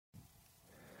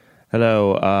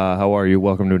Hello, how are you?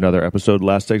 Welcome to another episode of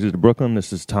Last Exit to Brooklyn.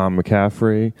 This is Tom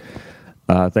McCaffrey.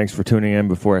 Thanks for tuning in.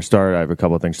 Before I start, I have a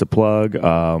couple of things to plug.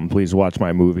 Please watch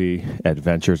my movie,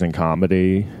 Adventures in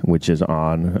Comedy, which is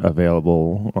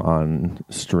available on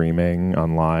streaming,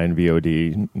 online,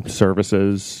 VOD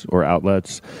services or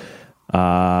outlets.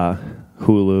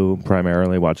 Hulu,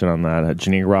 primarily. Watch it on that.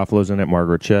 Janine Garofalo's in it,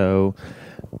 Margaret Cho.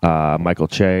 Michael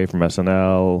Che from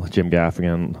SNL, Jim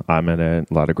Gaffigan, I'm in it,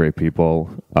 a lot of great people.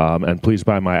 And please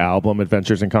buy my album,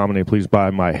 Adventures in Comedy. Please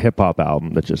buy my hip-hop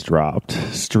album that just dropped,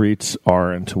 Streets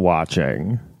Aren't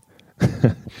Watching.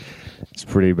 It's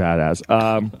pretty badass.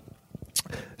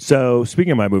 So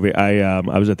speaking of my movie, I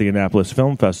was at the Annapolis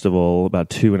Film Festival about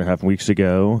 2.5 weeks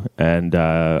ago, and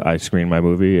I screened my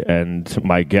movie, and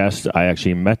my guest I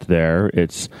actually met there.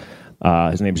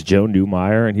 His name's Joe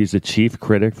Neumaier, and he's the chief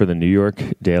critic for the New York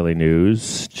Daily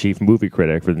News, chief movie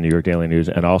critic for the New York Daily News,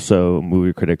 and also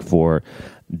movie critic for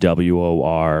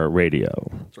WOR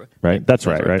Radio. That's right. Right? That's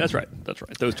right. That's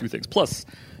right. Those two things. Plus,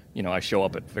 I show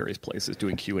up at various places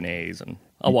doing Q&As, and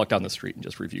I'll walk down the street and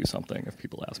just review something if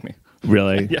people ask me.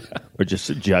 Really? Yeah. Or just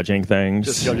judging things?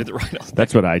 Just judging the right.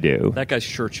 That's what I do. That guy's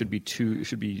shirt should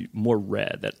be more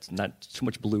red. That's not too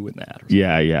much blue in that.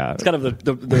 Yeah. It's kind of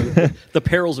the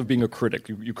perils of being a critic.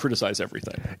 You criticize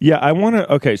everything. Yeah, I want to...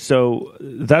 Okay, so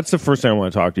that's the first thing I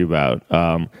want to talk to you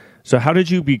about. So how did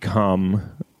you become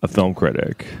a film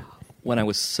critic? When I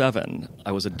was 7,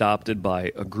 I was adopted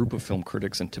by a group of film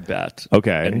critics in Tibet.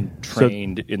 Okay. And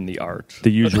trained in the art.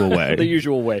 The usual way. The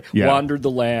usual way. Yeah. Wandered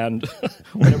the land.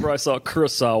 Whenever I saw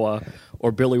Kurosawa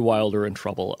or Billy Wilder in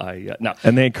trouble, no.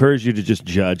 And they encourage you to just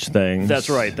judge things. That's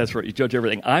right. You judge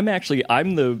everything. I'm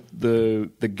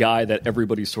the guy that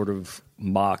everybody sort of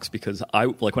mocks because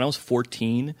when I was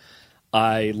 14,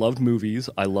 I loved movies.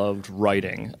 I loved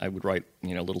writing. I would write,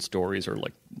 little stories or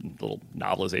like little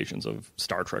novelizations of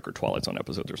Star Trek or Twilight Zone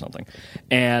episodes or something.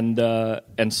 And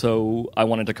so I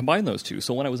wanted to combine those two.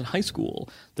 So when I was in high school,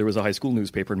 there was a high school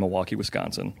newspaper in Milwaukee,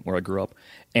 Wisconsin, where I grew up.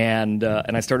 And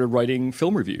I started writing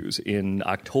film reviews in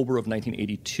October of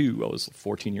 1982. I was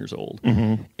 14 years old.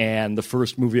 Mm-hmm. And the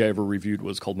first movie I ever reviewed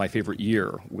was called My Favorite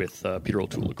Year with Peter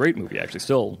O'Toole, a great movie, actually,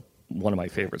 still one of my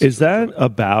favorites. Isn't that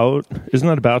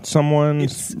about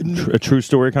someone's a true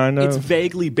story, kind of? It's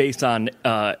vaguely based on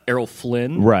Errol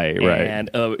Flynn. Right. And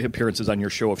appearances on Your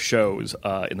Show of Shows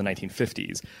in the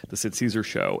 1950s, the Sid Caesar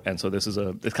Show. And so it's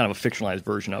kind of a fictionalized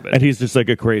version of it. And he's just like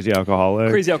a crazy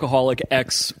alcoholic?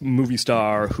 Ex-movie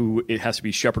star who it has to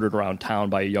be shepherded around town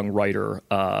by a young writer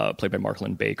played by Mark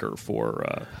Lynn Baker for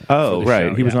the right.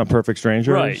 show. He was on Perfect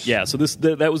Strangers? Right, yeah. So that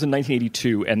was in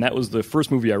 1982, and that was the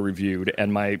first movie I reviewed.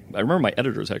 And I remember my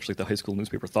editors actually at the high school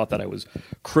newspaper thought that I was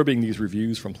cribbing these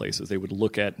reviews from places. They would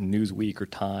look at Newsweek or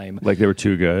Time. Like they were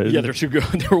too good? Yeah, they were too good.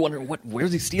 They were wondering,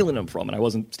 where's he stealing them from? And I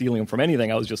wasn't stealing them from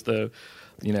anything. I was just the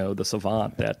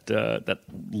savant that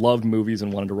loved movies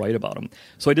and wanted to write about them.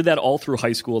 So I did that all through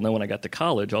high school, and then when I got to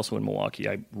college, also in Milwaukee,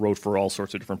 I wrote for all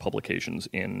sorts of different publications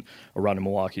around in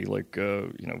Milwaukee, like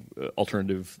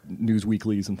alternative news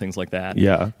weeklies and things like that.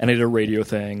 Yeah. And I did a radio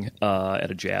thing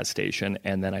at a jazz station,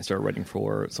 and then I started writing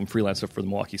for some freelance stuff for the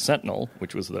Milwaukee Sentinel,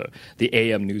 which was the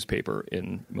AM newspaper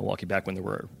in Milwaukee back when there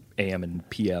were AM and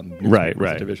PM right.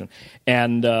 division.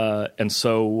 And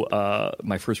so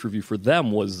my first review for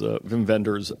them was Wim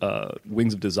Wenders'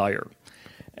 Wings of Desire.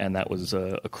 And that was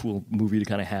a cool movie to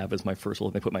kind of have as my first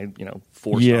one. They put my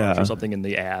 4 stars or something in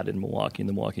the ad in Milwaukee, in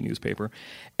the Milwaukee newspaper.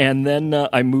 And then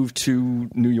I moved to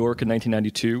New York in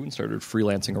 1992 and started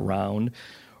freelancing around.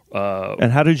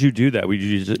 And how did you do that? Would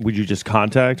you just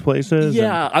contact places?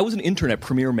 Yeah, I was an intern at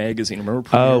Premiere Magazine. Remember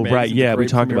Premiere Magazine? Oh, right. Yeah, we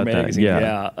talked Premiere about Magazine.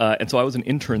 that. Yeah. And so I was an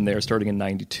intern there starting in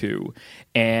 92.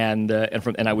 And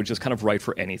I would just kind of write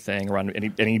for anything around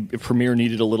if Premiere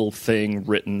needed a little thing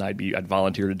written, I'd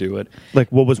volunteer to do it.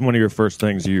 Like, what was one of your first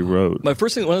things you wrote? One of the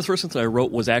first things I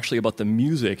wrote was actually about the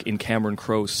music in Cameron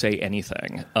Crowe's Say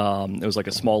Anything. It was like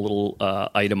a small little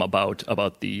item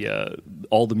about the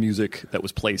all the music that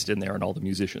was placed in there and all the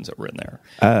musicians that were in there.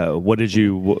 Oh, what did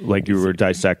you were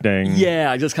dissecting?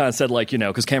 Yeah, I just kind of said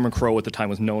because Cameron Crowe at the time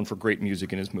was known for great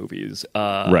music in his movies.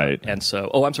 Right. And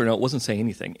so, I'm sorry, no, it wasn't Say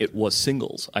Anything. It was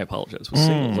Singles. I apologize. It was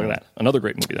Singles. Look at that. Another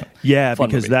great movie, though. Yeah, Fun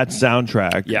because movie. That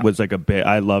soundtrack was like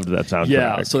I loved that soundtrack.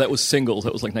 Yeah, so that was Singles.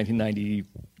 That was like 1990.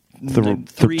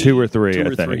 Two or three,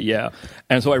 I think. Yeah.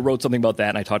 And so I wrote something about that,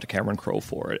 and I talked to Cameron Crowe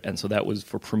for it, and so that was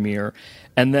for premiere.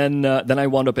 And then I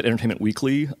wound up at Entertainment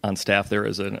Weekly on staff there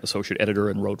as an associate editor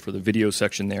and wrote for the video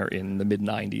section there in the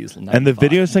mid-'90s. And the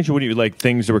video section, what do you like?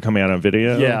 Things that were coming out on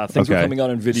video? Yeah, things were coming out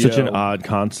on video. Such an odd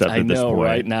concept at this point. I know,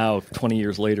 right now, 20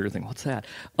 years later, I think, what's that?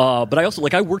 But I also,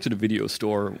 I worked at a video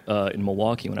store in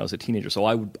Milwaukee when I was a teenager,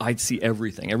 so I'd see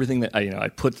everything that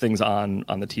I'd put things on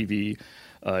the TV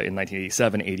in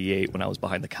 1987, 88 when I was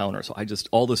behind the counter. So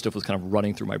all this stuff was kind of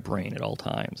running through my brain at all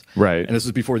times. Right. And this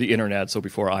was before the internet, so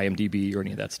before IMDb or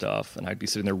any of that stuff. And I'd be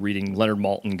sitting there reading Leonard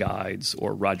Maltin guides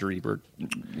or Roger Ebert,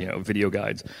 video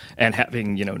guides, and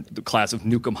having, the class of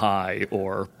Nukem High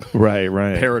or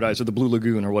right. Paradise or the Blue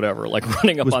Lagoon or whatever,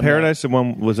 running up on Paradise that.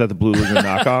 Was that the Blue Lagoon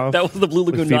knockoff? That was the Blue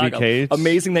Lagoon knockoff. Cates?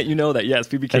 Amazing that you know that. Yes,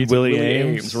 Phoebe Cates and Willie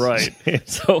Ames. Right.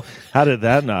 So how did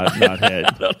that not hit? I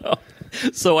don't know.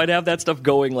 So I'd have that stuff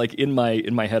going in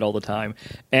my head all the time,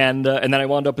 and then I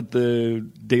wound up at the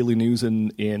Daily News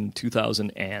in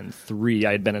 2003.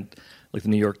 I had been at the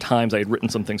New York Times. I had written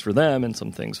some things for them and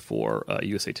some things for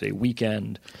USA Today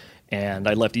Weekend. And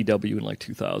I left EW in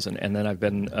 2000, and then I've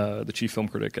been the chief film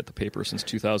critic at the paper since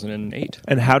 2008.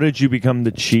 And how did you become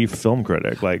the chief film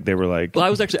critic? They were like, well, I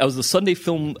was the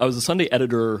Sunday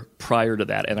editor prior to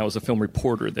that, and I was a film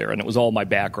reporter there, and it was all my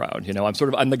background.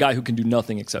 I'm the guy who can do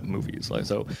nothing except movies.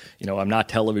 I'm not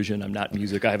television, I'm not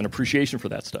music. I have an appreciation for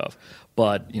that stuff,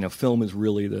 but film is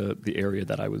really the area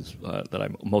that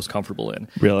I'm most comfortable in.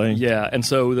 Really? Yeah. And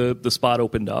so the spot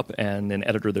opened up, and an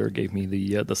editor there gave me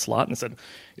the slot and said,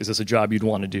 "Is this a job you'd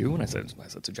want to do?" And I said,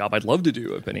 "It's a job I'd love to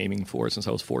do. I've been aiming for it since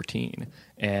I was 14,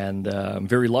 and I'm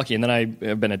very lucky." And then I've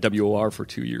been at WOR for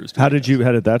 2 years. How did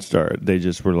that start? They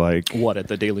just were like, what, at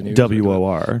the Daily News?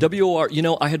 WOR.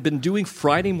 WOR. I had been doing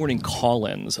Friday morning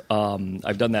call-ins.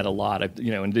 I've done that a lot.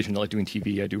 In addition to doing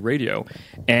TV, I do radio,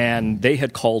 and they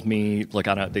had called me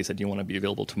they said, "Do you want to be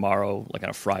available tomorrow, on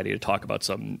a Friday, to talk about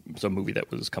some movie that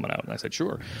was coming out?" And I said,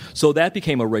 "Sure." So that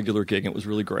became a regular gig. And it was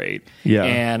really great. Yeah.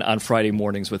 And on Friday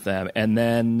mornings with them. And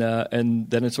then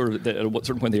it sort of, at a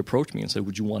certain point, they approached me and said,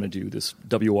 "Would you want to do this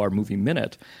WOR Movie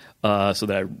Minute?" So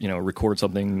that I, record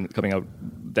something coming out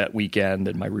that weekend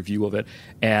and my review of it,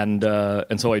 and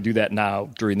so I do that now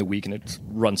during the week, and it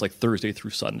runs Thursday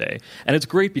through Sunday, and it's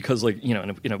great because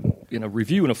in a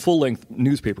review, in a full length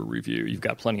newspaper review, you've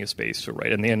got plenty of space to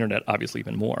write, and the internet obviously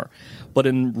even more, but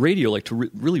in radio, to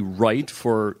really write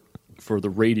for the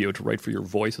radio, to write for your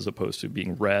voice as opposed to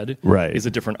being read, right, is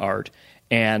a different art.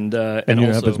 And you also, don't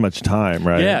have as much time,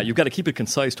 right? Yeah, you've got to keep it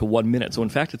concise to 1 minute. So in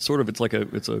fact, it's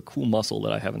a cool muscle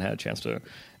that I haven't had a chance to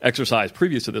exercise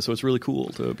previous to this. So it's really cool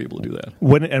to be able to do that.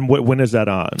 When is that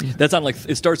on? That's on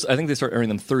it starts. I think they start airing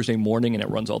them Thursday morning, and it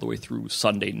runs all the way through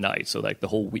Sunday night. So the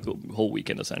whole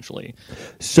weekend essentially.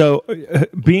 So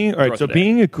being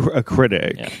a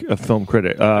critic, yeah. A film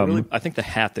critic. I think the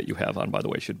hat that you have on, by the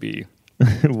way, should be.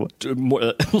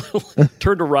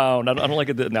 Turned around. I don't like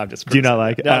it. No, I'm just. Do you not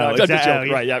like it? No, I'm just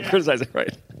joking. Right? Yeah, I'm criticizing.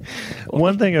 Right.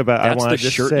 One thing about that's I want the to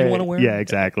just shirt say, you want to wear. Yeah,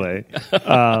 exactly.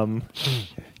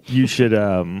 You should.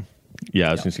 I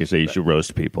was going to say you should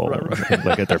roast people,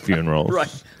 right. At their funerals.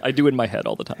 Right. I do in my head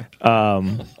all the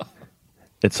time.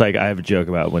 It's I have a joke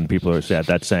about when people are sad.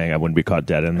 That's saying I wouldn't be caught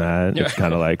dead in that. It's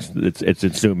kind of it's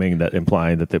assuming that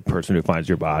implying that the person who finds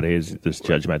your body is this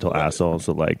judgmental asshole.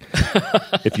 So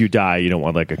if you die, you don't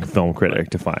want a film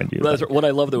critic to find you. That's what I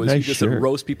love though is you just said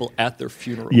roast people at their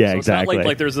funeral. Yeah, so exactly. It's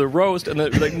not there's a roast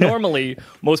and normally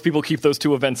most people keep those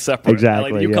two events separate.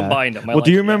 Exactly. You combine them.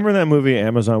 Do you remember that movie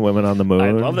Amazon Women on the Moon? I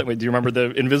love that. Do you remember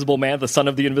the Invisible Man, the son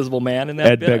of the Invisible Man in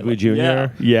that? Ed Begley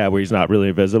Jr. Yeah, where he's not really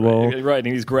invisible. Right,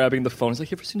 and he's grabbing the phone. He's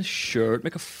like, "You ever seen a shirt?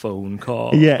 Make a phone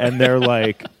call." Yeah, and they're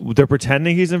they're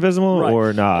pretending he's invisible right.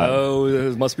 or not. Oh,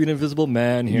 there must be an invisible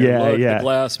man here. Yeah, Look, yeah. The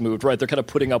glass moved. Right, they're kind of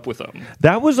putting up with him.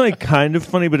 That was kind of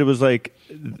funny, but it was it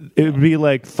would be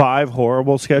 5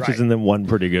 horrible sketches right. and then one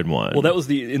pretty good one. Well, that was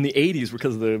in the 80s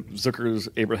because of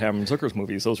the Abraham Zucker's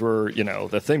movies. Those were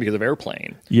the thing because of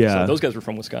Airplane. Yeah, so those guys were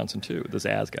from Wisconsin too, the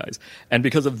Zaz guys, and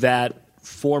because of that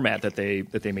format that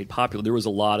they made popular, there was a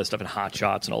lot of stuff in Hot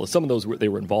Shots and all this. Some of those they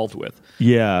were involved with.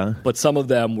 Yeah, but some of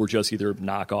them were just either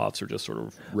knockoffs or just sort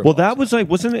of rip-offs. Well, that was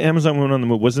wasn't it Amazon Women on the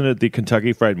Moon? Wasn't it the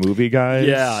Kentucky Fried Movie guys?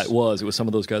 Yeah, it was some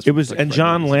of those guys. It was, and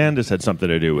John Landis had something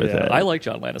to do with it. I like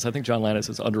John Landis. I think John Landis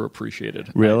is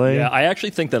underappreciated. Really? I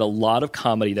actually think that a lot of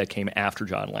comedy that came after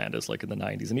John Landis, in the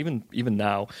 90s and even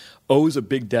now, owes a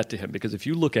big debt to him, because if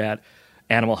you look at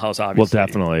Animal House, obviously. Well,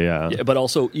 definitely, yeah. But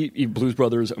also Blues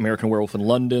Brothers, American Werewolf in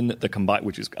London,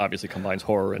 which is obviously combines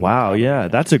horror and wow, yeah,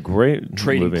 that's a great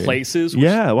Trading movie. Places.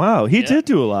 Yeah, wow, he did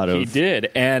do a lot of. He did,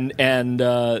 and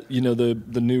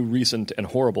the new recent and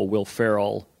horrible Will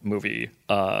Ferrell movie,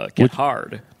 Get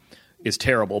Hard, is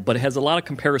terrible, but it has a lot of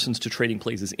comparisons to Trading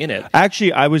Places in it.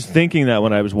 Actually, I was thinking that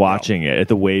when I was watching it at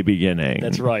the way beginning.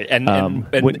 That's right,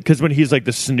 because when he's like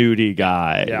the snooty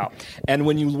guy. Yeah, and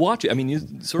when you watch it, I mean,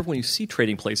 when you see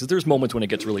Trading Places, there's moments when it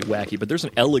gets really wacky, but there's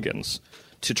an elegance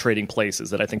to Trading Places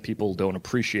that I think people don't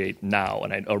appreciate now,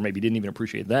 or maybe didn't even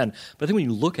appreciate then. But I think when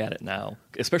you look at it now,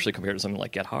 especially compared to something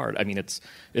like Get Hard, I mean,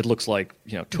 it looks like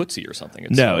Tootsie or something.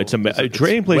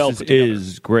 Trading Places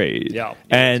is great. Yeah,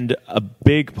 and a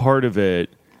big part of it.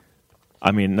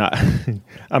 I mean,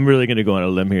 I'm really going to go on a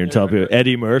limb here and tell people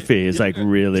Eddie Murphy is like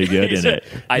really good in it.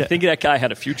 I think that guy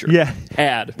had a future. Yeah,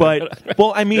 but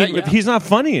well, I mean, he's not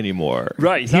funny anymore.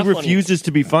 Right, he refuses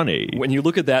to be funny. When you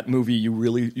look at that movie,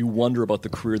 you wonder about the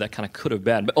career that kind of could have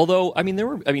been. But although,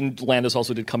 Landis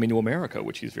also did Coming to America,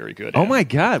 which he's very good. Oh my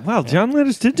God! Wow, John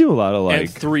Landis did do a lot of and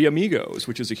Three Amigos,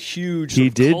 which is a huge.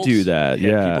 He did do that.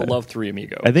 Yeah, people love Three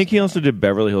Amigos. I think he also did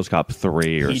Beverly Hills Cop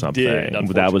 3 or something. Did,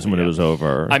 that was when it was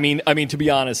over. I mean, to be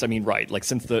honest, right. Like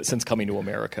since Coming to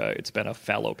America, it's been a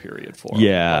fallow period for him.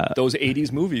 Yeah. But those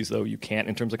 80s movies, though, you can't,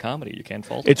 in terms of comedy, you can't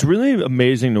fault It's them. really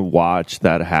amazing to watch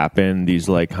that happen. These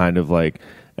and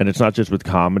it's not just with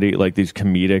comedy, like these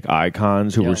comedic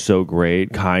icons who were so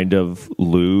great kind of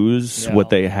lose what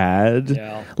they had.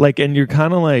 Yeah. And you're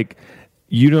kind of like,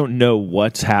 you don't know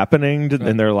what's happening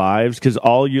in their lives because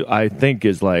I think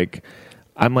is like,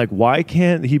 I'm like, why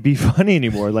can't he be funny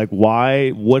anymore? Like, why?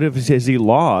 What has he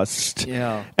lost?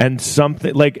 Yeah. And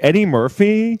something like Eddie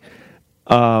Murphy.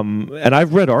 And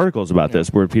I've read articles about this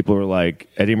where people are like,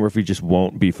 Eddie Murphy just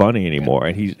won't be funny anymore,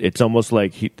 and it's almost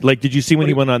like did you see when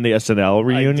he went on the SNL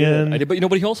reunion? I did,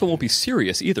 but he also won't be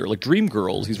serious either. Like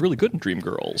Dreamgirls, he's really good in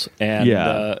Dreamgirls,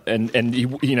 and and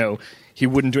he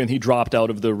wouldn't do anything. He dropped out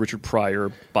of the Richard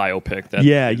Pryor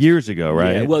biopic. Years ago,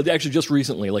 right? Yeah, well, actually, just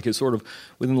recently, like it's sort of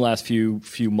within the last few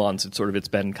months, it's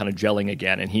been kind of gelling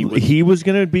again. And he was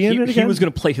going to be in it again. He was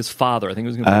going to play his father. I think he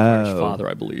was going to play his father.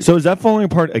 I believe. So is that falling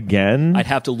apart again? I'd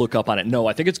have to look up on it. No,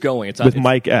 I think it's going. It's with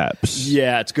Mike Epps.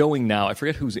 Yeah, it's going now. I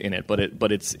forget who's in it, but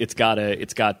it's got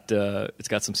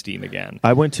some steam again.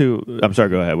 I'm sorry.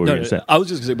 Go ahead. What were you going to say? I was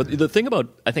just going to say, but the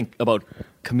thing about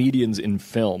comedians in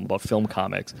film, about film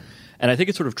comics. And I think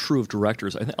it's sort of true of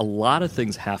directors. I think a lot of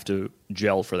things have to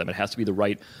gel for them. It has to be the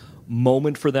right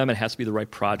moment for them. It has to be the right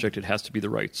project. It has to be the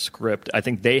right script. I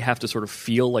think they have to sort of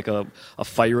feel like a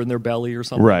fire in their belly or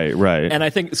something. Right. And I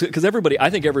think because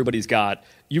everybody's got.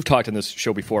 You've talked in this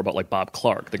show before about like Bob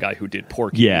Clark, the guy who did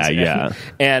Porky. Yeah.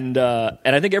 And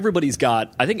I think everybody's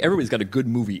got a good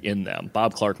movie in them.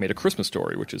 Bob Clark made A Christmas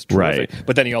Story, which is terrific. Right.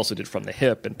 But then he also did From the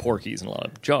Hip and Porky's and a lot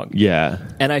of junk. Yeah.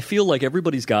 And I feel like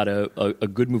everybody's got a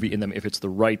good movie in them if it's the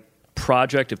right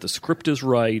project, if the script is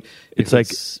right. It's like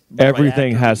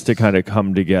everything has to kind of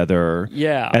come together.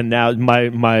 Yeah. And now my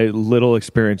little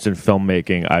experience in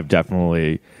filmmaking, I've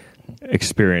definitely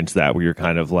experienced that where you're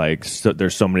kind of like,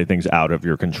 there's so many things out of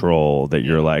your control that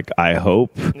you're like, I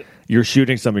hope you're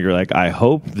shooting something. You're like, I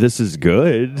hope this is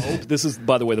good. This is,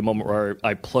 by the way, the moment where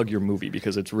I plug your movie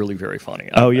because it's really very funny.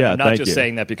 I'm not just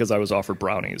saying that because I was offered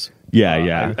brownies.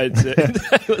 Yeah.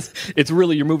 It's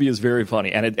really, your movie is very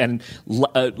funny, and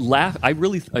laugh. I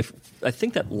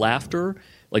think that laughter,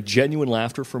 like genuine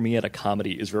laughter for me at a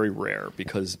comedy, is very rare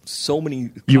because so many.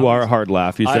 You are a hard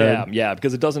laugh. You said, I am, yeah,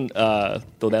 because it doesn't.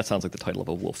 Though that sounds like the title of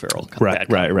a Will Ferrell.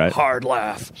 Right. Hard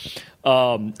laugh.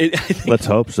 Let's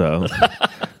hope so.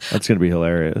 That's going to be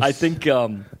hilarious. I think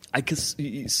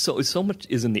so much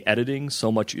is in the editing,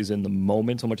 so much is in the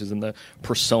moment, so much is in the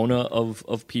persona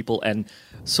of people, and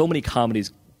so many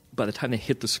comedies, by the time they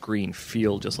hit the screen,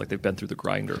 feel just like they've been through the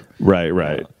grinder.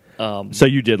 Right. So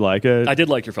you did like it? I did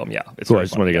like your film, yeah. It's cool, I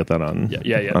just want to get that on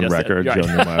record. Joe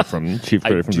Neumaier from Chief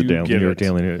Critic from the New York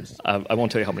Daily News. I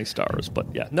won't tell you how many stars, but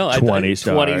yeah. No, 20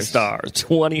 stars. 20 stars.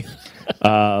 20.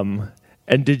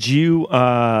 And did you...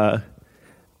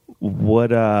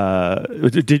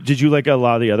 did you like a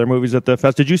lot of the other movies at the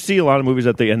fest? Did you see a lot of movies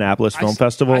at the Annapolis Film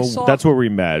Festival? That's where we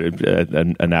met at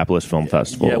Annapolis Film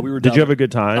Festival. Yeah, we were. Did you have a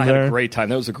good time there? I had a great time.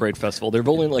 That was a great festival. They're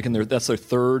only that's their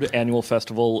third annual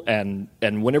festival, and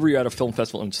whenever you're at a film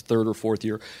festival in its third or fourth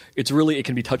year, it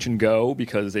can be touch and go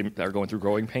because they are going through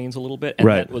growing pains a little bit. And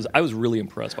right. I was really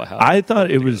impressed by how I thought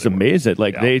it was amazing.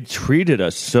 Like they treated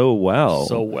us so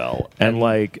well, and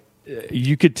like.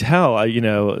 You could tell,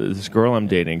 this girl I'm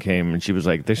dating came and she was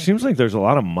like, there seems like there's a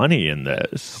lot of money in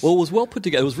this. Well, it was well put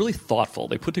together. It was really thoughtful.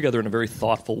 They put together in a very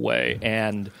thoughtful way.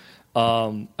 And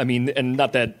I mean, and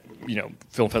not that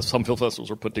some film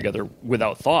festivals are put together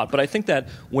without thought, but I think that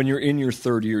when you're in your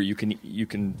third year, you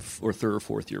can or third or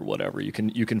fourth year, whatever, you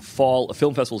can fall.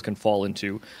 Film festivals can fall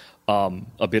into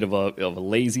a bit of a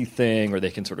lazy thing, or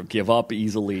they can sort of give up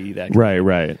easily.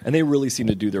 Right. And they really seem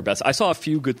to do their best. I saw a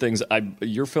few good things.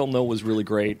 Your film, though, was really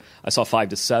great. I saw 5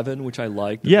 to 7, which I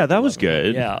liked. Yeah, that was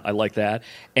good. Yeah, I like that.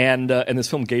 And this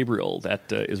film, Gabriel,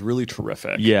 that is really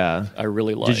terrific. Yeah. I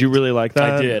really liked. Did you really like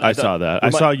that? I did. I saw that. I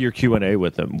saw your Q&A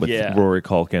with him, with Rory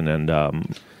Culkin and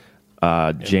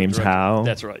James Howe.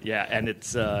 That's right. Yeah, and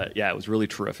it was really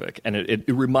terrific. And it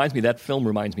reminds me, that film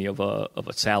reminds me of a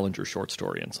Salinger short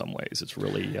story in some ways. It's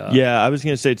really I was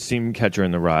going to say it seemed Catcher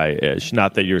in the Rye-ish.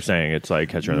 Not that you're saying it's like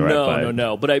Catcher in the Rye.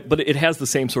 No. But it has the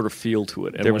same sort of feel to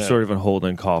it. And there was sort of a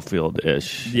Holden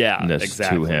Caulfield-ish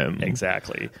to him.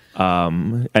 Exactly.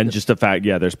 And just the fact,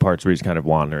 there's parts where he's kind of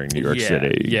wandering New York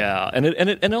City. Yeah,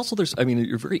 and also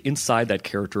you're very inside that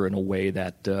character in a way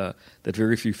that that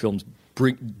very few films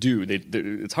do.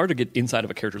 It's hard to get inside of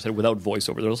a character's head without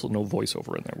voiceover. There's also no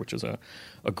voiceover in there, which is a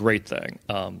great thing.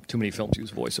 Too many films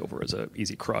use voiceover as an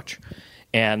easy crutch,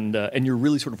 and you're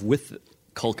really sort of with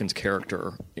Culkin's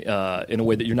character in a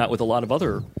way that you're not with a lot of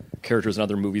other characters in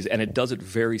other movies, and it does it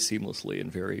very seamlessly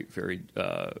and very, very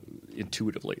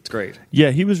intuitively. It's great.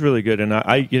 Yeah, he was really good, and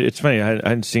it's funny. I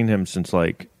hadn't seen him since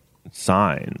like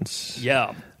Signs.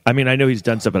 Yeah. I mean, I know he's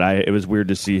done stuff, but it was weird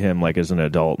to see him like as an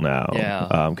adult now.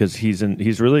 Yeah, because he's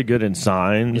really good in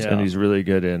Signs, and he's really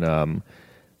good in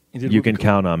You Can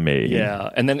Count on Me. Yeah,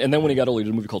 and then when he got older, he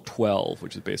did a movie called 12,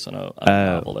 which is based on a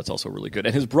novel that's also really good.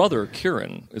 And his brother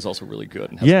Kieran is also really good.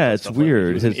 And it's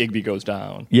weird. Like, Igby Goes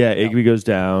Down. Yeah, Igby Goes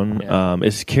Down. Yeah.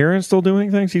 Is Kieran still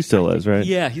doing things? He still is, right?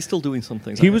 Yeah, he's still doing some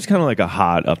things. He was kind of like a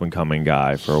hot up and coming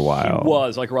guy for a while. He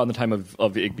was like around the time of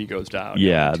Igby Goes Down.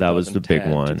 Yeah, that was the big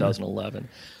one. 2011.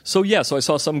 So I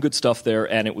saw some good stuff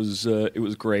there, and it was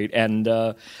great. And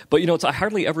but I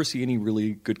hardly ever see any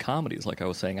really good comedies. Like I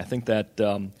was saying, I think that.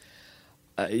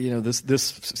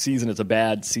 This season is a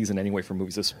bad season anyway for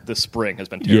movies. This spring has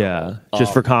been terrible. Yeah,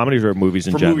 just for comedies or movies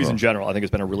in general? For movies in general, I think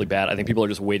it's been a really bad. I think people are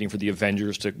just waiting for the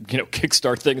Avengers to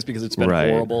kickstart things because it's been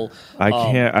horrible.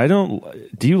 I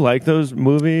don't. Do you like those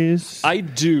movies? I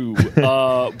do,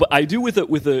 but I do with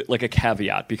a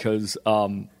caveat because.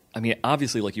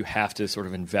 Obviously, you have to sort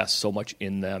of invest so much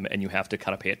in them, and you have to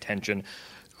kind of pay attention.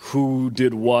 Who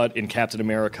did what in Captain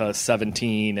America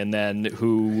 17, and then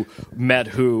who met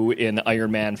who in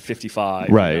Iron Man 55.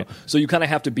 Right. So you kind of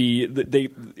have to be.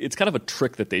 It's kind of a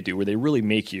trick that they do where they really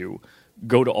make you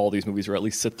go to all these movies or at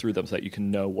least sit through them so that you can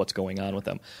know what's going on with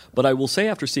them. But I will say,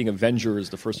 after seeing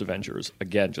Avengers, the first Avengers,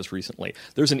 again just recently,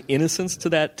 there's an innocence to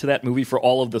that movie for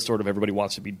all of the sort of everybody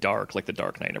wants to be dark, like The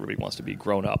Dark Knight, everybody wants to be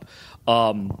grown up.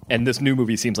 And this new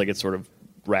movie seems like it's sort of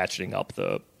ratcheting up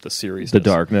the series, the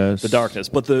darkness.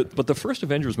 But the first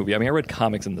Avengers movie. I mean, I read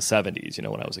comics in the 70s.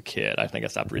 When I was a kid. I think I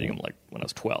stopped reading them when I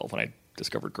was 12 when I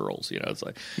discovered girls. It's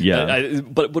like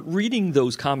but reading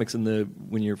those comics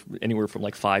when you're anywhere from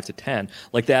 5 to 10,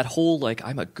 that whole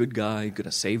I'm a good guy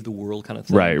gonna save the world kind of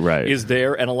thing, right, is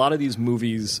there, and a lot of these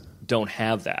movies don't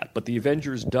have that, but the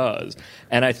Avengers does.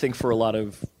 And I think for a lot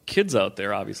of kids out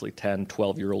there, obviously 10,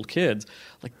 12-year-old kids,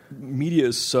 media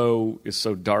is so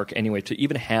dark anyway, to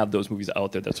even have those movies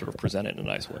out there that sort of present it in a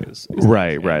nice way is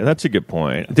right. That's a good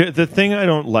point. The thing I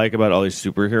don't like about all these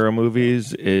superhero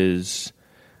movies is,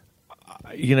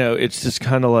 it's just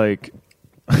kind of like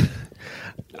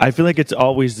I feel like it's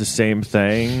always the same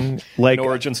thing, like an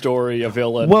origin story, a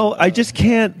villain. Well, I just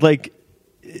can't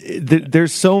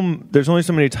there's only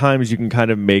so many times you can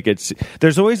kind of make it.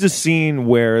 There's always a scene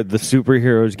where the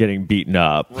superhero is getting beaten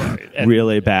up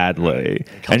really badly,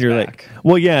 and you're back.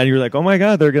 and you're like, oh my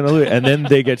god, they're gonna lose, and then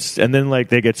they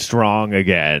get strong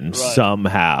again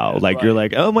somehow. You're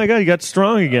like, oh my god, he got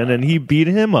strong again, and he beat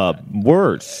him up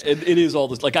worse. It is all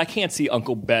this. I can't see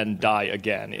Uncle Ben die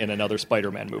again in another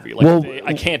Spider-Man movie.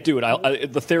 I can't do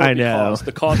it. The therapy cost,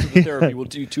 the cost of the therapy will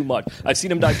do too much. I've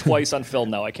seen him die twice on film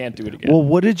now. I can't do it again. Well,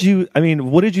 what did you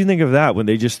think of that when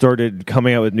they just started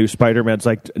coming out with new Spider-Mans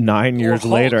 9 years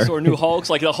later? Or new Hulks,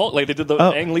 like the Hulk, they did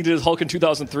Ang Lee did his Hulk in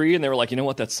 2003, and they were like, you know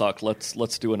what, that sucked.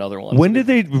 Let's do another one. When did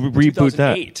they reboot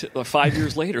that? 2008, 5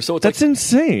 years later. So that's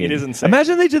insane. It is insane.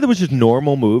 Imagine they did that with just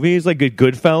normal movies, like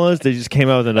Goodfellas. They just came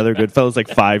out with another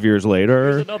Goodfellas 5 years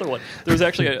later. There's another one. There's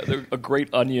actually a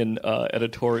great Onion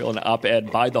editorial, an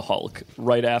op-ed by the Hulk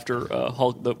right after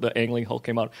Hulk, the Ang Lee Hulk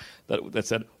came out, that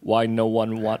said, "Why no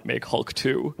one want make Hulk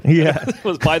 2?" Yeah, it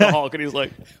was by the Hulk, and he's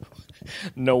like,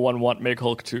 "No one want make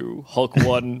Hulk 2. Hulk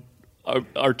 1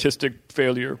 artistic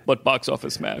failure, but box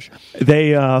office smash.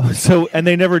 They and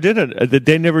they never did it.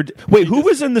 They never. Wait, who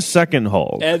was in the second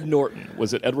Hulk? Ed Norton.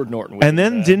 Was it Edward Norton? And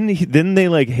then didn't they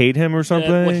like hate him or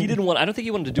something? Well, he didn't want. I don't think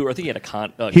he wanted to do it. I think he had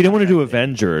a he didn't want to do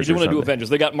Avengers. He didn't want to do Avengers.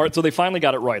 They got so they finally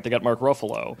got it right. They got Mark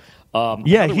Ruffalo.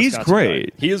 Yeah, he's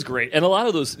great. He is great. And a lot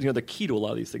of those, the key to a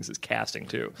lot of these things is casting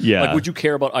too. Yeah. Like, would you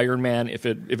care about Iron Man if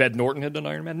Ed Norton had done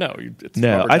Iron Man? No.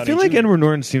 No, I feel like Edward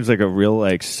Norton seems like a real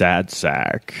like sad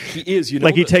sack. He is.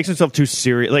 Like he takes himself too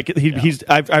serious. Like he's.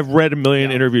 I've read a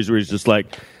million interviews where he's just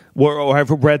like. Or I've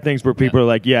read things where people are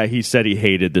like, "Yeah, he said he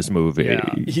hated this movie." Yeah.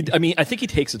 I think he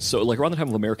takes it so like around the time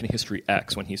of American History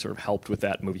X when he sort of helped with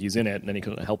that movie. He's in it, and then he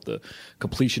couldn't help the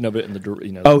completion of it and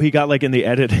the Oh, he got like in the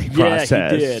editing process.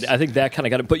 Yeah, he did. I think that kind of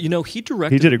got it. But he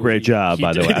directed. He did a great job,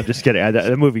 by the way. I'm just kidding.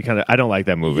 That movie I don't like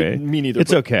that movie. Me neither.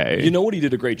 It's okay. You know what he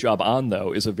did a great job on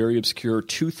though is a very obscure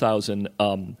 2000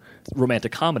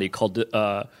 romantic comedy called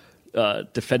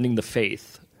Defending the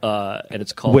Faith. And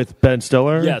it's called with Ben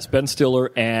Stiller. Yes, Ben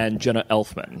Stiller and Jenna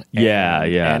Elfman. Yeah,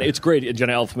 and it's great.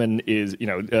 Jenna Elfman is,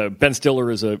 Ben Stiller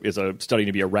is studying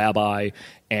to be a rabbi,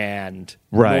 and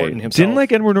Norton himself didn't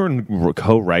like Edward Norton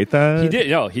co-write that. He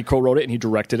did. He co-wrote it and he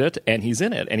directed it, and he's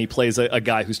in it, and he plays a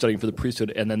guy who's studying for the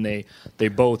priesthood, and then they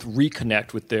both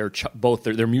reconnect with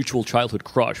their mutual childhood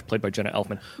crush, played by Jenna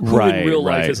Elfman, who in real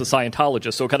life is a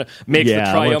Scientologist. So it kind of makes the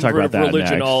triumvirate of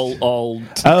religion all.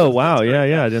 Oh wow,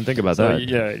 yeah, I didn't think about that.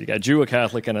 Yeah. You got a Jew, a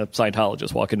Catholic, and a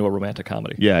Scientologist walk into a romantic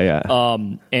comedy. Yeah.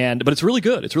 But it's really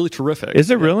good. It's really terrific. Is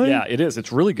it really? Yeah, it is.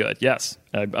 It's really good. Yes,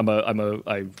 I've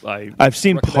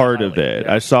seen part of it.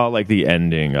 Yeah. I saw like the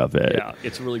ending of it. Yeah,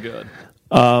 it's really good.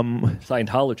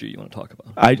 Scientology. You want to talk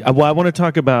about? I want to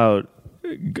talk about.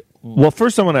 Well,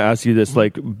 first I want to ask you this: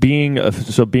 like being a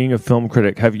film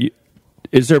critic,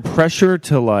 is there pressure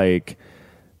to like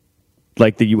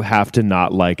that you have to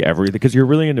not like everything because you're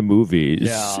really into movies?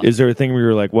 Yeah. Is there a thing where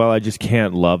you're like, well, I just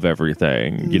can't love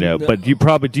everything, No. But do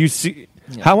you see?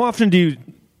 Yeah. How often do you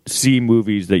see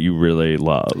movies that you really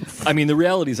love? I mean, the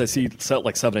reality is I see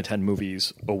like 7 to 10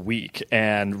 movies a week,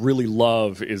 and really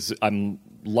love is I'm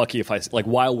lucky if I like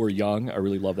While We're Young. I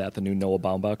really love that, the new Noah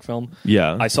Baumbach film.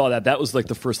 Yeah, I saw that. That was like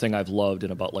the first thing I've loved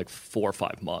in about like 4 or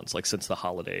 5 months, like since the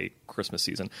holiday Christmas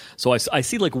season. So I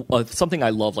see like something I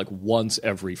love like once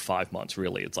every 5 months.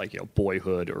 Really, it's like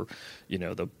Boyhood or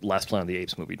the Last Planet of the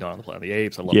Apes movie, Dawn of the Planet of the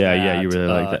Apes. I love that. Yeah, you really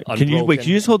like that. Can you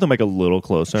just hold them like a little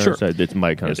closer? Sure. So this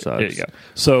mic kind of sucks. There you go.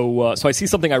 So I see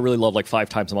something I really love like 5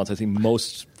 times a month. I think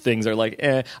most things are like,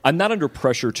 I'm not under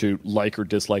pressure to like or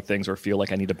dislike things or feel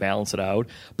like I need to balance it out.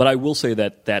 But I will say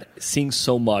that seeing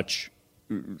so much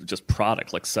just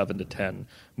product, like 7 to 10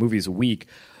 movies a week,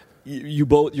 your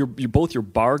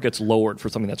bar gets lowered for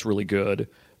something that's really good.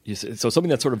 So something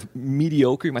that's sort of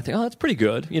mediocre, you might think, oh, that's pretty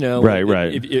good,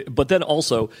 Right. But then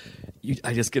also,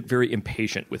 I just get very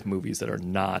impatient with movies that are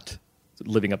not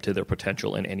living up to their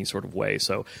potential in any sort of way.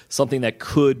 So something that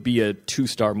could be a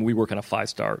 2-star, we work on a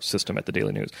 5-star system at the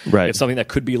Daily News. Right. It's something that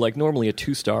could be like normally a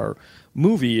 2-star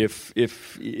movie if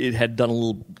it had done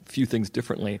a few things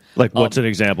differently. Like what's an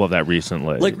example of that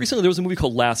recently? Like recently there was a movie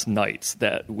called Last Nights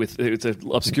it's an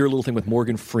obscure little thing with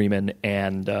Morgan Freeman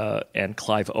and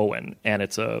Clive Owen, and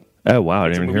it's a oh wow, I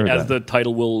didn't even hear that. As the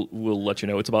title will let you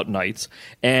know, it's about knights,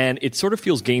 and it sort of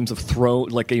feels Game of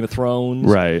Thrones,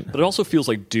 right? But it also feels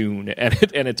like Dune,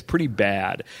 and it's pretty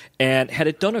bad. And had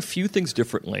it done a few things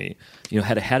differently,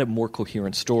 had it had a more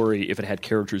coherent story, if it had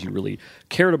characters you really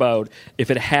cared about,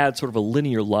 if it had sort of a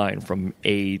linear line from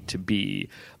A to B,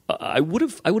 I would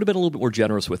have been a little bit more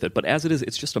generous with it. But as it is,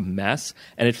 it's just a mess,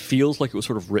 and it feels like it was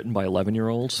sort of written by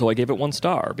 11-year-olds. So I gave it 1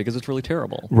 star because it's really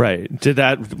terrible. Right? Did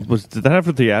that have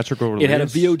a theatrical release? It had a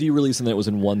VOD release, and then it was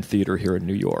in one theater here in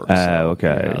New York.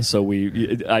 Okay. Yeah, so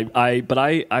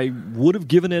I would have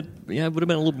given it. Yeah, I would have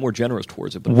been a little more generous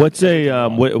towards it. But what's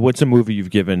a movie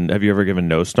you've given? Have you ever given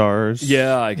no stars?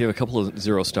 Yeah, I gave a couple of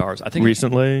 0 stars. I think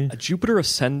recently, Jupiter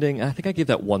Ascending. I think I gave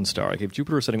that 1 star. I gave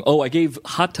Jupiter Ascending. Oh, I gave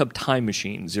Hot Tub Time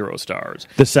Machine 0 stars.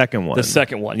 The second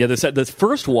one. Yeah. The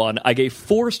first one I gave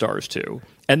 4 stars to,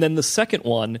 and then the second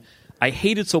one I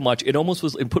hated so much it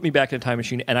put me back in a time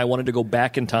machine, and I wanted to go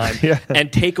back in time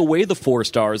and take away the 4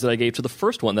 stars that I gave to the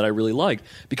first one that I really liked,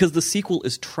 because the sequel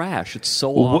is trash. It's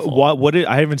so awful.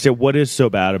 I haven't said what is so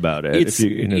bad about it.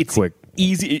 It's quick.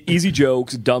 Easy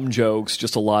jokes, dumb jokes,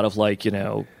 just a lot of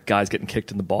guys getting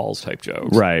kicked in the balls type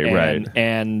jokes. Right,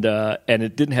 and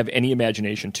it didn't have any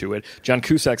imagination to it. John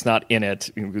Cusack's not in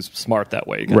it. He was smart that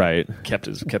way. He Right. kept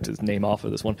his name off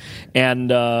of this one,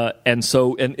 and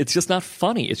it's just not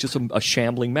funny. It's just a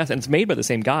shambling mess, and it's made by the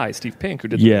same guy, Steve Pink, who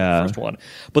did the first one.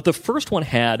 But the first one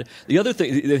had the other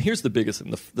thing. Here's the biggest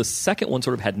thing: the second one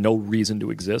sort of had no reason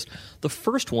to exist. The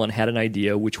first one had an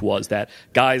idea, which was that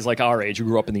guys like our age who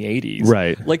grew up in the '80s,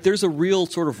 right? Like there's a real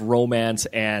sort of romance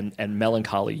and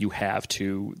melancholy you have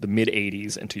to the mid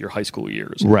 '80s and to your high school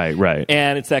years, right?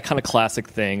 And it's that kind of classic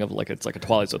thing of it's like a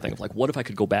Twilight Zone thing of like, what if I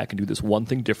could go back and do this one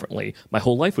thing differently? My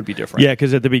whole life would be different. Yeah,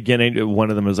 because at the beginning, one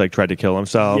of them was like tried to kill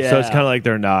himself. So it's kind of like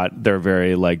they're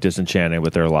very like disenchanted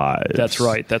with their lives. That's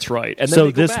right. And then so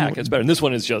they go back. It's better. And this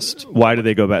one is just why do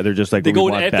they go back? They're just like they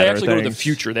actually go to the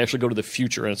future. They actually go to the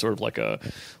future, and it's sort of like a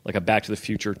Back to the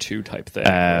Future 2 type thing.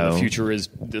 The future is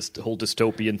this whole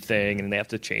dystopian thing, and they have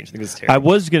to change. I think it's terrible. I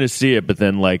was going to see it, but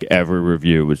then like every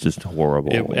review was just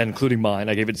horrible, including mine.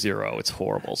 I gave it 0. It's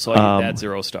horrible. So I gave that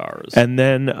 0 stars. And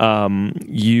then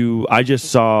I just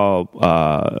saw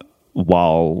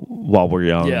While We're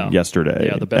Young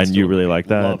yesterday, and you really liked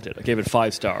that. Loved it. I gave it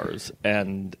 5 stars,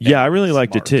 and I really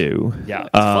liked it too. Yeah,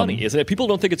 it's funny, isn't it? People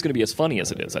don't think it's going to be as funny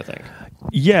as it is. I think.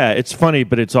 Yeah, it's funny,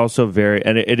 but it's also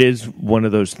it is one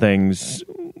of those things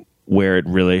where it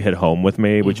really hit home with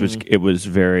me, which was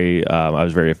very I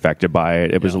was very affected by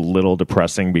it. It was a little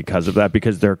depressing because of that,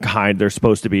 because they're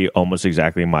supposed to be almost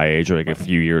exactly my age or like a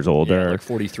few years older, like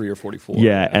 43 or 44.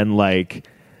 Yeah, and like.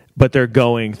 But they're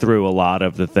going through a lot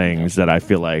of the things that I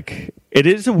feel like it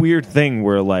is a weird thing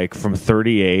where like from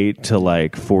 38 to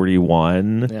like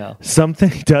 41, something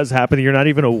does happen you're not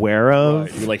even aware of.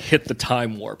 Right. You like hit the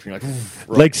time warp. You're like,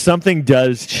 like something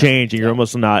does change, and you're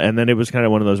almost not. And then it was kind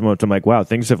of one of those moments. I'm like, wow,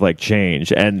 things have like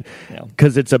changed, and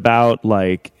because it's about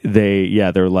like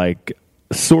they're like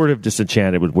sort of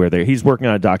disenchanted with where he's working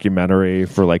on a documentary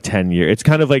for like 10 years. It's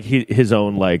kind of like his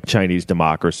own like Chinese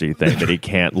democracy thing that he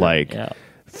can't like.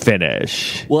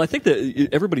 Finish. Well, I think that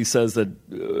everybody says that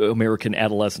American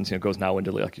adolescence, goes now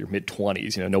into like your mid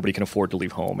 20s. Nobody can afford to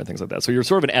leave home and things like that. So you're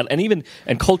sort of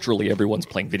and culturally, everyone's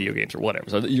playing video games or whatever.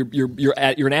 So you're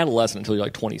an adolescent until you're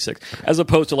like 26, as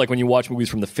opposed to like when you watch movies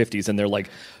from the 50s and they're like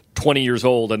 20 years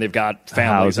old and they've got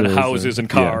families and houses and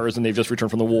cars and they've just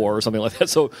returned from the war or something like that.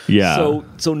 So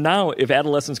so now if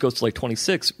adolescence goes to like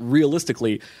 26,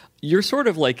 realistically, you're sort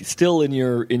of like still in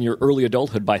your early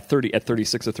adulthood at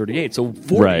 36 or 38. So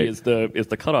 40 is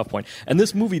the cutoff point. And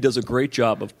this movie does a great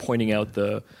job of pointing out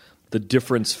the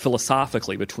difference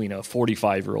philosophically between a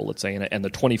 45-year-old, let's say, and the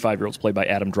 25-year-olds played by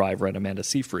Adam Driver and Amanda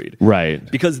Seyfried.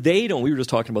 Right. Because they don't. We were just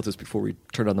talking about this before we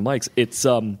turned on the mics. It's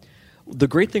the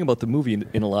great thing about the movie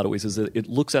in a lot of ways is that it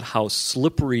looks at how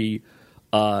slippery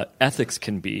ethics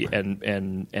can be,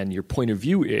 and your point of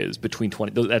view is between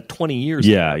 20 years.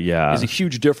 Is a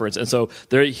huge difference. And so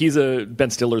Ben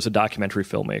Stiller's a documentary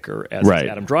filmmaker, as is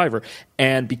Adam Driver,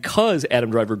 and because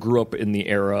Adam Driver grew up in the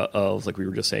era of, like we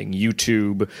were just saying,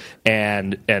 YouTube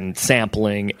and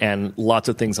sampling and lots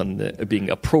of things being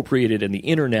appropriated in the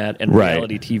internet and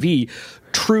reality TV.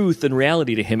 Truth and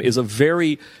reality to him is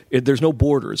there's no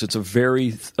borders. It's a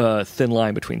very thin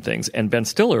line between things. And Ben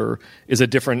Stiller is a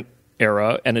different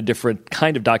era and a different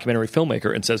kind of documentary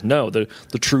filmmaker, and says no, the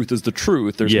truth is the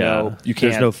truth. There's no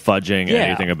fudging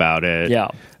anything about it.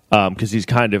 Because he's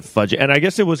kind of fudging, and I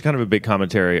guess it was kind of a big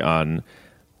commentary on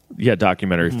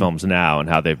documentary films now and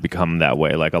how they've become that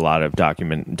way. Like a lot of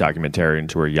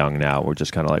documentarians who are young now were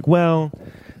just kind of like, well,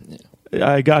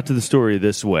 I got to the story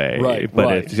this way,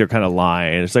 but they're kind of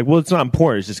lying. It's like, well, it's not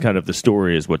important. It's just kind of the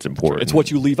story is what's important. It's what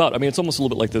you leave out. I mean, it's almost a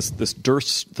little bit like this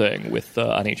Durst thing with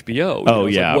on HBO.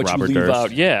 Like Robert you leave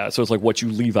Durst. Out, so it's like what you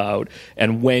leave out,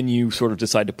 and when you sort of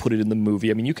decide to put it in the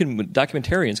movie. I mean,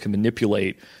 documentarians can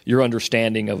manipulate your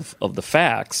understanding of the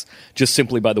facts just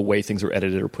simply by the way things are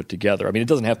edited or put together. I mean, it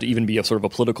doesn't have to even be a sort of a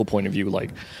political point of view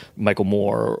like Michael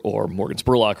Moore or Morgan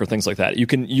Spurlock or things like that. You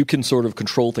can sort of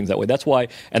control things that way. That's why,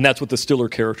 and that's what the Stiller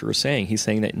character is saying. He's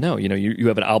saying that no, you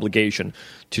have an obligation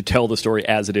to tell the story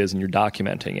as it is, and you're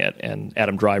documenting it. And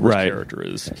Adam Driver's character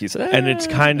he said, and it's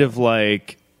kind of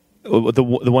like the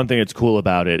one thing that's cool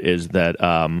about it is that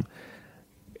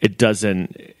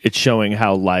it's showing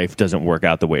how life doesn't work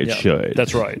out the way it should.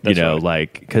 That's right.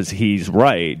 Like, because he's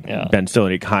right. Ben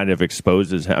Stiller, he kind of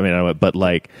exposes him. I mean, but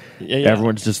like,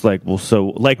 everyone's just like, well, so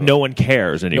like, no one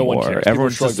cares anymore. No one cares.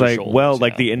 Everyone's just like, well,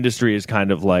 like the industry is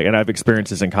kind of like, and I've experienced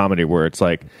this in comedy where it's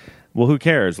like, well, who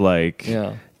cares? Like,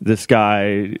 this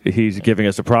guy, he's giving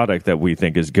us a product that we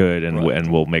think is good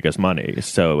and will make us money.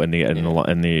 So at the end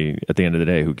of the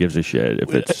day, who gives a shit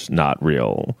if it's not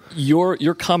real?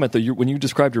 Your comment though, when you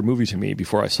described your movie to me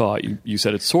before I saw it, you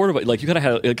said it's sort of like you kind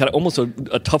of had almost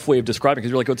a tough way of describing it, because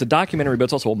you're like, oh, it's a documentary, but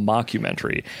it's also a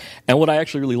mockumentary. And what I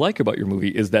actually really like about your movie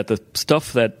is that the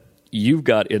stuff that you've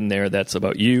got in there that's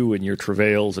about you and your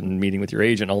travails and meeting with your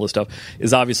agent, all this stuff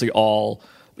is obviously all.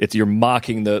 You're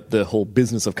mocking the whole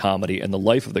business of comedy and the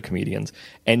life of the comedians,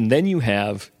 and then you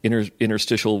have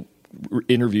interstitial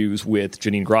interviews with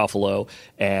Janeane Garofalo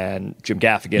and Jim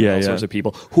Gaffigan and all sorts of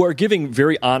people who are giving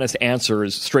very honest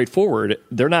answers, straightforward.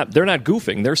 They're not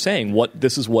goofing. They're saying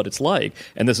this is what it's like,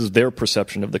 and this is their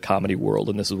perception of the comedy world,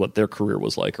 and this is what their career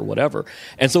was like, or whatever.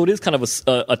 And so it is kind of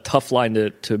a tough line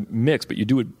to mix, but you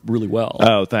do it really well.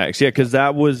 Oh, thanks. Yeah, because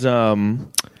that was.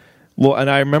 Well,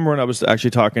 and I remember when I was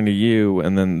actually talking to you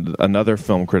and then another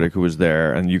film critic who was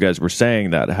there, and you guys were saying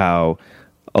that how,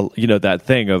 that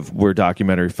thing of we're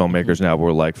documentary filmmakers now,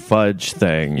 we're like fudge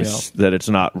things, that it's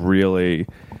not really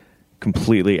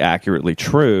completely accurately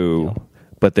true,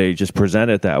 but they just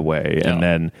present it that way. And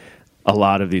then a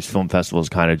lot of these film festivals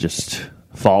kind of just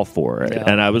fall for it.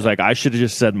 And I was like, I should have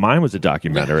just said mine was a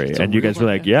documentary. And you guys were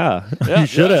like, you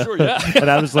should have. Sure,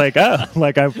 and I was like, oh,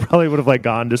 like I probably would have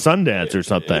gone to Sundance or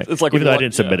something. It's like even though I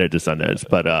didn't submit it to Sundance.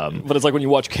 But it's like when you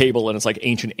watch cable and it's like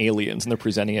Ancient Aliens and they're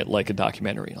presenting it like a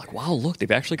documentary. You're like, wow, look,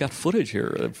 they've actually got footage here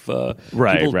of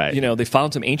people, they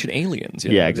found some ancient aliens.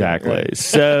 Exactly. Right.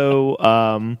 So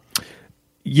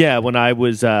when I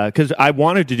was because I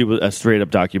wanted to do a straight up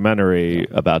documentary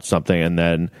about something, and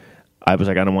then I was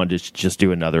like, I don't want to just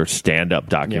do another stand-up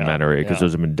documentary because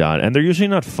those have been done. And they're usually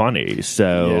not funny.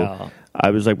 So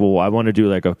I was like, well, I want to do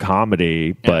like a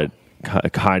comedy, but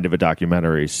kind of a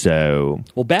documentary. So,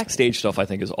 well, backstage stuff I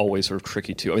think is always sort of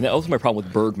tricky too. I mean, that was my problem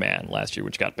with Birdman last year,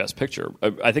 which got Best Picture.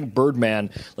 I think Birdman,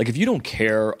 like if you don't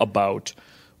care about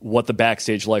what the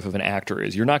backstage life of an actor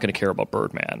is, you're not going to care about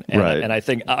Birdman. And I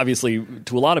think, obviously,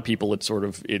 to a lot of people, it's sort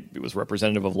of it was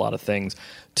representative of a lot of things.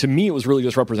 To me, it was really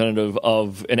just representative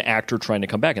of an actor trying to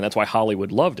come back, and that's why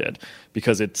Hollywood loved it,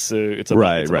 because it's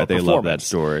about They love that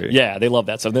story. Yeah, they love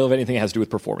that stuff. They love anything that has to do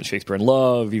with performance. Shakespeare in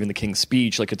Love, even The King's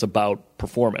Speech, like it's about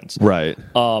performance. Right.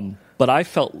 But I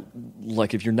felt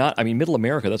like if you're not, I mean, Middle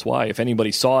America, that's why if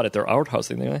anybody saw it at their art house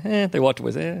thing, they're like, they walked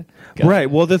away, Right.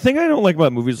 Well, the thing I don't like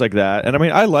about movies like that, and I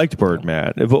mean, I liked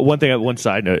Birdman. One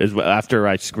side note is after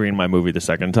I screened my movie the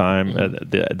second time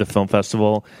at the film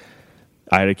festival,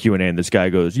 I had a Q&A and this guy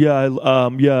goes, I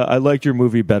liked your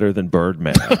movie better than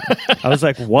Birdman. I was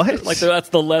like, what? Like that's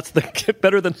the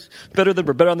better than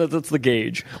that's the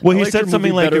gauge. Well, he said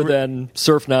something like better than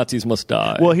Surf Nazis Must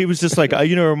Die. Well, he was just like,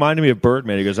 it reminded me of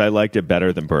Birdman. He goes, I liked it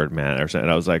better than Birdman or something.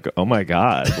 And I was like, oh my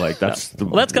God, like that's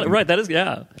that's kind of right. That is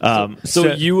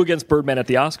So you against Birdman at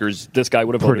the Oscars, this guy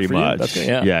would have voted pretty much.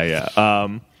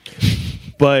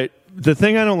 But the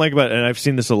thing I don't like about it, and I've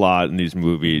seen this a lot in these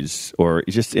movies or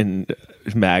just in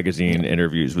magazine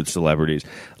interviews with celebrities,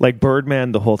 like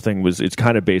Birdman, the whole thing it's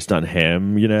kind of based on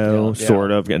him,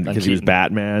 sort of, and because he was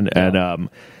Batman. And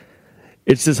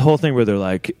it's this whole thing where they're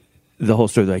like, the whole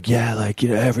story, like,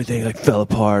 everything like fell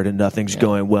apart and nothing's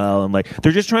going well. And like,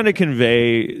 they're just trying to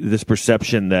convey this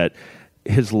perception that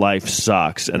his life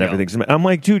sucks and everything's. I'm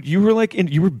like, dude, you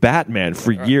were Batman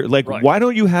for years. Like, why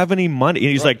don't you have any money? And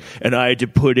he's like, and I had to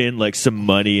put in like some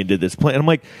money into this plan. And I'm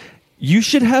like, you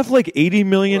should have like $80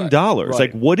 million.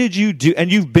 Like, what did you do?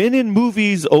 And you've been in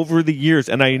movies over the years,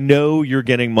 and I know you're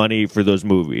getting money for those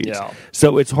movies. Yeah.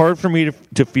 So it's hard for me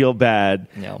to feel bad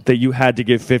that you had to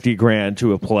give $50,000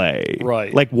 to a play.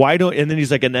 Right. Like, why don't? And then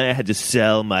he's like, and then I had to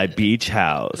sell my beach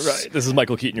house. Right. This is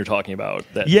Michael Keaton you're talking about.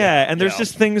 And there's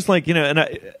just things like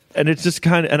and it's just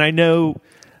kind of, and I know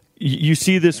you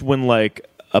see this when like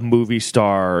a movie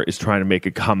star is trying to make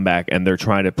a comeback and they're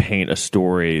trying to paint a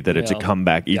story that it's a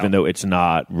comeback, even though it's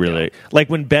not really. Like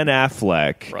when Ben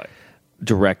Affleck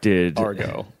directed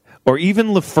Argo. Or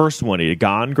even the first one he did,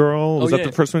 Gone Girl. Was that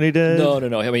the first one he did?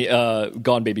 No. I mean,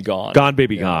 Gone Baby Gone. Gone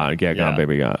Baby Gone. Yeah, Gone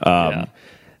Baby Gone.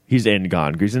 He's in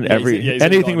Gone. He's in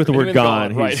anything with the word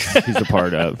gone, he's a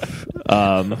part of.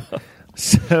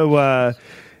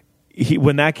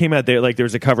 When that came out, there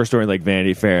was a cover story in like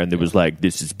Vanity Fair, and there was like,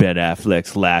 "This is Ben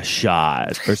Affleck's last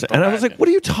shot," and I was like, "What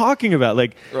are you talking about?"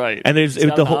 Like, and there's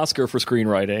got an Oscar for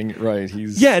screenwriting, right?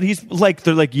 And he's like,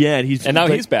 they're like, and now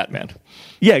like, he's Batman.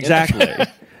 Yeah, exactly.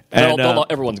 And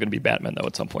everyone's going to be Batman though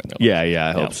at some point. Yeah,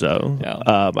 I hope so. Yeah.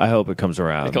 I hope it comes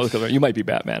around. You might be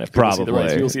Batman if people see the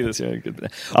right. You'll see this.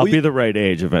 I'll be the right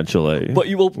age eventually. But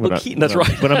you will. Keaton, that's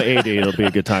right. When I'm 80, it'll be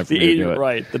a good time for me to do it.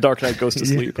 Right. The Dark Knight goes to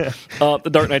sleep. The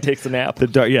Dark Knight takes a nap. The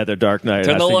Dark Knight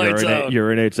Turn the lights out.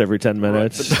 urinates every 10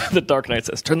 minutes. Right. The Dark Knight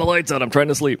says, "Turn the lights out. I'm trying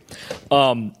to sleep."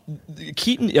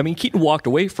 Keaton walked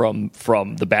away from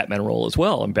the Batman role as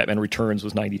well, and Batman Returns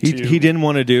was 92. He didn't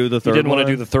want to do the third one? He didn't want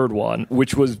to do the third one,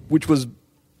 which was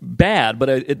bad, but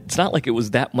it's not like it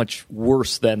was that much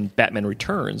worse than Batman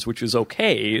Returns, which is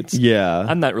okay.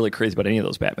 I'm not really crazy about any of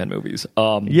those Batman movies.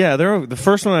 The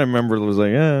first one I remember was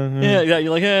like, yeah,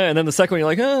 you're like, and then the second one you're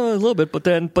like, a little bit,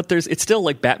 but it's still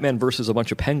like Batman versus a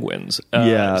bunch of penguins.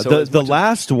 The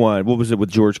last one, what was it with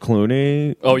George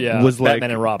Clooney? Oh yeah, was Batman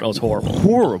like and Robin. It was horrible.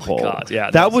 Horrible. Oh, God, yeah,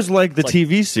 that was like the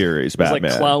TV series Batman. It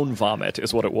was like clown vomit,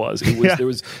 is what it was. There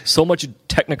was so much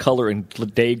Technicolor and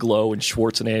Dayglow and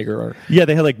Schwarzenegger. Yeah,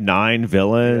 they had like 9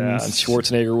 villains. Yeah, and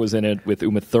Schwarzenegger was in it with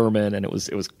Uma Thurman, and it was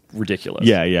ridiculous.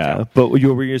 Yeah. But what were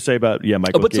you going to say about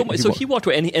Michael? So he walked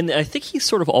away, and I think he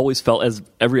sort of always felt, as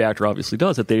every actor obviously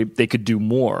does, that they could do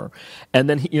more. And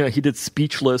then he did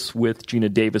Speechless with Gina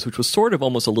Davis, which was sort of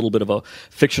almost a little bit of a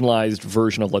fictionalized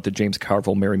version of like the James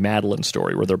Carville Mary Madeline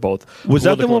story, where they're both. Was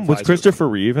that the one with Christopher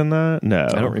Reeve in that? No,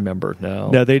 I don't remember.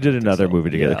 No, they did another movie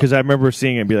together because I remember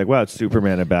seeing it and be like, wow, it's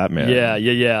Superman and Batman.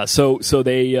 Yeah. So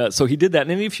he did that, and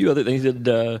then a few other things. He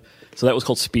did. So that was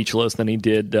called Speechless. Then he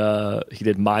did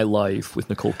My Life with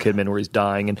Nicole Kidman, where he's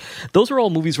dying, and those are all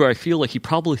movies where I feel like he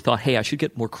probably thought, hey, I should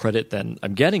get more credit than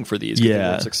I'm getting for these. Because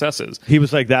they were successes. He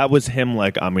was like, that was him.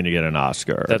 Like, I'm going to get an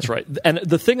Oscar. That's right. And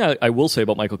the thing I will say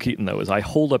about Michael Keaton though is I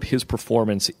hold up his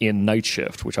performance in Night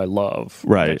Shift, which I love,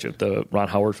 right? Night Shift, the Ron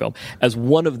Howard film, as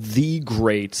one of the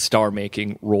great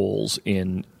star-making roles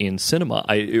in cinema,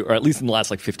 or at least in the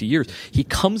last like 50 years. He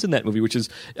comes in that movie, which is,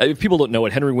 if people don't know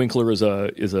it, Henry Winkler is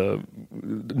a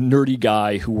nerdy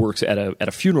guy who works at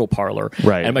a funeral parlor,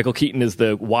 right? And Michael Keaton is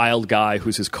the wild guy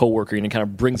who's his coworker, and he kind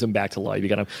of brings him back to life. He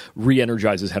kind of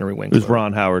re-energizes Henry Winkler. It was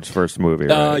Ron Howard's first movie,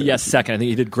 right? Yes, second. I think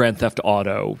he did Grand Theft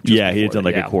Auto. He had done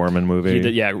like a Corman movie. He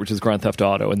did, which is Grand Theft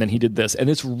Auto, and then he did this, and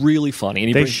it's really funny.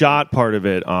 And they shot part of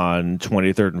it on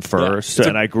 23rd and First,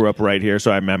 and I grew up right here,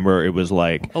 so I remember it was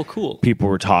like, oh, cool. People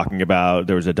were talking about,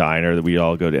 there was a diner that we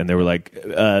all go to, and they were like,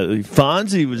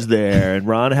 Fonzie was there, and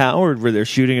Ron Howard were there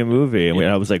shooting a movie, and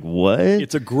I was like, what?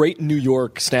 It's a great New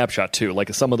York snapshot too,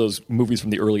 like some of those movies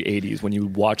from the early 80s. When you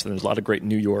watch them, there's a lot of great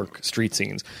New York street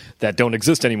scenes that don't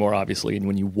exist anymore, obviously, and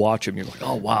when you watch them, you're like,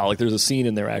 oh wow, like there's a scene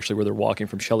in there actually where they're walking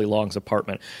from Shelley Long's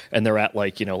apartment, and they're at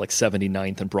like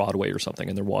 79th and Broadway or something,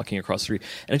 and they're walking across the street,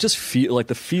 and it just feel like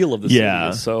the feel of the city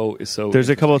is so there's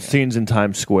a couple of scenes in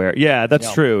Times Square. Yeah,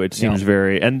 that's true. It seems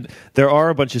very, and there are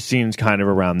a bunch of scenes kind of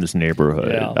around this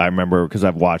neighborhood. I remember because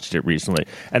I've watched it recently,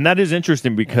 and that is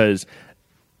interesting because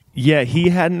he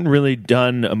hadn't really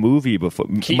done a movie before.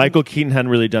 Michael Keaton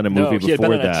hadn't really done a movie before that. He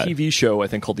had been on a TV show, I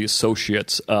think, called The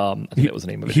Associates. I think that was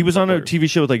the name of it. He was on a TV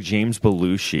show with like James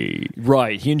Belushi.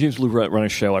 Right. He and James Belushi run a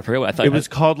show. I forget what I thought. It was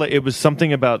called like, it was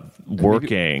something about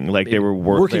working. They were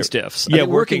working stiffs. Yeah,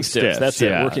 working stiffs. That's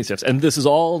it. Working stiffs. And this is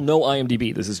all no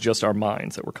IMDb. This is just our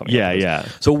minds that we're coming up with. Yeah.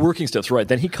 So working stiffs, right.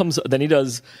 Then he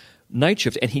does Night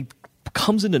Shift, and he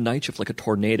comes into Night Shift like a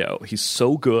tornado. He's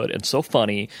so good and so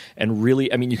funny, and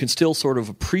really, I mean, you can still sort of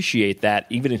appreciate that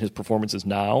even in his performances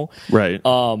now. Right.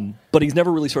 But he's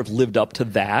never really sort of lived up to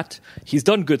that. He's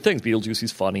done good things. Beetlejuice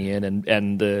he's funny in,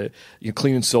 and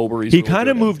Clean and Sober he's he really kind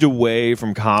of moved away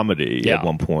from comedy at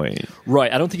one point.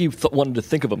 Right. I don't think he wanted to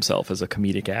think of himself as a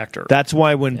comedic actor. That's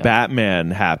why when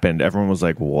Batman happened, everyone was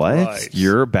like, what? Right.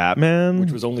 You're Batman?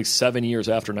 Which was only 7 years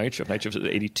after Night Shift. Night Shift was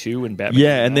 82 and Batman.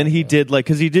 Yeah, and then he did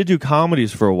because he did do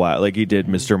comedies for a while. Like he did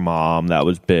Mr. Mom, that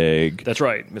was big. That's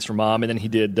right, Mr. Mom, and then he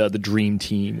did The Dream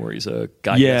Team, where he's a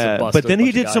guy. Yeah, but then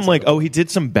he did some he did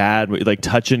some bad like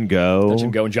Touch and Go,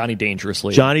 and Johnny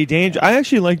Dangerously. I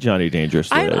actually like Johnny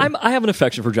Dangerously. I have an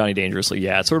affection for Johnny Dangerously.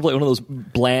 Yeah, it's sort of like one of those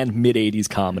bland mid '80s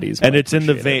comedies, and it's in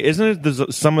the vein, isn't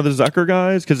it? Some of the Zucker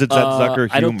guys, because it's that Zucker humor.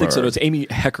 I don't think so. No, it's Amy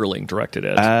Heckerling directed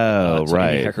it. Oh,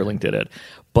 right. Amy Heckerling did it.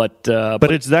 But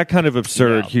it's that kind of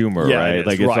absurd humor, right?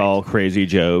 Like it's all crazy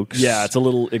jokes. Yeah, it's a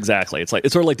little exactly. It's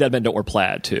sort of like Dead Men Don't Wear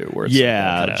Plaid too. Where it's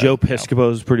Joe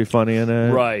Piscopo is pretty funny in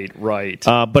it. Right.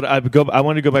 But I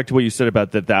want to go back to what you said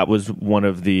about that was one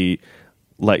of the.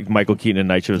 Like Michael Keaton in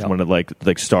Night Shift was one of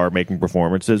like star making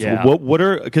performances. Yeah. What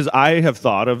are, because I have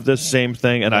thought of this same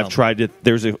thing, and I've tried to.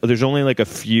 There's only like a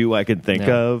few I can think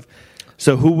of.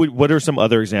 So what are some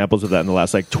other examples of that in the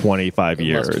last like 25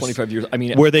 years? Last 25 years. I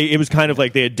mean, where it was kind of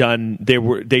like they did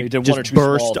one or just two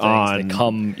burst small things. on, They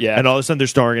come, and all of a sudden they're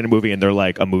starring in a movie and they're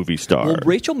like a movie star. Well,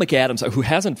 Rachel McAdams, who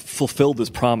hasn't fulfilled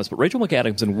this promise, but Rachel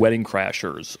McAdams in Wedding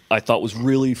Crashers, I thought was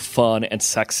really fun and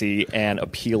sexy and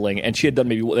appealing. And she had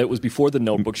done it was before The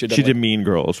Notebook. She did Mean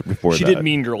Girls before that. She did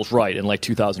Mean Girls, right, in like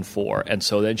 2004. And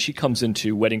so then she comes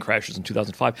into Wedding Crashers in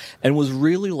 2005 and was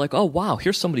really like, oh, wow,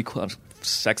 here's somebody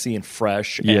sexy and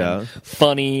fresh and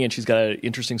funny, and she's got an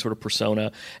interesting sort of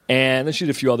persona. And then she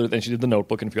did a few other things. She did The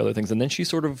Notebook and a few other things. And then she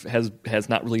sort of has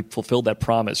not really fulfilled that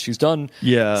promise. She's done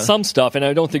some stuff, and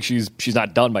I don't think she's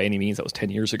not done by any means. That was 10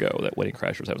 years ago that Wedding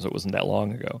Crashers happened, so it wasn't that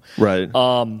long ago. Right.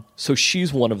 So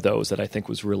she's one of those that I think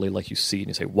was really like you see and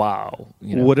you say, wow.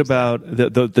 What about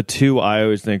the two I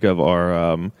always think of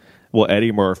are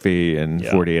Eddie Murphy in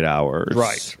 48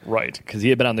 Hours. Right. Because he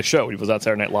had been on the show. He was on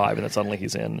Saturday Night Live, and then suddenly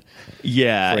he's in.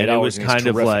 Yeah, and it was kind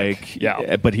of like,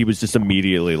 but he was just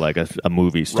immediately like a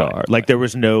movie star. Right, like there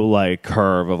was no like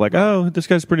curve of like, oh, this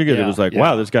guy's pretty good. It was like,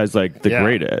 wow, this guy's like the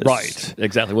greatest. Right,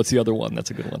 exactly. What's the other one?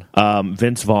 That's a good one.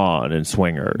 Vince Vaughn in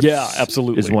Swingers. Yeah,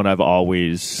 absolutely. Is one I've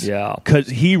always. Yeah. Because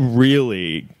he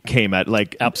really came at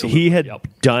like. Absolutely. He had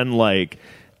done like.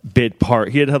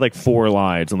 He had like 4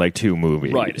 lines in like 2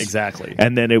 movies. Right, exactly.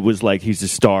 And then it was like he's the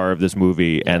star of this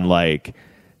movie and like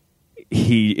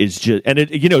he is just, and it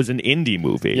it's an indie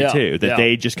movie too that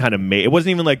they just kind of made. It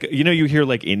wasn't even like you hear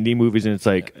like indie movies and it's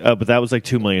like but that was like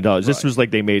 $2 million. This was like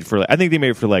they made for I think they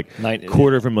made for like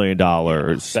 $250,000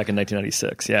 back in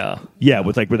 1996.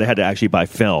 With like where they had to actually buy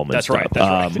film. And that's stuff.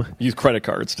 That's right. Use credit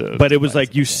cards to. But it was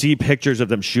like you see pictures of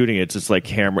them shooting it. It's just like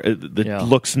camera. It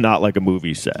looks not like a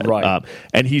movie set. Right.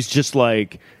 And he's just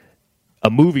like. A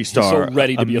movie star, he's so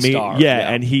ready to be a star.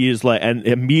 And he is like, and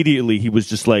immediately he was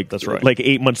just like, that's right. Like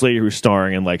 8 months later, he was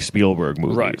starring in like Spielberg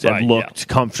movies and looked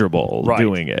comfortable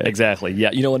doing it. Exactly. Yeah.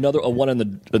 Another one in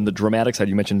the dramatic side.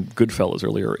 You mentioned Goodfellas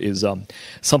earlier. Is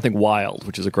Something Wild,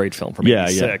 which is a great film from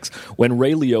 '86. When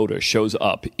Ray Liotta shows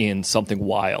up in Something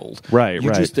Wild,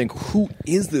 you just think, who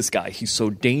is this guy? He's so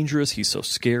dangerous. He's so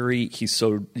scary.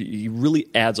 He really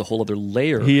adds a whole other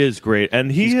layer. He is great,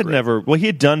 and he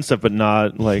had done stuff, but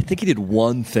not like. I think he did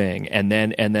one thing, and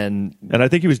I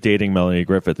think he was dating Melanie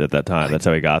Griffith at that time. That's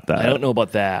how he got that. I don't know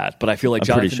about that, but I feel like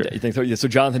so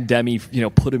Jonathan Demme,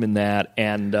 put him in that,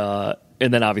 and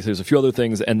then obviously there's a few other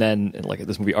things, and then like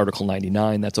this movie Article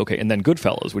 99, that's okay, and then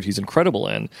Goodfellas, which he's incredible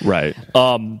in, right?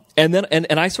 And then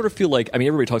I sort of feel like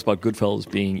everybody talks about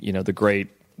Goodfellas being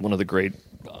one of the great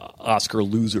Oscar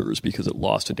losers because it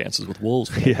lost to Dances with Wolves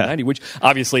from 1990, which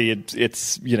obviously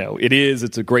it's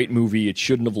a great movie. It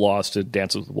shouldn't have lost to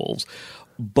Dances with Wolves.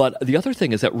 But the other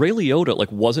thing is that Ray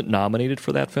Liotta wasn't nominated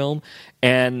for that film,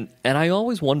 and I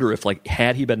always wonder if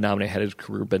had he been nominated, had his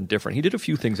career been different. He did a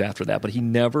few things after that, but he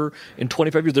never in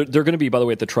 25 years. They're going to be, by the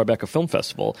way, at the Tribeca Film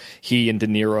Festival. He and De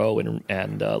Niro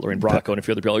and Lorraine Bracco and a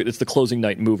few other people. It's the closing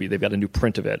night movie. They've got a new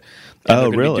print of it. And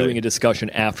they're going to be doing a discussion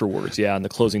afterwards. Yeah, on the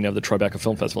closing night of the Tribeca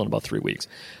Film Festival in about 3 weeks.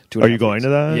 Are you going to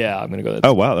that? Yeah, I'm going to go.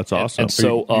 Oh wow, that's awesome. And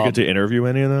so you get to interview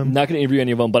any of them? Not going to interview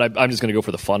any of them, but I'm just going to go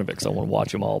for the fun of it because I want to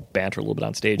watch them all banter a little bit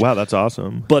on stage. Wow, that's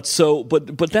awesome. But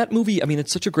that movie,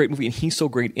 it's such a great movie, and he's so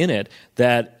great in it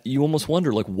that you almost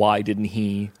wonder, why didn't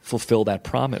he fulfill that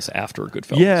promise after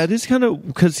Goodfellas? Yeah, it is kind of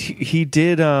because he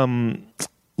did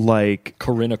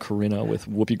Corinna with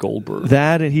Whoopi Goldberg.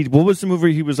 That, and what was the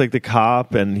movie? He was like the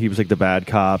cop, and he was like the bad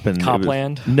cop. And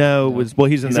Copland? He's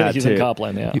in that he's too. In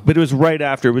Copland, yeah. But it was right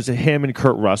after. It was him and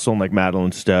Kurt Russell and like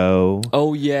Madeline Stowe.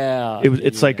 Oh yeah.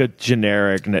 It's like a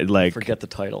generic forget the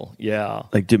title. Yeah.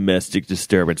 Like domestic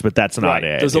disturbance, but that's not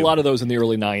it. There's a lot of those in the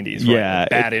early '90s. Right? Yeah.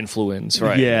 Bad influence.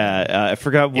 Right. Yeah. I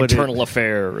forgot what Internal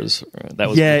Affairs. That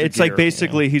was. Yeah. It's like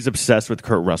basically he's obsessed with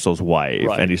Kurt Russell's wife,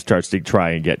 and he starts to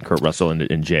try and get Kurt Russell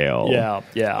in jail. Yeah.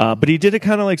 Yeah, but he did it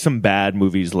kind of like some bad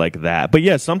movies like that. But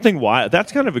yeah, Something Wild.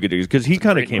 That's kind of a good news because he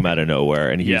kind of came out of nowhere,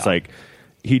 and he's like,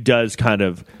 he does kind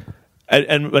of.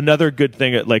 And another good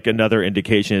thing, like another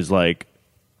indication, is like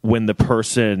when the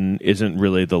person isn't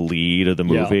really the lead of the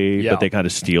movie, but they kind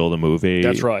of steal the movie.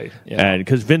 That's right. Yeah. And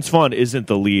because Vince Vaughn isn't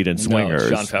the lead in Swingers,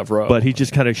 Jon Favreau, but he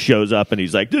just kind of shows up and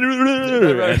he's like, and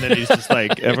then he's just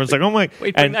like, everyone's like, oh my,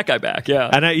 wait, bring that guy back, yeah.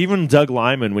 And even Doug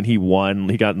Liman, when he won,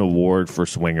 he got an award for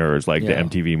Swingers, like the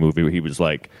MTV movie, where he was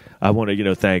like, I want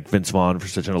to, thank Vince Vaughn for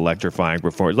such an electrifying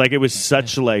performance. Like it was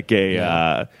such like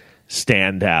a.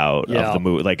 standout of the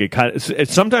movie. Like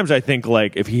sometimes I think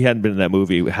like if he hadn't been in that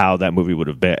movie, how that movie would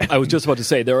have been. I was just about to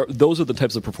say those are the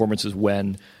types of performances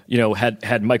when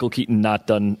had Michael Keaton not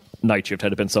done Night Shift,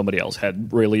 had it been somebody else,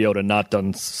 had Ray Liotta not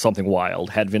done Something Wild,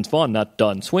 had Vince Vaughn not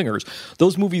done Swingers,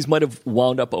 those movies might have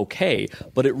wound up okay,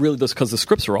 but it really does, because the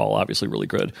scripts are all obviously really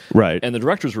good, right? And the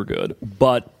directors were good,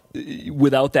 but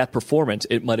without that performance,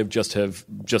 it might have just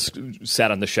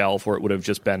sat on the shelf, or it would have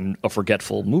just been a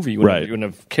forgetful movie. You wouldn't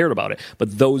have cared about it.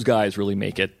 But those guys really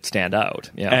make it stand out.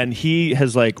 Yeah. And he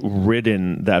has like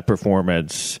ridden that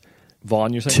performance,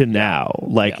 Vaughn, you're saying? to now.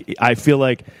 Like I feel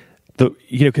like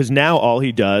because now all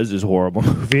he does is horrible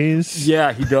movies.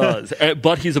 Yeah, he does.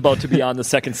 But he's about to be on the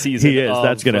second season. He is.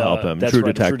 That's going to help him. True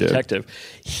Detective.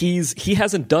 He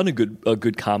hasn't done a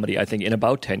good comedy, I think, in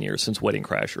about 10 years since Wedding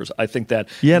Crashers. I think that.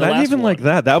 Yeah, and I didn't even like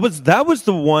that. That was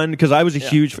the one, because I was a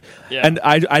huge. Yeah. And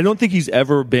I don't think he's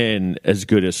ever been as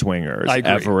good as Swingers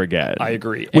ever again. I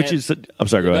agree. I'm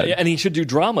sorry. Go ahead. And he should do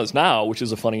dramas now, which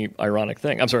is a funny, ironic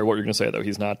thing. I'm sorry. What were you going to say though?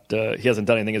 He's not. He hasn't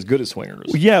done anything as good as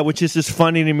Swingers. Yeah, which is just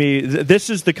funny to me. This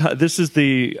is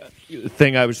the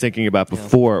thing I was thinking about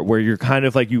before, where you're kind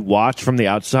of like, you watch from the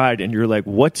outside and you're like,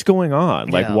 what's going on?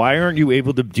 Like, why aren't you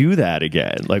able to do that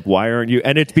again? Like, why aren't you?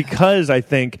 And it's because I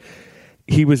think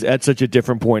he was at such a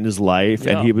different point in his life,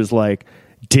 and he was like,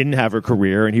 didn't have a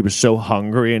career, and he was so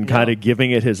hungry and kind of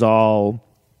giving it his all.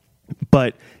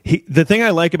 But the thing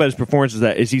I like about his performance is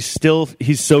that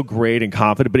he's so great and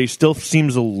confident, but he still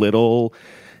seems a little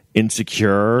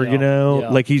insecure,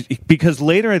 like because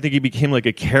later I think he became like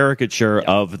a caricature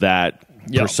of that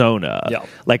persona,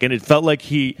 like, and it felt like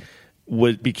he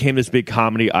became this big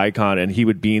comedy icon, and he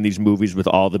would be in these movies with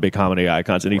all the big comedy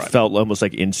icons, and he felt almost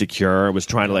like insecure, was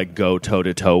trying to like go toe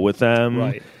to toe with them,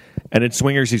 right? And in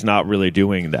Swingers, he's not really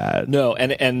doing that. No,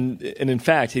 and in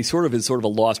fact, he is sort of a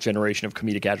lost generation of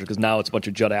comedic actors, because now it's a bunch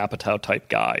of Judd Apatow type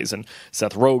guys, and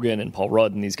Seth Rogen and Paul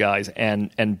Rudd and these guys,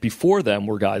 and before them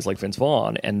were guys like Vince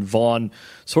Vaughn, and Vaughn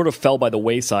sort of fell by the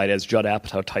wayside as Judd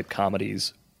Apatow type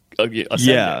comedies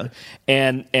ascended.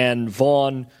 And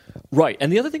Vaughn. Right,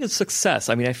 and the other thing is success.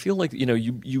 I mean, I feel like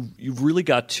you've really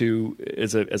got to,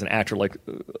 as an actor, like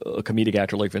a comedic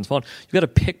actor like Vince Vaughn, you've got to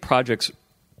pick projects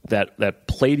that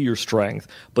play to your strength,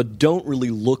 but don't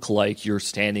really look like you're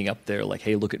standing up there like,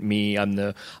 hey, look at me, I'm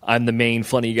the main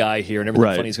funny guy here, and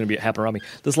everything funny is going to happen around me.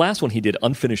 This last one he did,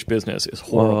 Unfinished Business, is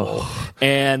horrible,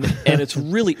 and it's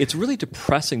really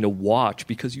depressing to watch,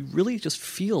 because you really just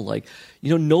feel like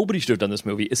nobody should have done this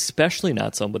movie, especially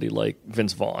not somebody like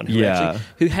Vince Vaughn,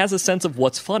 who has a sense of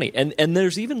what's funny, and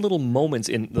there's even little moments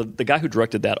in the guy who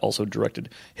directed that also directed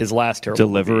his last terrible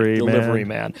movie, Delivery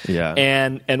Man,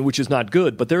 and which is not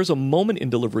good, but there's a moment in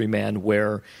Delivery Man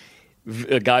where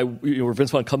a guy, where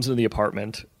Vince Vaughn comes into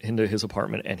his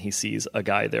apartment, and he sees a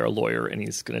guy there, a lawyer, and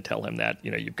he's going to tell him that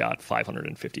you've got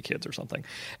 550 kids or something,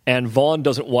 and Vaughn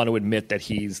doesn't want to admit that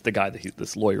he's the guy that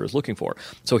this lawyer is looking for,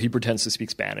 so he pretends to speak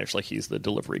Spanish, like he's the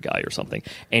delivery guy or something,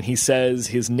 and he says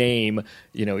his name,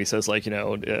 he says like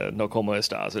no como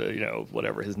estás,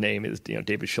 whatever his name is,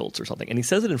 David Schultz or something, and he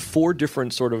says it in 4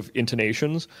 different sort of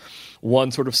intonations.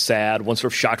 One sort of sad, one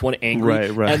sort of shocked, one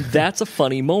angry. Right. And that's a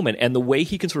funny moment. And the way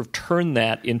he can sort of turn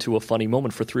that into a funny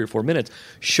moment for 3 or 4 minutes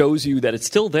shows you that it's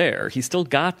still there. He's still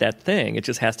got that thing. It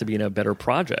just has to be in a better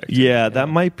project. Yeah, that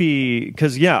might be...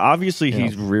 Because, obviously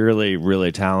he's really,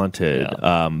 really talented.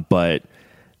 Yeah. But...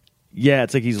 Yeah,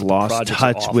 it's like he's lost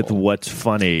touch with what's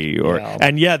funny,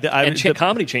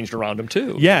 comedy changed around him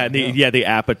too. Yeah, the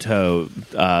Apatow,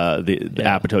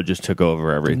 Apatow just took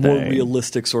over everything. The more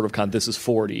realistic sort of this is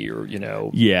 40 or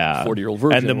 40-year-old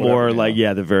version, and the more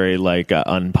the very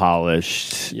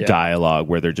unpolished dialogue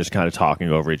where they're just kind of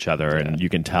talking over each other, and you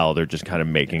can tell they're just kind of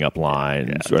making up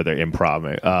lines or they're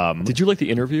improv. Did you like the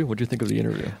interview? What did you think of the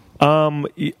interview?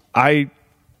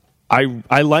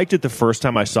 I liked it the first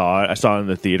time I saw it. I saw it in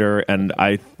the theater, and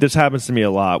this happens to me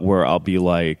a lot where I'll be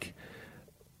like,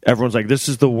 everyone's like, this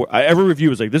is every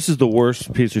review is like, this is the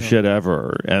worst piece of shit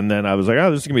ever, and then I was like, oh,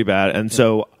 this is gonna be bad, and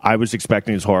so I was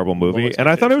expecting this horrible movie, and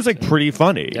I thought it was like pretty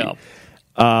funny. Yeah.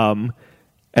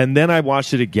 And then I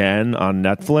watched it again on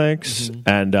Netflix,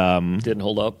 and didn't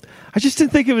hold up. I just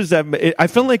didn't think it was that. I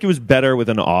felt like it was better with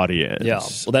an audience. Yeah,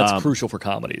 well, that's crucial for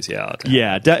comedies. Yeah,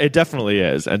 it definitely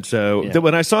is. And so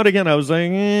when I saw it again, I was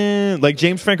like, like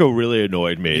James Franco really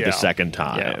annoyed me the second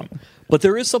time. Yeah. But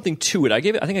there is something to it. I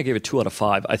think I gave it 2 out of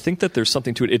 5. I think that there's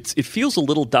something to it. It feels a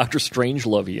little Doctor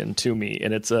Strangelovian to me,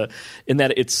 and it's in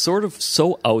that it's sort of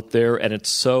so out there, and it's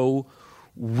so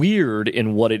weird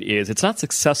in what it is. It's not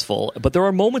successful, but there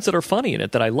are moments that are funny in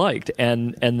it that I liked,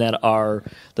 and that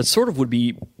sort of would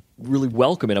be really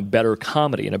welcome in a better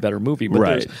comedy, in a better movie. But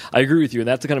Right. I agree with you, and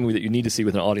that's the kind of movie that you need to see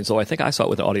with an audience. So I think I saw it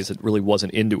with an audience that really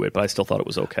wasn't into it, but I still thought it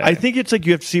was okay. I think it's like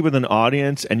you have to see with an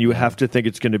audience, and you have to think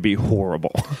it's going to be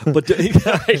horrible. But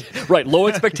right, low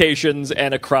expectations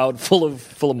and a crowd full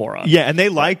of morons. Yeah, and they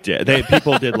liked it.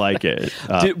 People did like it.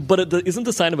 But isn't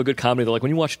the sign of a good comedy that, like,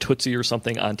 when you watch Tootsie or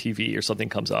something on TV or something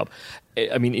comes up,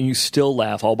 I mean, and you still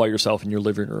laugh all by yourself in your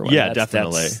living room. Yeah,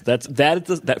 definitely.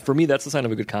 That for me, that's the sign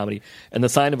of a good comedy, and the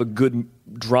sign of a good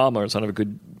drama, or sign of a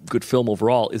good film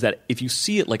overall, is that if you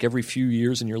see it like every few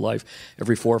years in your life,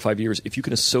 every 4 or 5 years, if you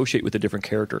can associate with a different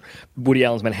character. Woody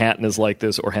Allen's Manhattan is like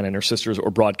this, or Hannah and Her Sisters,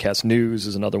 or Broadcast News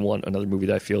is another movie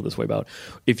that I feel this way about.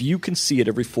 If you can see it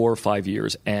every 4 or 5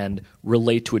 years and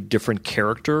relate to a different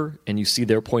character, and you see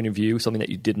their point of view, something that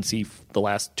you didn't see the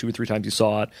last 2 or 3 times you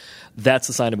saw it, that's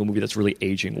the sign of a movie that's really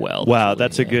aging well. Wow, really,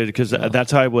 that's a good, because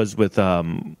that's how I was with.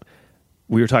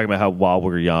 We were talking about how while we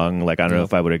were young, like I don't know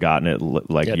if I would have gotten it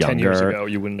younger. 10 years ago,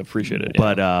 you wouldn't appreciate it.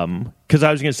 But because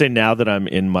I was going to say, now that I'm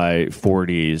in my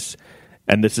 40s,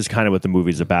 and this is kind of what the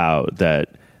movie's about,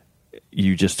 that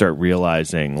you just start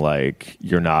realizing like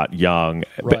you're not young,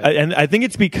 right. And I think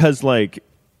it's because like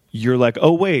you're like,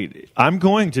 oh wait, I'm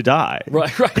going to die. Right.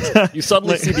 You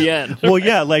suddenly see the end. Well,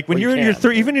 yeah, like when you're in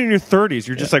your even in your 30s,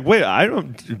 you're just like, wait, I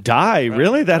don't die. Right.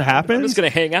 Really? That happens? I'm just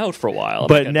going to hang out for a while.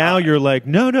 But now you're like,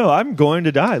 no, I'm going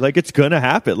to die. Like it's going to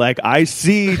happen. Like I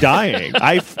see dying.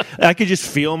 I could just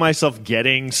feel myself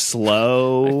getting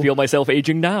slow. I feel myself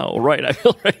aging now. Right. I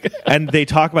feel right. And they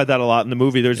talk about that a lot in the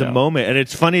movie. There's a moment, and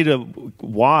it's funny to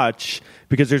watch,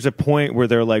 because there's a point where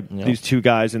they're like these two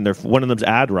guys, and one of them's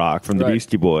Ad Rock from the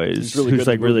Beastie Boys, who's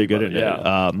like really good at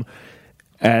it.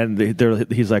 And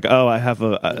he's like, oh, I have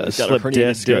a slipped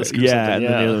disc. And then the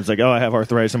other one's like, oh, I have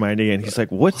arthritis in my knee. And he's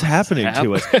like, what's happening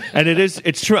to us? And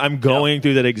it's true. I'm going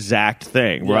through that exact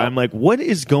thing where I'm like, what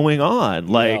is going on?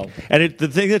 Like, and the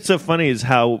thing that's so funny is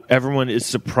how everyone is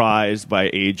surprised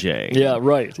by aging. Yeah,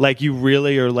 right. Like you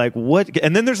really are like, what?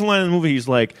 And then there's a line in the movie. He's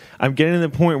like, I'm getting to the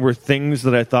point where things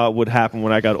that I thought would happen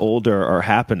when I got older are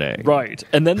happening. Right.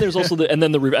 And then there's also and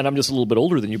I'm just a little bit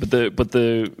older than you, but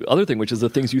the other thing, which is the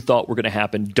things you thought were going to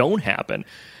happen, don't happen.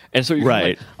 And so you're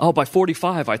like, oh, by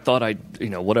 45, I thought I'd,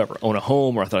 whatever, own a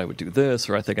home, or I thought I would do this,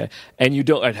 or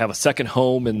I'd have a second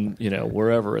home in,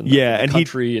 wherever in the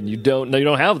country, and you don't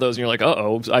have those, and you're like,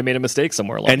 uh-oh, I made a mistake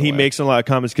somewhere along the way. And he makes a lot of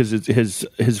comments because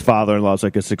his father-in-law is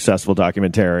like a successful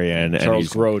documentarian. Charles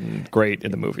Grodin, great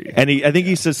in the movie. And I think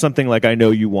he says something like, I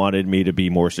know you wanted me to be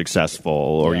more successful,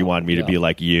 or you wanted me to be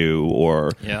like you,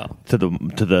 or to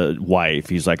the wife,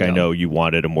 he's like, I know you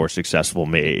wanted a more successful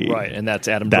me. Right, and that's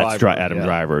Adam Driver. Adam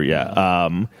Driver.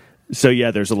 Yeah. So yeah,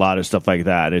 there's a lot of stuff like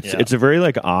that. It's a very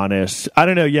like honest. I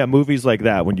don't know. Yeah, movies like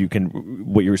that when you can,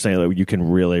 what you were saying, like, you can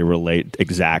really relate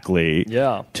exactly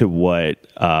to what.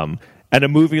 And a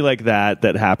movie like that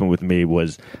happened with me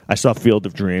was I saw Field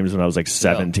of Dreams when I was like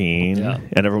 17,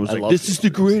 and everyone was like, "This is the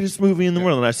greatest movie in the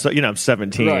world." And I saw, I'm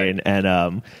 17, and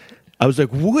I was like,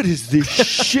 what is this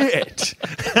shit?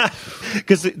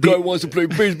 Because the guy wants to play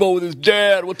baseball with his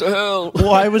dad. What the hell?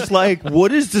 Well, I was like,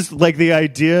 what is this? Like, the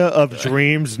idea of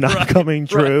dreams not coming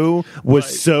true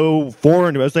was so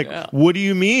foreign to me. I was like, what do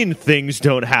you mean things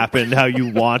don't happen how you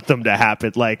want them to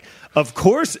happen? Like, of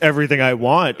course everything I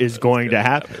want is going to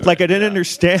happen. Like, I didn't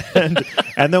understand.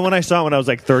 And then when I saw it when I was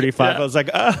like 35, I was like,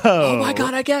 oh my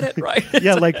God, I get it. Right.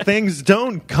 Yeah, like things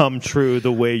don't come true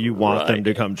the way you want them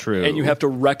to come true. And you have to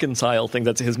reconcile things.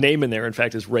 That's his name in there, in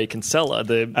fact, is Ray Kinsella.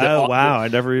 I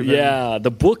never even... Yeah,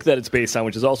 the book that it's based on,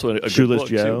 which is also a good Shoeless book,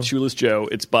 Joe. Shoeless Joe.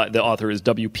 It's by the author is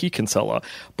W.P. Kinsella.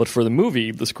 But for the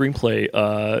movie, the screenplay,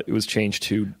 it was changed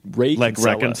to Ray like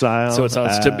Kinsella. Reconcile? So it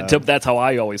sounds that's how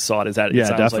I always saw it, is that it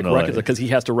sounds definitely. like because he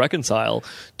has to reconcile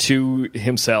to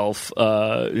himself.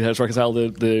 He has to reconcile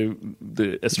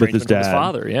the estrangement from his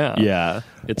father. Yeah.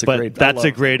 It's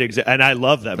a great example. And I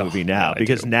love that movie now,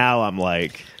 because now I'm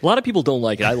like... A lot of people don't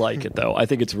like it. I like it, though. I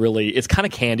think it's kind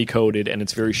of candy-coated, and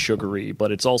it's very sugary,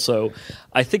 but it's also...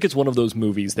 I think it's one of those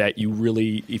movies that you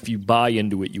really... If you buy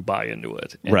into it, you buy into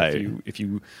it. And right. If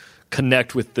you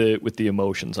connect with the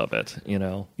emotions of it,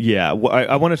 Yeah. Well,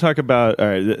 I want to talk about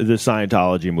the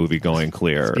Scientology movie, Going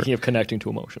Clear. Speaking of connecting to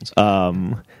emotions.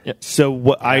 So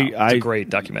what it's a great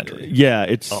documentary. Yeah,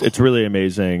 it's really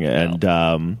amazing. And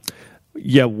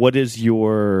what is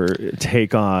your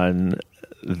take on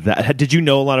that? Did you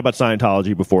know a lot about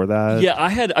Scientology before that? Yeah, I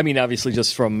had. I mean, obviously,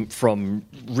 just from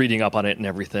reading up on it and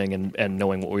everything, and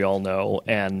knowing what we all know,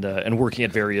 and working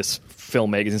at various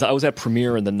film magazines. I was at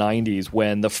Premiere in the '90s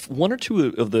when one or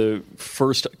two of the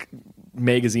first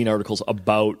magazine articles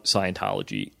about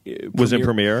Scientology. Was it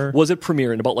Premiere? Was it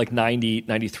Premiere in about like 90,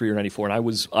 93 or 94? And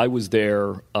I was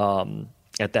there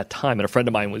at that time, and a friend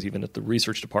of mine was even at the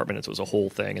research department, and so it was a whole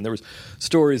thing. And there was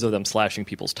stories of them slashing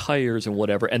people's tires and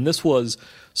whatever. And this was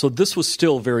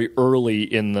still very early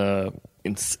in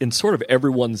sort of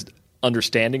everyone's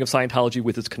understanding of Scientology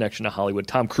with its connection to Hollywood.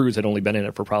 Tom Cruise had only been in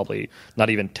it for probably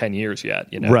not even 10 years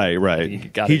yet. You know? Right.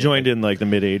 He joined in like the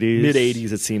mid-'80s?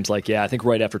 Mid-'80s, it seems like, yeah. I think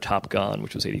right after Top Gun,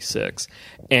 which was 86.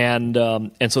 And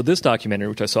so this documentary,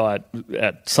 which I saw at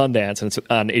Sundance, and it's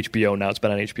on HBO now. It's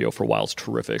been on HBO for a while. It's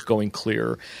terrific, Going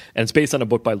Clear. And it's based on a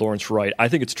book by Lawrence Wright. I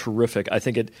think it's terrific. I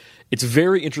think it's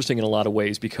very interesting in a lot of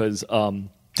ways because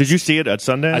did you see it at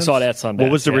Sundance? I saw it at Sundance.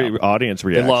 What was the audience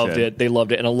reaction? They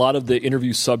loved it. And a lot of the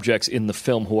interview subjects in the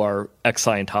film who are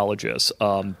ex-Scientologists,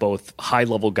 both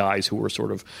high-level guys who were sort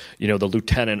of, the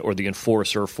lieutenant or the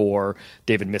enforcer for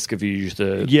David Miscavige,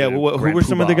 who were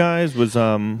some of the guys? Was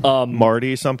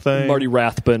Marty something? Marty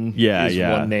Rathbun is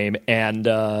one name. And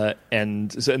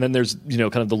then there's,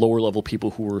 kind of the lower-level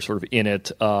people who were sort of in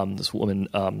it. This woman,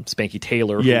 Spanky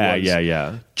Taylor, who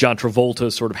was John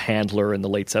Travolta's sort of handler in the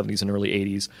late 70s and early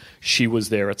 80s. She was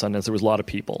there at Sundance. There was a lot of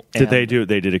people. They did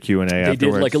a Q&A afterwards? They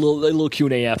did like a little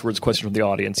Q&A afterwards, question from the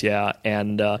audience, yeah.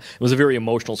 And it was a very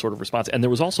emotional sort of response. And there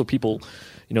was also people,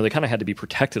 they kind of had to be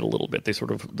protected a little bit. They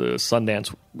sort of, the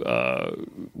Sundance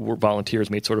were volunteers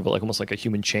made sort of almost like a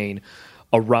human chain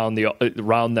around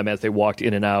them as they walked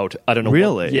in and out. I don't know.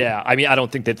 Really? Yeah. I mean, I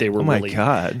don't think that they were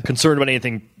concerned about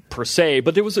anything per se,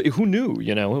 but there was, who knew,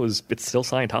 it's still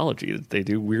Scientology. They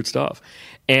do weird stuff.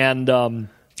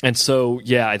 And so,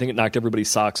 yeah, I think it knocked everybody's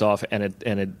socks off, and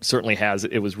it certainly has.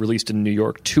 It was released in New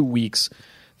York 2 weeks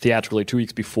theatrically 2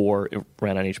 weeks before it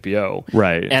ran on HBO.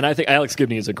 Right. And I think Alex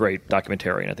Gibney is a great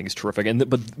documentarian. I think he's terrific. And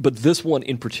but this one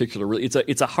in particular, really,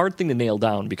 it's a hard thing to nail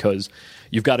down because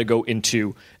you've got to go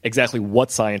into exactly what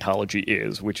Scientology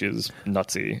is, which is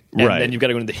nutsy. And then you've got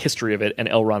to go into the history of it and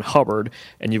L. Ron Hubbard,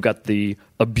 and you've got the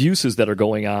abuses that are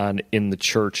going on in the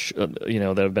church,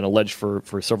 that have been alleged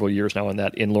for several years now, and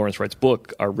that in Lawrence Wright's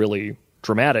book are really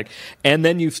dramatic. And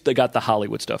then you've got the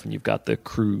Hollywood stuff, and you've got the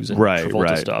Cruise and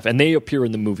Travolta stuff, and they appear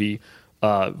in the movie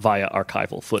via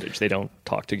archival footage. They don't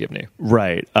talk to Gibney,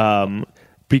 right?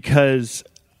 Because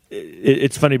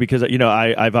it's funny because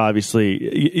I've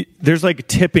obviously there's like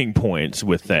tipping points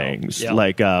with things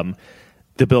like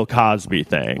the Bill Cosby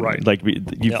thing, right? Like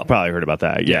you've probably heard about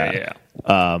that, yeah.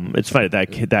 It's funny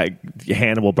that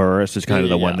Hannibal Buress is kind of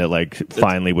the one that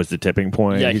finally was the tipping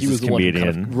point. Yeah, he's he was the comedian.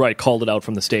 one who kind of, called it out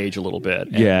from the stage a little bit.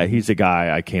 Yeah, he's a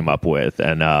guy I came up with.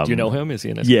 And do you know him? Is he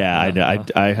in his? Yeah, I know.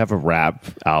 I have a rap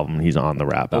album. He's on the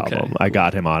rap album. I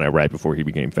got him on it right before he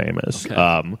became famous.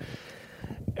 Okay.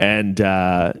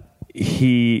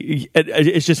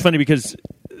 It's just funny because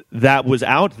that was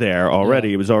out there already.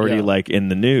 Yeah. It was already in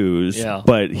the news. Yeah.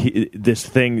 But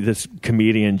this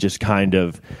comedian just kind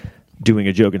of doing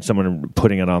a joke and someone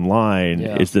putting it online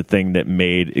is the thing that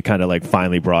made it kind of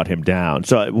finally brought him down.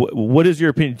 So what is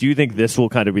your opinion? Do you think this will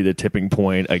kind of be the tipping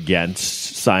point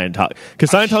against Scientology?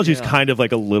 Because Scientology is kind of a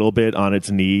little bit on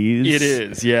its knees. It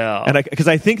is, yeah. And because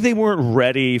I think they weren't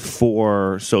ready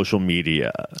for social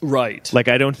media. Right.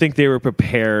 I don't think they were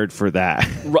prepared for that.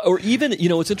 Right. Or even,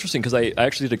 it's interesting because I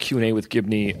actually did a Q&A with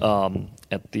Gibney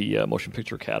at the Motion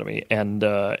Picture Academy, and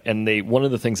one of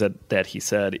the things that he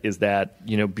said is that,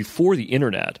 before the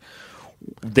internet,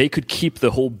 they could keep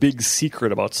the whole big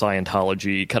secret about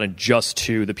Scientology kind of just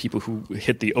to the people who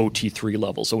hit the OT3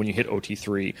 level. So when you hit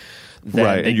OT3,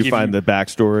 then and you find the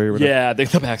backstory. Or yeah, the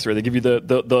backstory. They give you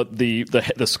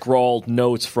the scrawled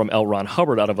notes from L. Ron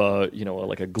Hubbard out of a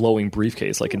a glowing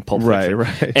briefcase, like in Pulp Fiction.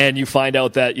 Right. And you find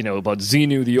out that about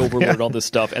Xenu, the Overlord, all this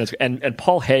stuff, and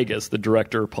Paul Haggis, the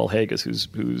director, Paul Haggis,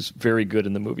 who's very good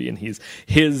in the movie, and his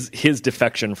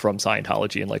defection from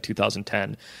Scientology in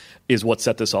 2010. Is what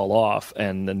set this all off,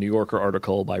 and the New Yorker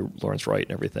article by Lawrence Wright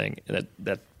and everything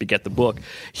that beget the book.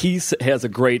 He has a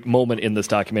great moment in this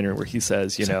documentary where he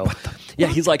says, he's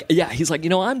like,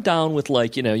 I'm down with you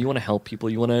want to help people,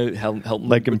 you want to help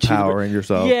empowering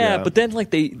yourself. Yeah, but then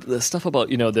the stuff about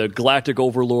the galactic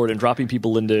overlord and dropping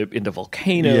people into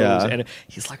volcanoes, and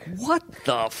he's like, what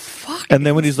the fuck? And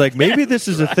then when he's like, maybe this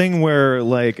is a thing where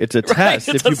it's a test.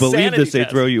 It's if you believe this, they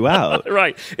throw you out.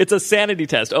 Right, it's a sanity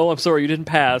test. Oh, I'm sorry, you didn't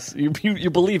pass. You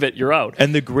believe it, you're out.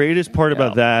 And the greatest part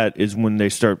about that is when they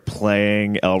start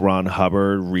playing L. Ron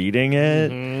Hubbard reading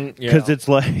it, because it's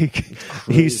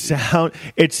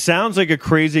it sounds like a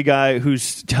crazy guy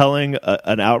who's telling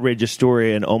an outrageous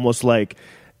story, and almost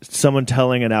someone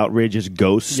telling an outrageous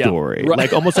ghost story, right.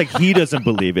 like almost like he doesn't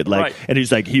believe it, like, Right. and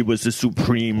he's like, he was the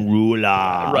supreme ruler,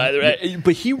 right.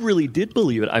 But he really did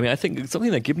believe it. I mean, I think something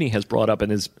that Gibney has brought up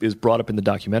and is brought up in the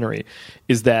documentary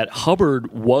is that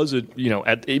Hubbard was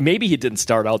maybe he didn't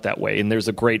start out that way. And there's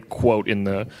a great quote in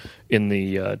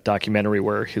the documentary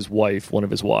where his wife, one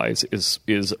of his wives, is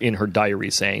in her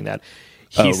diary saying that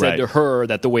he said to her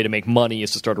that the way to make money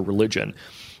is to start a religion.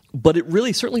 But it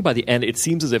really, certainly by the end, it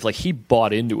seems as if like he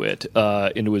bought into it,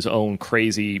 into his own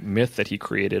crazy myth that he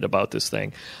created about this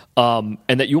thing, and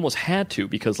that you almost had to,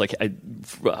 because like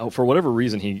for whatever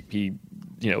reason he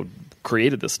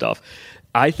created this stuff.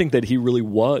 I think that he really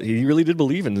did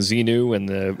believe in the Xenu and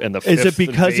the Is it fifth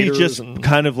because he invaders just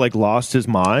kind of like lost his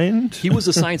mind? He was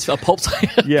a pulp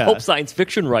science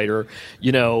fiction writer,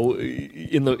 in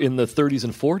the 30s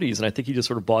and 40s, and I think he just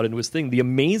sort of bought into his thing. The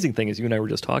amazing thing is, you and I were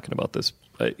just talking about this,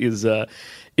 is that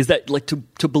like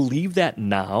to believe that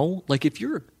now, like if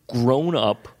you're a grown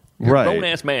up. You're a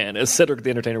grown-ass man, as Cedric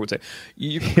the Entertainer would say.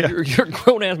 You're a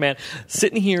grown-ass man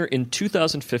sitting here in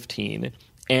 2015,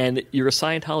 and you're a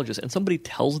Scientologist, and somebody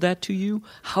tells that to you.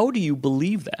 How do you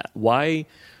believe that? Why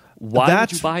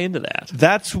would you buy into that?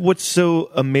 That's what's so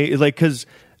amazing. Like, because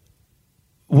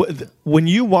when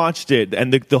you watched it,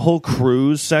 and the whole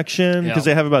cruise section, because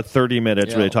they have about 30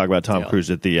 minutes where they talk about Tom Cruise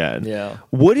at the end. Yeah.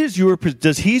 What is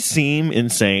does he seem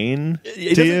insane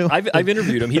to you? I've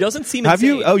interviewed him. He doesn't seem insane. Have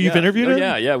you? Oh, you've interviewed him?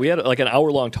 Yeah. We had like an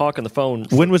hour-long talk on the phone.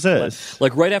 When was this?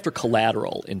 Like right after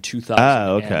Collateral in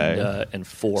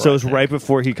 2004. So it was right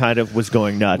before he kind of was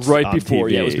going nuts. Right on before,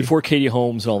 TV. it was before Katie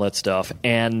Holmes and all that stuff.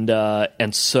 And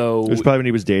so... It was probably when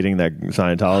he was dating that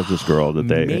Scientologist girl that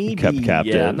they kept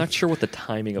captive. Yeah, I'm not sure what the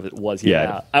timing of it was.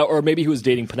 Yeah. Or maybe he was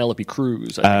dating Penelope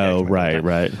Cruz.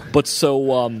 Right. But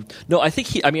so no, I think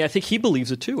he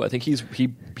believes it too. I think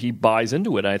he buys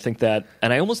into it. I think that,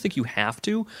 and I almost think you have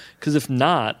to, because if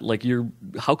not, like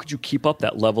how could you keep up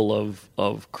that level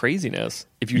of craziness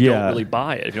if you don't really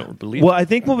buy it, if you don't believe it? Well, I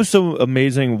think what was so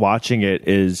amazing watching it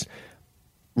is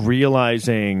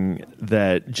realizing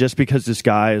that just because this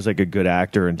guy is like a good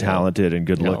actor and talented and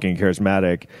good looking,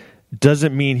 charismatic,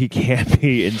 doesn't mean he can't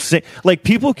be insane. Like,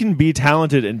 people can be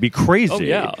talented and be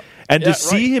crazy. And to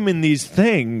see him in these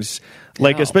things,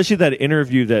 like especially that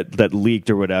interview that leaked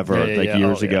or whatever,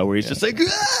 years ago, where he's just like,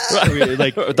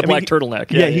 like the black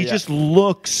turtleneck. He just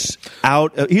looks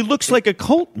out. He looks like a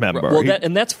cult member. Well,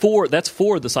 that's for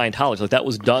the Scientology. Like, that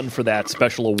was done for that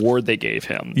special award they gave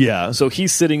him. Yeah. So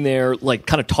he's sitting there, like,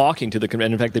 kind of talking to and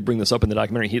in fact, they bring this up in the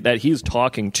documentary, that he's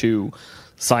talking to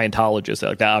Scientologists.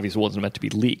 Like, that obviously wasn't meant to be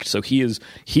leaked. So he is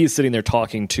sitting there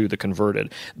talking to the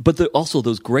converted. But also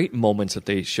those great moments that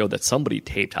they showed that somebody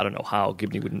taped. I don't know how.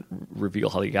 Gibney wouldn't reveal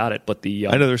how he got it. But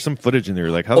I know there's some footage in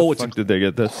there. Like, how the fuck did they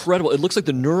get this? Incredible. It looks like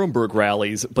the Nuremberg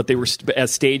rallies, but they were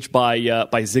as staged by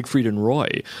Siegfried and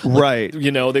Roy. Like, right. They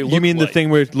look. You mean the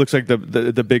thing where it looks like the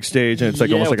big stage and it's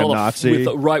like almost like a Nazi?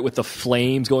 With the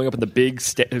flames going up in the big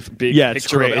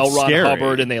picture of L. Ron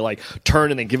Hubbard, and they like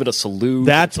turn and they give it a salute.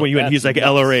 That's when he's like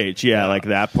LRH. Like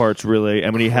that part's really,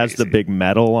 and when he has the big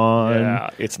medal on. Yeah,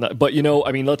 it's not. But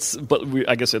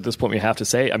I guess at this point we have to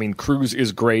say, I mean, Cruise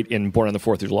is great in Born on the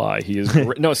 4th of July. He is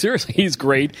no, seriously, he's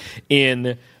great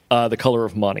in The Color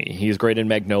of Money. He's great in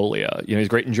Magnolia. He's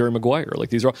great in Jerry Maguire. Like,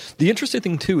 these are all, the interesting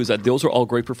thing too is that those are all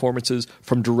great performances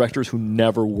from directors who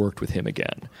never worked with him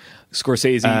again.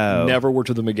 Scorsese never worked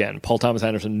with him again. Paul Thomas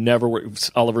Anderson never worked.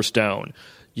 Oliver Stone.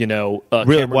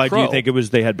 Really? Why do you think it was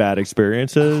they had bad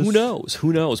experiences?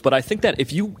 Who knows? But I think that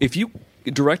if you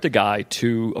direct a guy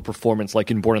to a performance like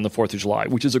in Born on the 4th of July,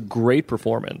 which is a great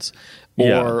performance,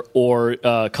 or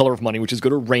Color of Money, which is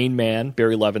good, or Rain Man,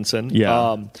 Barry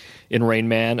Levinson, in Rain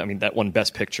Man, I mean, that won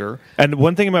Best Picture. And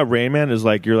one thing about Rain Man is,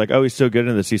 like, you're like, oh, he's so good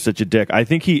in this, he's such a dick. I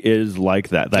think he is like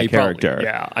that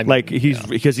character.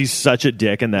 Because he's such a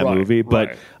dick in that movie.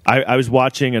 But I was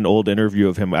watching an old interview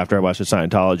of him after I watched the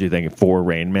Scientology thing for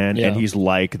Rain Man, and he's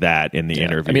like that in the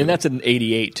interview. I mean, that's in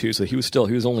 '88 too, so he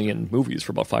was only in movies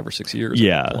for about 5 or 6 years.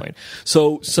 Yeah. At that point.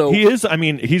 So he is. I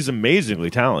mean, he's amazingly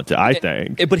talented, I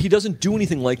think. But he doesn't do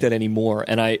anything like that anymore.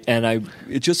 And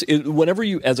whenever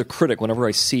as a critic, whenever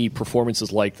I see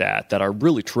performances like that are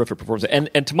really terrific performances,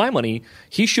 and to my money,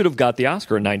 he should have got the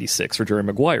Oscar in '96 for Jerry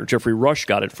Maguire. Jeffrey Rush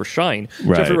got it for Shine.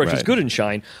 Jeffrey Rush is good in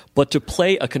Shine, but to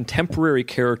play a contemporary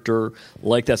character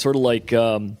like that, sort of like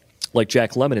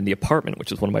Jack Lemmon in The Apartment,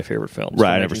 which is one of my favorite films.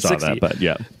 Right, I never saw that, but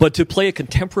yeah. But to play a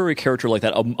contemporary character like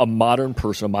that, a modern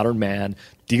person, a modern man,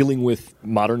 dealing with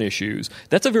modern issues,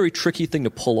 that's a very tricky thing to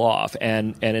pull off.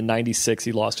 And in '96,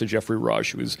 he lost to Jeffrey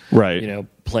Rush, who was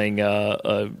playing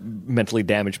a mentally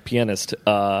damaged pianist.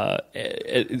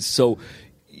 So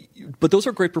but those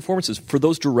are great performances for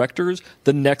those directors.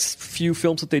 The next few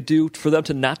films that they do, for them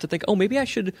to not to think, oh, maybe I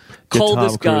should call Tom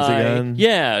this Cruise guy, again.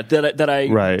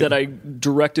 that I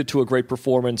directed to a great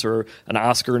performance or an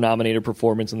Oscar-nominated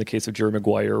performance in the case of Jerry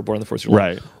Maguire or Born on the First of July.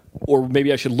 Right. Or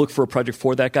maybe I should look for a project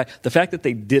for that guy. The fact that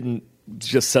they didn't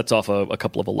just sets off a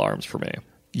couple of alarms for me.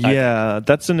 Yeah,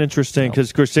 that's an interesting,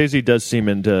 because Scorsese does seem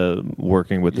into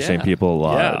working with the same people a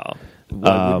lot. Yeah.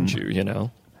 Why wouldn't you, you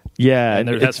know? Yeah, and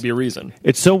there has to be a reason.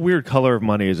 It's so weird. Color of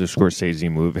Money is a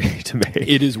Scorsese movie to me.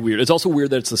 It is weird. It's also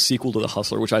weird that it's the sequel to The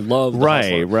Hustler, which I love.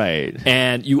 Right.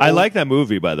 And I like that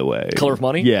movie, by the way. Color of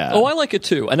Money. Yeah. Oh, I like it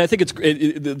too. And I think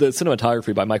the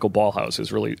cinematography by Michael Ballhaus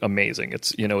is really amazing.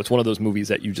 It's it's one of those movies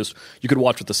that you could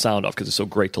watch with the sound off because it's so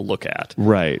great to look at.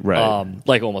 Right.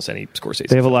 Like almost any Scorsese.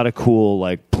 They have a lot of cool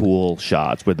like pool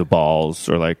shots with the balls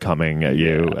or like coming at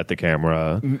you at the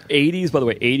camera. 80s, by the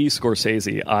way, 80s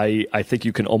Scorsese. I think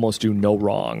you can almost do no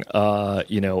wrong.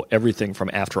 Everything from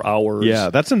After Hours. Yeah,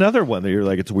 that's another one that you're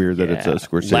like, it's weird that it's a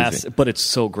Scorsese. But it's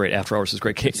so great. After Hours is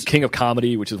great. King of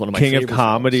Comedy, which is one of my King favorite of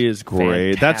Comedy films. is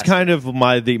great. Fantastic. That's kind of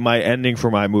my ending for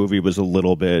my movie was a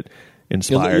little bit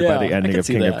inspired by the ending of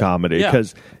King of Comedy,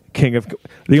 because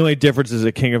the only difference is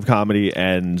that King of Comedy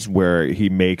ends where he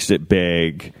makes it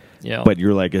big. Yeah. But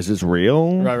you're like, is this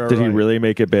real? Right, did he really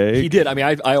make it big? He did. I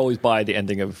mean, I always buy the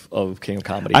ending of King of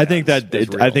Comedy. I think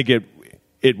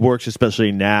it works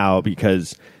especially now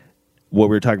because what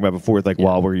we were talking about before with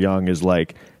While We're Young is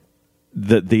like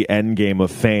the end game of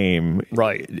fame.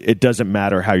 Right. It doesn't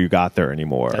matter how you got there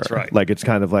anymore. That's right. Like it's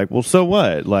kind of like, well, so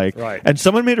what? Like, and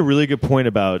someone made a really good point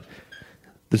about,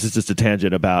 this is just a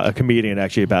tangent, about a comedian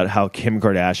actually, about how Kim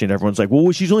Kardashian, everyone's like,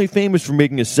 well, she's only famous for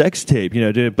making a sex tape,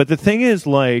 but the thing is,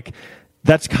 like,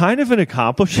 that's kind of an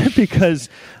accomplishment because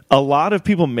a lot of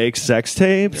people make sex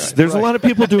tapes. Right. There's a lot of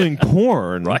people doing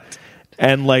porn. Right.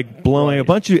 And like blowing a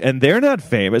bunch of, and they're not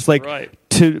famous. Like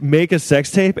to make a sex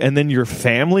tape and then your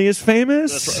family is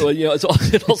famous. That's right.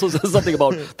 Well, it also says something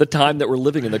about the time that we're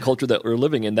living in, the culture that we're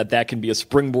living in, that can be a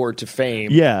springboard to fame.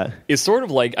 Yeah, it's sort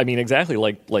of like, I mean, exactly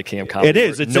like King of Comedy. It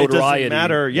is. It doesn't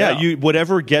matter. Yeah,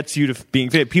 whatever gets you to being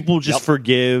famous, people just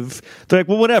forgive. They're like,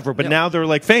 well, whatever. But now they're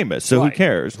like famous, so who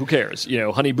cares? Who cares?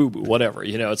 Honey Boo Boo, whatever.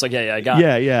 It's like, I got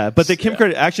it. Yeah. But the Kim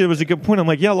Kardashian, actually, it was a good point. I'm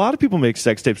like, a lot of people make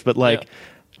sex tapes, but like. Yeah.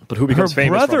 But who becomes her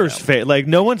famous? Brother's like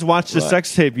no one's watched a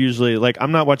sex tape usually. Like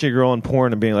I'm not watching a girl on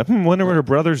porn and being like, wonder what her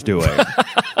brother's doing.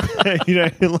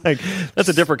 Like that's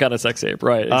a different kind of sex tape,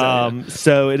 right? Exactly.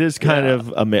 So it is kind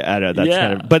of I don't know,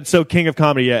 kind of. But so King of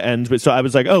Comedy ends. But so I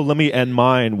was like, oh, let me end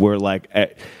mine where like.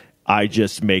 I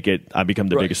just make it. I become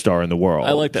the biggest star in the world.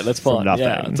 I like that. That's fun. Nothing.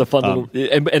 Yeah, it's a fun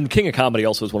little. And King of Comedy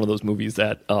also is one of those movies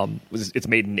that it's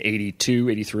made in 82,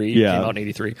 83. Yeah, came out in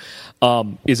 83.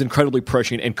 Is incredibly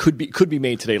prescient and could be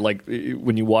made today. Like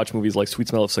when you watch movies like Sweet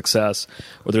Smell of Success,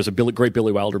 or there's a great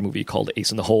Billy Wilder movie called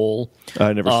Ace in the Hole.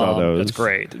 I never saw those. That's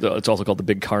great. It's also called The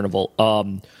Big Carnival.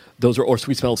 Those are, or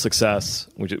Sweet Smell of Success,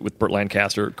 which with Burt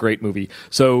Lancaster, great movie.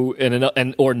 So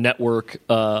or Network.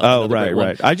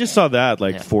 Right. I just saw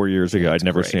that 4 years ago. I'd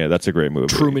never seen it. That's a great movie.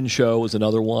 Truman Show is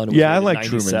another one. Yeah, I like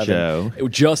Truman Show.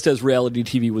 Just as reality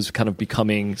TV was kind of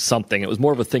becoming something, it was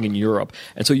more of a thing in Europe.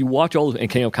 And so you watch all, and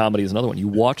King of Comedy is another one. You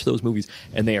watch those movies,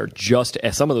 and they are just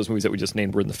as some of those movies that we just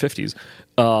named were in the 50s.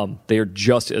 They are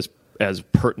just as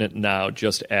pertinent now,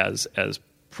 just as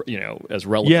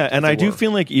relevant. Yeah, and I do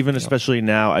feel like even especially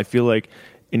now, I feel like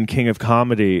in King of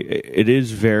Comedy, it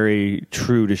is very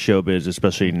true to showbiz,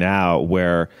 especially now,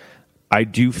 where I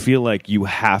do feel like you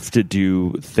have to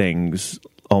do things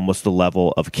almost the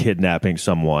level of kidnapping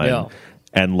someone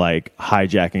and like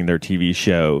hijacking their TV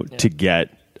show to get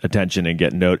attention and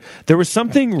get note. There was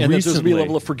something recently. And there's be a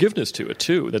level of forgiveness to it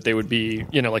too, that they would be,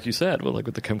 like you said, like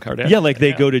with the Kim Kardashian. Yeah, like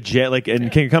they go to jail, like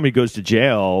and King of Comedy goes to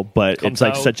jail, but it's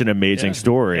like such an amazing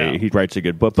story. Yeah. He writes a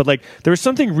good book, but like there was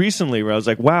something recently where I was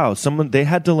like, wow, they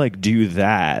had to like do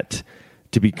that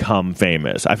to become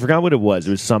famous. I forgot what it was.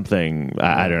 It was something,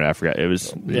 I don't know, I forgot. It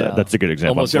was, that's a good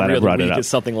example. Almost every other week is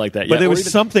something like that. But there was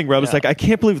something where I was like, I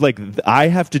can't believe like I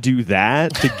have to do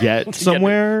that to get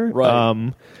somewhere.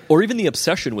 Right. Or even the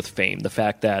obsession with fame, the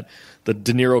fact that the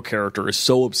De Niro character is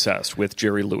so obsessed with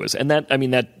Jerry Lewis, and that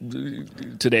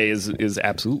today is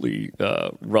absolutely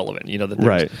relevant.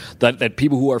 That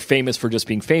people who are famous for just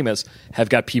being famous have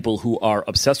got people who are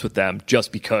obsessed with them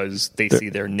just because they see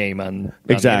their name on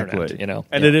the internet.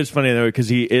 And it is funny though because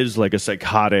he is like a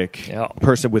psychotic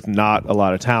person with not a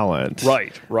lot of talent,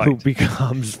 right, who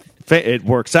becomes it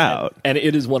works out. And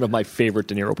it is one of my favorite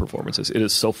De Niro performances. It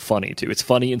is so funny too. It's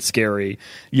funny and scary.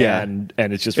 Yeah, and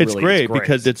it's just it's really great, it's great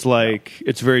because it's like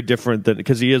it's very different than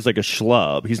because he is like a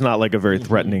schlub. He's not like a very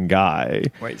threatening guy.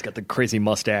 Right. He's got the crazy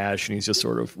mustache, and he's just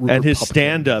sort of and his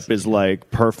stand up is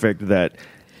like perfect. That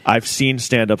I've seen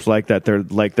stand-ups like that. They're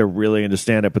really into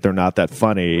stand-up, but they're not that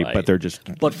funny. Right. But they're just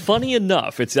funny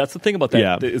enough. That's the thing about that.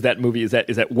 Yeah. Is that movie is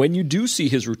that when you do see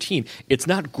his routine, it's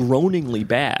not groaningly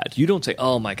bad. You don't say,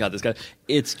 "Oh my god, this guy."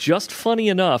 It's just funny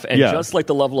enough, and just like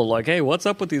the level of like, "Hey, what's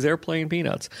up with these airplane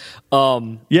peanuts?"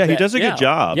 He does a good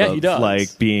job. Yeah, of, he does.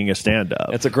 Like being a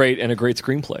stand-up. It's a great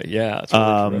screenplay. Yeah, it's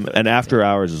really terrific. And After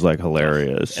Hours is like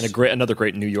hilarious. And another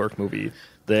great New York movie.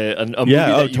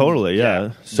 Totally.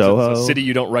 Soho, it's a city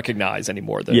you don't recognize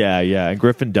anymore. And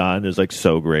Griffin Dunn is like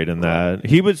so great in that.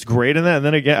 He was great in that, and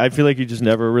then again, I feel like he just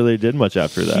never really did much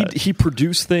after that. He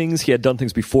produced things. He had done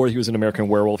things before. He was an American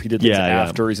Werewolf. He did things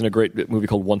after. He's in a great movie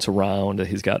called Once Around.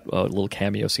 He's got a little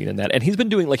cameo scene in that, and he's been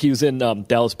doing like he was in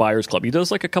Dallas Buyers Club. He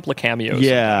does like a couple of cameos.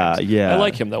 Yeah. I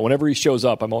like him though. Whenever he shows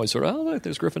up, I'm always sort of look,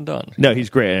 there's Griffin Dunn. No, he's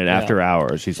great. And After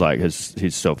Hours, he's like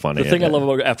he's so funny. The thing I love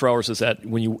about After Hours is that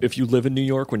if you live in New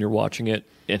York when you're watching it,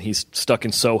 and he's stuck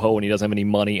in Soho and he doesn't have any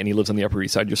money and he lives on the Upper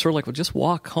East Side, you're sort of like, well, just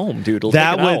walk home, dude.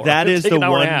 That is the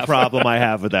one problem I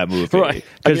have with that movie, right?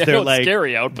 Because they're like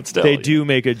scary out, but still they do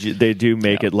make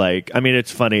it like. I mean,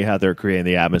 it's funny how they're creating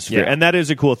the atmosphere, and that is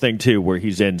a cool thing too, where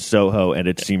he's in Soho and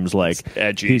it seems like it's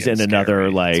edgy he's in another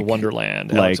like it's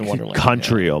Wonderland, like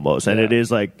country almost, and it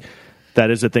is like. That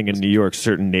is the thing in New York.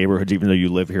 Certain neighborhoods, even though you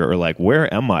live here, are like,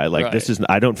 "Where am I? Like, this is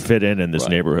I don't fit in this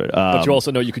neighborhood." But you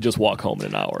also know you could just walk home in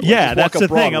an hour. That's the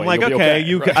thing. I'm like, okay,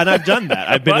 and I've done that.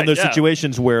 I've been in those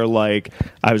situations where, like,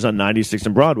 I was on 96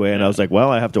 and Broadway, and I was like, "Well,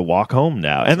 I have to walk home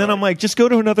now." And then I'm like, "Just go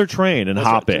to another train and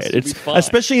hop it." It's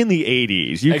especially in the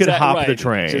 80s, you could hop the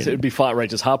train. It'd be fun, right?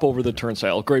 Just hop over the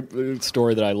turnstile. Great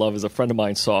story that I love is a friend of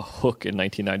mine saw Hook in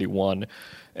 1991.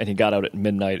 And he got out at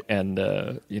midnight, and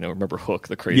remember Hook,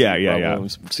 the crazy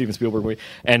Steven Spielberg movie.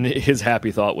 And his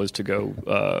happy thought was to go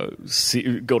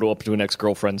up to an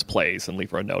ex-girlfriend's place and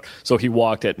leave her a note. So he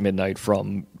walked at midnight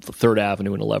from 3rd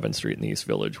Avenue and 11th Street in the East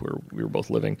Village, where we were both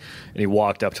living, and he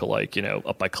walked up to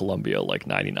up by Columbia, like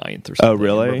 99th or something. Oh,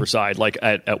 really? Riverside, like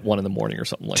at 1 a.m. or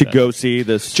something like that. To go see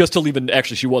this, just to leave.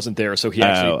 Actually, she wasn't there, so he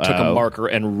actually took a marker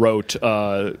and wrote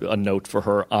a note for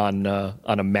her on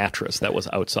a mattress that was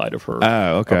outside of her.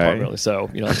 Oh, okay. Apartment. So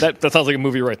that sounds like a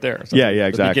movie right there. Yeah,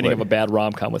 exactly. The beginning of a bad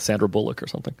rom-com with Sandra Bullock or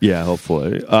something. Yeah,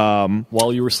 hopefully.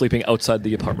 While you were sleeping outside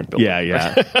the apartment building.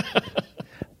 Yeah.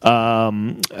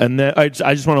 And then I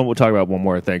just want to talk about one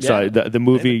more thing. So the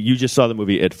movie, you just saw the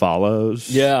movie It Follows.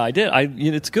 Yeah, I did.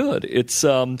 It's good. It's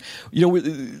the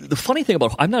funny thing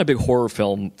about I'm not a big horror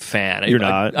film fan. You're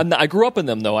not. I grew up in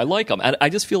them though. I like them. And I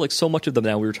just feel like so much of them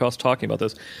now. We were just talking about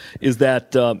this. Is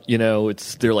that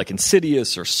they're like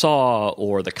Insidious or Saw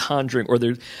or The Conjuring or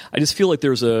I just feel like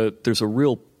there's a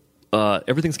real.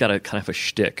 Everything's got a kind of a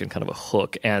shtick and kind of a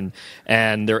hook, and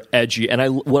they're edgy.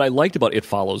 And what I liked about It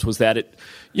Follows was that it,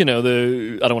 I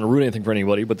don't want to ruin anything for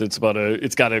anybody, but it's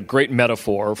got a great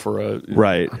metaphor for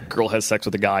a girl has sex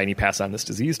with a guy and he passes on this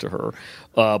disease to her.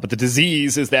 But the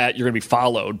disease is that you're going to be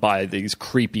followed by this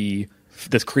creepy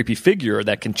figure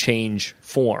that can change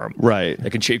form. Right.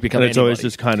 That can become and it's anybody. Always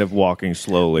just kind of walking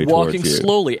slowly towards you.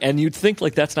 Slowly. And you'd think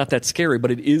like that's not that scary,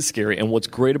 but it is scary. And what's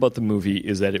great about the movie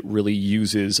is that it really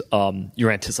uses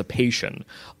your anticipation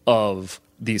of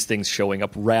these things showing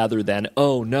up rather than,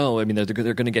 oh no, I mean, they're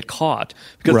going to get caught.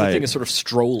 Because the thing is sort of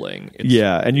strolling.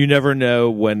 And you never know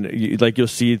when, you'll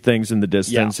see things in the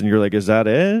distance and you're like, is that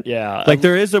it? Yeah. Like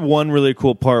there is one really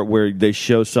cool part where they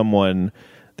show someone,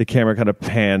 the camera kind of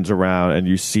pans around and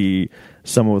you see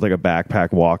someone with like a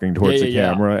backpack walking towards the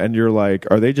camera and you're like,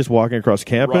 are they just walking across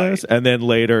campus? And then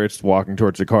later it's walking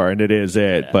towards the car and it is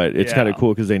it, but it's kind of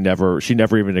cool because she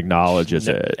never even acknowledges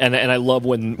it. And I love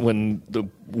when the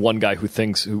one guy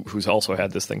who's also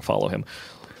had this thing follow him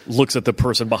looks at the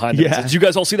person behind them and says, did you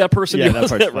guys all see that person? Yeah, that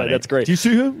part's right, that's great. Do you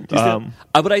see him?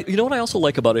 But you know what I also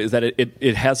like about it is that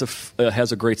it has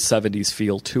a great 70s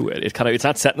feel to it. It's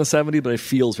not set in the 70s, but it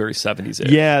feels very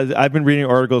 70s-ish. Yeah, I've been reading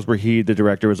articles where the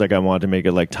director was like, I wanted to make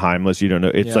it like timeless. You don't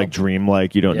know, it's like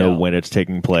dreamlike. You don't know when it's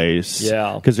taking place.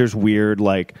 Yeah, because there's weird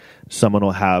someone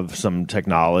will have some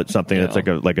technology, something that's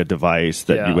like a device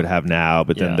that you would have now,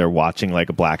 but then they're watching like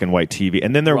a black and white TV,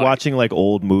 and then they're watching like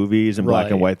old movies in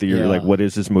black and white that you're like, what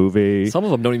is this movie? Some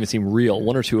of them don't even seem real.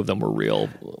 One or two of them were real,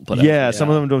 but some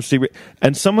of them don't seem real.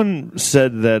 And someone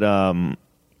said that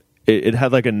it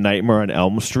had like a Nightmare on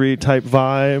Elm Street type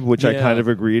vibe, which I kind of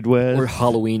agreed with. Or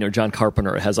Halloween or John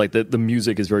Carpenter. It has like the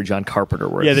music is very John Carpenter.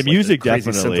 Where the it's music like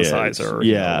crazy definitely synthesizer. is.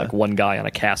 You know, like one guy on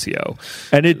a Casio.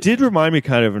 And it did remind me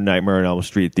kind of Nightmare on Elm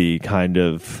Street, the kind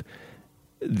of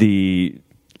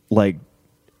like,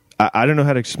 I don't know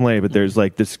how to explain it, but there's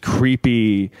like this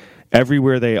creepy,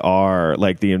 everywhere they are,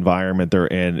 like the environment they're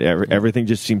in, everything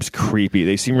just seems creepy.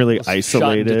 They seem really isolated.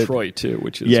 Shot in Detroit too,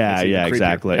 which is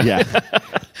exactly. Yeah,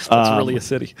 that's really a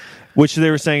city. Which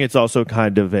they were saying it's also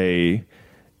kind of it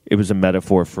was a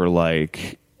metaphor for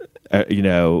like,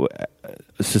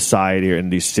 society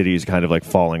and these cities kind of like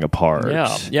falling apart.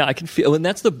 Yeah, I can feel, and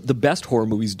that's the best horror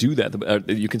movies do that.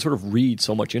 You can sort of read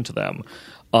so much into them.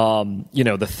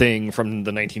 The Thing from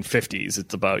the 1950s.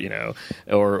 It's about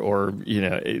or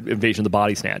Invasion of the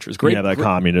Body Snatchers. Great,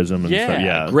 communism and stuff.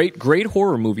 Yeah, great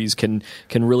horror movies can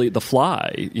really. The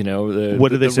Fly.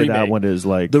 What do they say remake, that one is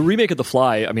like? The remake of The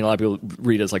Fly. I mean, a lot of people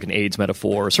read it as like an AIDS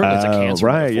metaphor. Certainly, it's a cancer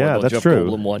metaphor. Yeah, that's Jeff true.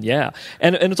 Goldblum one. Yeah,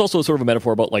 and it's also sort of a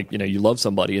metaphor about like you love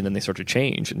somebody and then they start to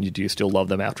change, and do you still love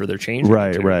them after they're changed?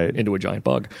 Right. Into a giant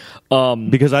bug.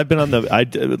 Because I've been on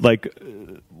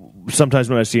sometimes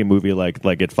when I see a movie like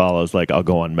It Follows, like I'll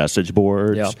go on message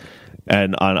boards,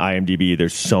 and on IMDb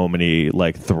there's so many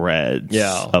like threads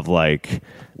of like people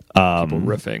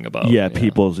riffing about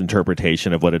people's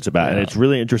interpretation of what it's about, and it's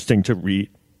really interesting to read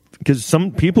because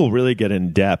some people really get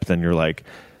in depth, and you're like,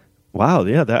 wow,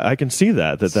 I can see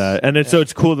that, and it's so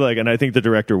it's cool to and I think the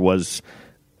director was.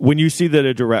 When you see that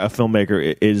a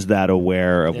filmmaker is that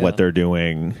aware of what they're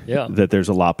doing, that there's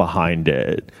a lot behind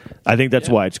it, I think that's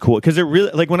why it's cool. Because it really,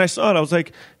 like when I saw it, I was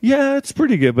like, yeah, it's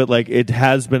pretty good, but like it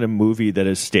has been a movie that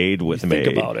has stayed with me.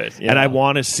 Think about it, and I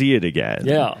want to see it again.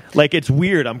 Yeah, like it's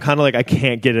weird. I'm kind of like I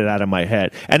can't get it out of my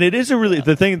head. And it is a really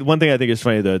one thing I think is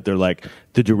funny that they're like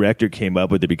the director came up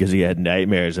with it because he had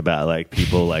nightmares about like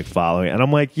people like following, and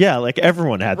I'm like, yeah, like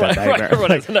everyone had that nightmare. Right,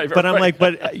 everyone has a nightmare. But I'm like,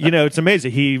 it's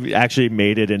amazing. He actually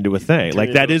made it into a thing.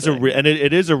 Like that is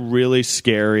it is a really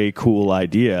scary, cool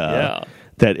idea. Yeah.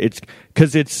 That it's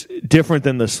because it's different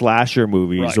than the slasher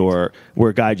movies or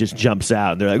where a guy just jumps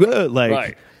out and they're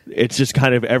like, it's just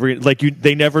kind of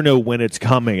they never know when it's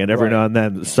coming, and every now and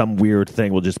then some weird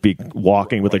thing will just be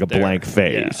walking with like a blank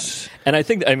face. Yeah. And I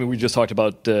think, we just talked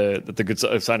about that the good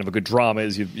sign of a good drama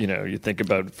is you think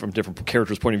about from different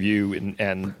characters' point of view,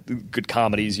 and good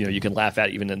comedies you can laugh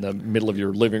at even in the middle of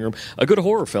your living room. A good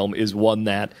horror film is one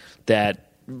that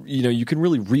you can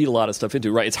really read a lot of stuff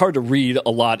into, right? It's hard to read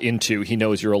a lot into He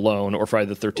Knows You're Alone or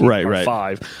Friday the 13th Part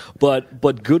 5,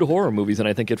 but good horror movies, and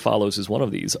I think It Follows is one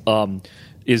of these,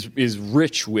 is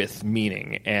rich with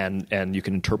meaning, and you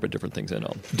can interpret different things in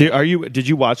them. Did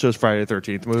you watch those Friday the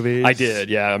 13th movies? I did,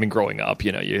 yeah. Growing up,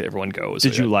 everyone goes.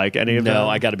 Did you like any of them? No,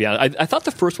 I got to be honest. I thought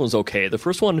the first one was okay. The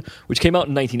first one, which came out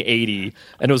in 1980,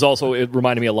 and it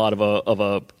reminded me a lot of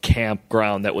a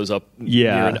campground that was up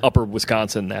near in upper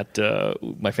Wisconsin that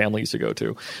my family used to go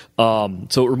to.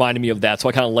 So it reminded me of that. So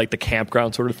I kind of like the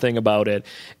campground sort of thing about it.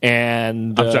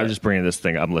 And I'm sorry, I'm just bringing this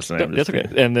thing. I'm listening. That's okay.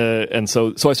 And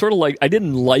so I sort of I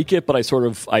didn't like it, but I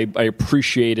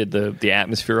appreciated the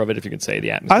atmosphere of it, if you can say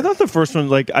the atmosphere. I thought the first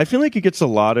one, I feel like it gets a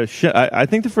lot of shit. I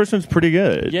think the first one's pretty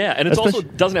good. Yeah, and it also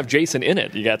doesn't have Jason in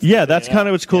it. That's kind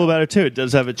of what's cool about it too. It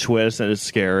does have a twist and it's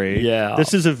scary. Yeah.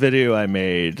 This is a video I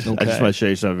made. Okay. I just want to show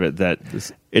you some of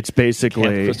it. It's basically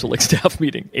Camp Crystal Lake staff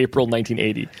meeting, April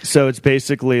 1980. So it's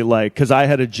basically because I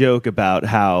had a joke about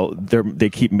how they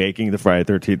keep making the Friday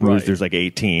the 13th movies. There's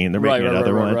 18. They're making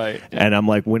another one. Right. And I'm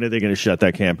like, when are they going to shut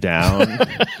that camp down?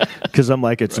 Because I'm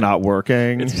like, it's not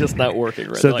working. It's just not working.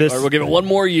 Right. So we'll give it one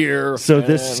more year. So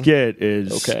this skit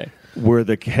is where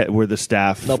the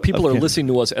staff. Now people are listening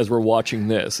to us as we're watching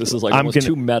this. This is almost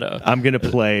too meta. I'm going to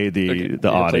play the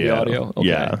audio. Play the audio? Okay.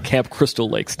 Yeah. Camp Crystal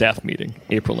Lake staff meeting,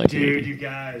 April 1980. Dude, you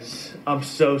guys, I'm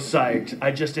so psyched.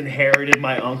 I just inherited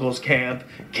my uncle's camp,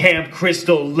 Camp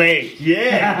Crystal Lake.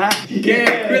 Yeah.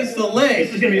 Camp Crystal Lake.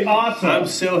 This is going to be awesome. I'm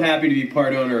so happy to be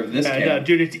part owner of this camp. No,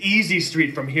 dude, it's easy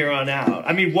street from here on out.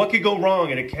 What could go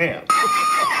wrong at a camp?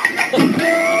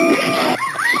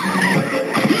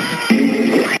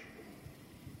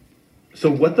 So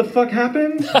what the fuck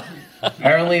happened?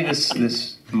 Apparently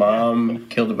this mom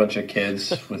killed a bunch of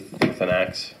kids with an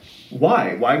axe.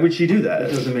 Why? Why would she do that? That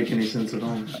doesn't make any sense at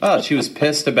all. Oh, she was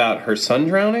pissed about her son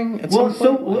drowning at some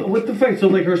point? What the fuck? So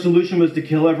her solution was to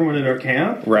kill everyone in her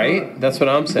camp? Right? That's what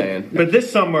I'm saying. But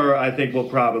this summer, I think will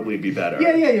probably be better.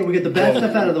 Yeah. We get the bad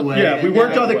stuff out of the way. Yeah, we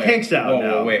worked all the kinks out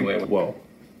now. Wait. Whoa.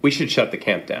 We should shut the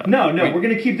camp down. No, we're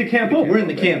going to keep the camp open. We're in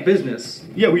the camp business.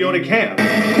 Yeah, we own a camp.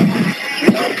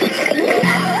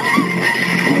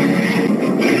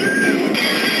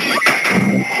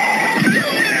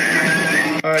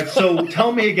 right, so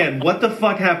tell me again, what the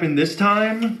fuck happened this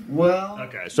time? Well,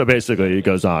 Okay, so basically it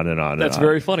goes on and on. That's and on.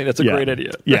 very funny. That's a Yeah. great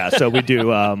idea. Yeah, so we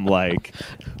do like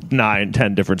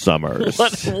 9-10 different summers.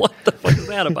 What the fuck is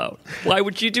that about? Why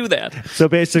would you do that? So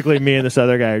basically, me and this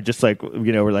other guy are just like,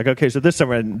 we're like, okay, so this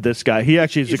summer, and this guy, he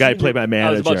actually is the guy who played my manager.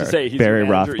 I was about to say, he's Barry your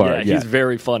manager. Rothbard. Yeah, he's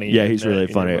very funny. Yeah, he's in, really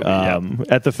in funny. your movie.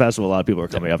 At the festival, a lot of people are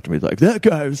coming up to me like, that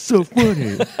guy was so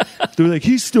funny. They're like,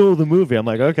 he stole the movie. I'm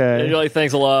like, okay. And you're like,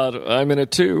 thanks a lot. I'm in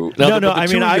it too. Now, No, but the I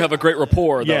two mean, of you I have a great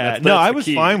rapport. Though. Yeah, That's no, I the was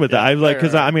key. fine with that. I like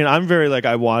because I mean, I'm very like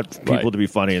I want people Right. to be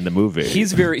funny in the movie. He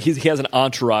has an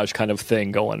entourage kind of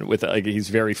thing going with like he's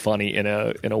very funny in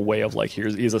a way of like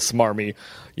he's a smarmy,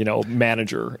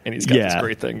 manager, and he's got this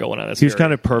great thing going on. He's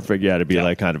kind of perfect, to be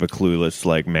like kind of a clueless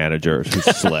like manager who's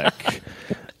slick.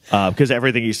 Because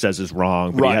everything he says is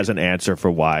wrong, but he has an answer for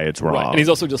why it's wrong. Right. And he's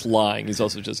also just lying. He's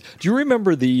also just. Do you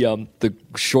remember the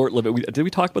short-lived? Did we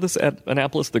talk about this at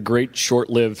Annapolis? The great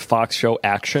short-lived Fox show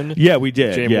Action. Yeah, we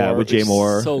did. Jay yeah, Moore. with Jay It's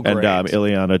Moore so and great.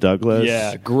 Ileana Douglas.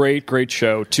 Yeah, great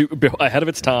show. Ahead of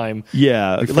its time.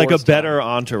 Yeah, Before like a its better time.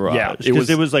 entourage. Yeah, because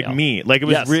it was like mean. Like it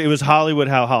was. It was Hollywood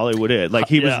how Hollywood is. Like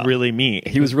he was really mean.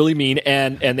 He was really mean,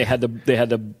 and they had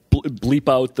to bleep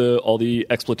out all the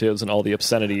expletives and all the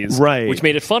obscenities, right? Which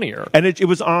made it funnier. And it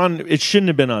was on. It shouldn't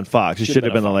have been on Fox. It should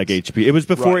have been on like HBO. It was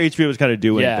before HBO was kind of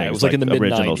doing things. It was like in the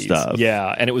original mid-90s. stuff.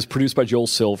 Yeah, and it was produced by Joel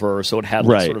Silver, so it had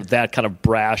like sort of that kind of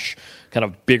brash, kind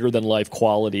of bigger than life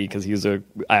quality because he's a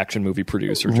action movie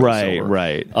producer. Joel Silver.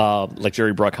 Right. Like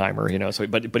Jerry Bruckheimer, So,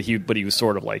 but he was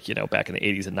sort of like back in the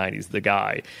 80s and 90s, the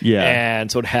guy. Yeah.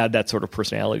 And so it had that sort of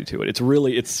personality to it. It's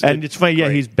it's funny. Yeah,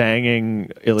 he's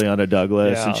banging Ileana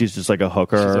Douglas, and she's just like a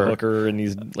hooker. She's a hooker, and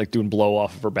he's like doing blow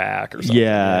off of her back or something.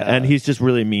 Yeah, and he's just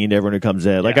really mean to everyone who comes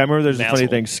in. Like I remember there's a funny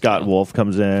thing. Scott Wolf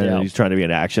comes in, and he's trying to be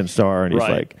an action star, and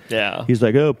he's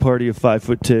like, oh, party of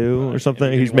 5'2" or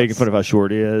something. He's making fun of how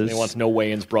short he is. And he wants no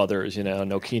Wayans brothers,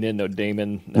 no Keenan, no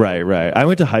Damon. No. Right. I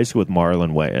went to high school with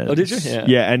Marlon Wayans. Oh, did you?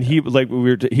 Yeah, and he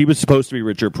he was supposed to be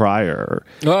Richard Pryor.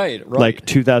 Right. Like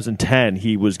 2010,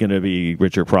 he was going to be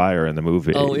Richard Pryor in the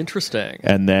movie. Oh, interesting.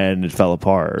 And then it fell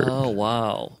apart. Oh,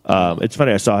 wow. It's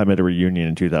funny. I saw him at a reunion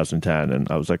in 2010, and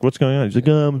I was like, "What's going on?" He's like,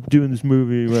 "Oh, I'm doing this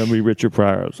movie. I'm going to be Richard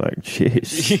Pryor." I was like,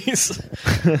 "Jeez."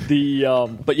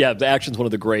 The Action's one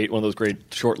of those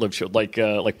great short-lived shows,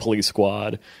 like Police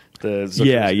Squad.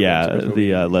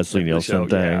 The Leslie Nielsen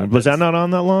thing. Yeah, Was that not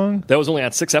on that long? That was only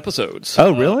on 6 episodes.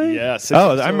 Oh, really? Yeah. 6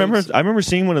 episodes. episodes. I remember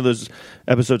seeing one of those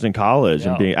episodes in college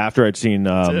and being after I'd seen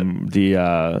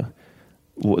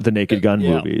the Naked Gun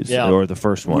movies or the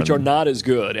first one, which are not as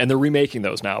good, and they're remaking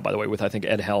those now. By the way, with I think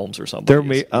Ed Helms or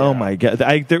something. Oh my god!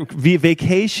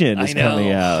 Vacation is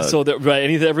coming out. So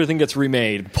everything gets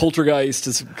remade. Poltergeist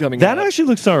is coming. That out. actually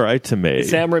looks all right to me.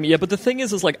 Sam Raimi. Yeah, but the thing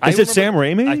is like, is it Sam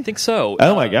Raimi? I think so.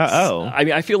 Oh my god! Oh, I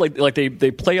mean, I feel like they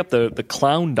play up the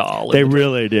clown doll. They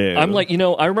really do. I'm like,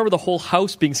 I remember the whole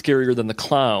house being scarier than the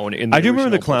clown. I do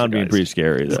remember the clown being pretty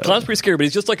scary. Though. The clown's pretty scary, but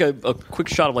he's just like a quick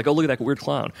shot of like, oh, look at that weird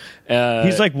clown.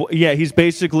 He's like, he's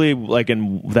basically like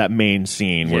in that main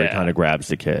scene where he kind of grabs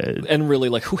the kid. And really,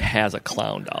 like, who has a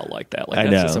clown doll like that? Like, I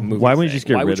that's know. Just a movie Why would you thing. just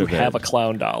get Why rid would you of it? have a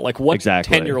clown doll? Like, what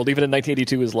 10-year-old, even in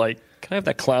 1982, is like, can I have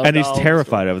that clown and doll? he's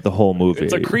terrified of it the whole movie.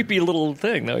 It's a creepy little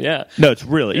thing, though, yeah. No, it's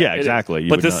really, exactly.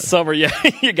 But this summer, you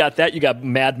got that. You got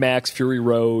Mad Max, Fury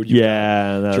Road.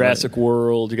 Jurassic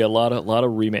World. You got a lot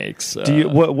of remakes.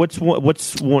 What's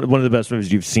one of the best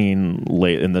movies you've seen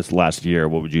late in this last year?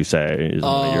 What would you say is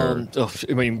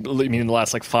I mean, in the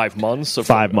last like 5 months.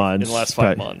 5 months. In the last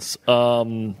 5 months.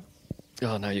 Oh,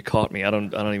 now you caught me. I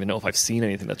don't even know if I've seen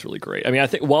anything that's really great. I mean, I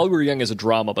think While We Were Young is a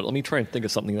drama, but let me try and think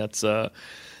of something that's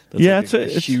it's a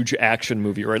huge action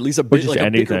movie, or at least a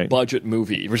bigger budget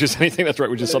movie, which is anything that's right,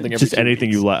 which is something. Just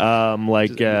anything you like.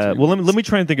 Well, let me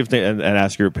try and think of and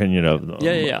ask your opinion of them.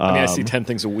 Yeah. I mean, I see 10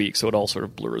 things a week, so it all sort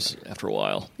of blurs after a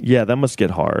while. Yeah, that must get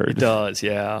hard. It does.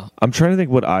 Yeah. I'm trying to think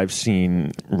what I've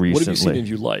seen recently. What have you seen and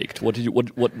you liked?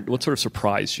 What sort of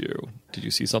surprised you? Did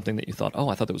you see something that you thought,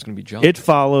 I thought that was going to be junk? It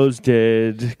Follows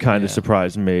did kind of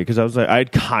surprise me because I was like,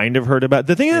 I'd kind of heard about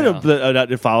the thing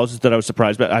that It Follows is that I was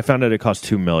surprised, but I found out it cost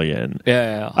 $2 million.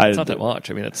 Yeah. It's not that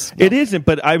much. I mean, it isn't.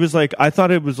 But I was like, I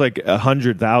thought it was like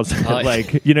 100,000.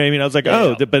 Like, you know what I mean? I was like,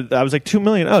 but I was like $2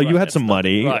 million. Oh, you had some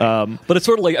money. Right. But it's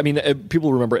sort of like, I mean,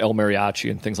 people remember El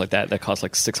Mariachi and things like that. That cost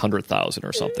like 600,000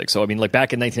 or something. So I mean, like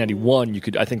back in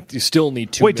 1991, I think you still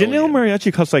need $2 million. Wait, didn't El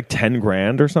Mariachi cost like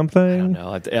 $10,000 or something? I don't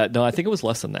know. No, I think it was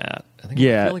less than that. I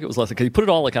feel like it was less because he put it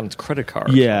all like on his credit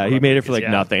card. Yeah, he made it for like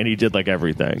nothing, and he did like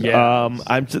everything. Yeah.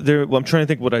 I'm trying to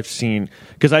think what I've seen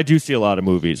because I do see a lot of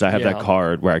movies. I have that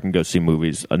card where I can go see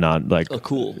movies,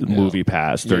 movie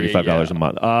pass, $35 a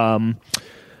month.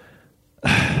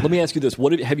 Let me ask you this: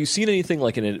 have you seen anything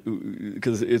like in it?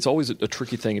 Because it's always a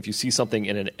tricky thing if you see something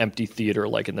in an empty theater,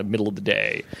 like in the middle of the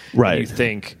day, right? And you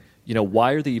think,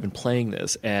 why are they even playing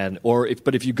this?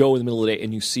 But if you go in the middle of the day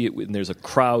and you see it and there's a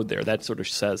crowd there, that sort of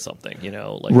says something,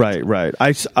 Right.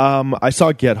 I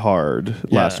saw Get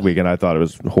Hard last week and I thought it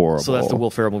was horrible. So that's the Will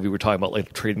Ferrell movie we're talking about,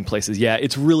 like Trading Places. Yeah,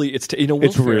 it's Will it's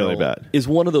Ferrell really bad. Is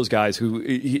one of those guys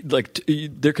who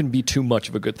there can be too much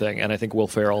of a good thing, and I think Will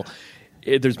Ferrell.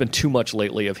 There's been too much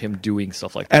lately of him doing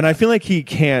stuff like that. And I feel like he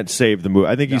can't save the movie.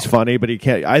 I think he's funny, but he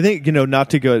can't. I think, not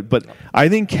to go, but I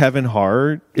think Kevin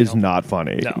Hart is not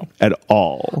funny at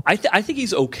all. I think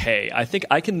he's okay. I think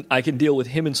I can deal with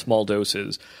him in small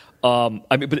doses. But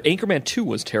Anchorman 2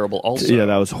 was terrible also. Yeah,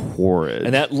 that was horrid.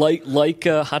 And that, like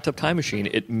Hot Tub Time Machine,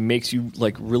 it makes you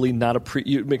really not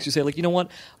appreciate. It makes you say, you know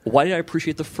what? Why did I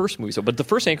appreciate the first movie so? But the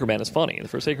first Anchorman is funny. The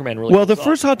first Anchorman really. Well, the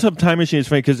first Hot Tub Time Machine is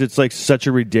funny because it's such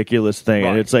a ridiculous thing,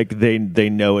 and it's they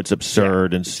know it's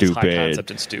absurd and stupid. It's high concept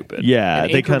and stupid. Yeah,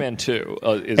 and Anchorman 2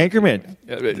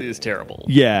 is terrible.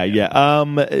 Yeah.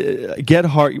 Get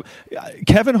Hard.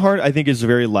 Kevin Hart, I think, is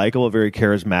very likable, very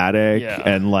charismatic,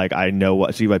 and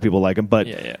I see why people like him, but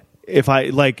if I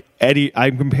like Eddie,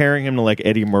 I'm comparing him to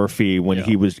Eddie Murphy when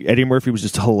Eddie Murphy was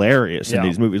just hilarious in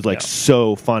these movies,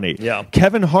 so funny. Yeah.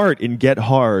 Kevin Hart in Get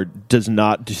Hard does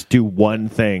not just do one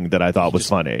thing that I thought was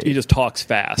funny. He just talks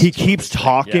fast. He keeps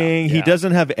talking. He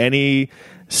doesn't have any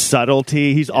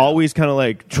subtlety. He's always kind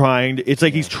of trying to, it's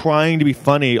he's trying to be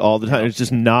funny all the time. It's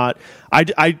just not.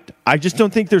 I just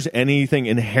don't think there's anything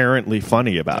inherently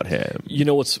funny about him.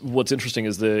 What's interesting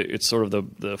is it's sort of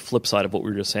the flip side of what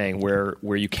we were just saying, where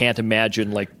you can't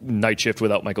imagine Night Shift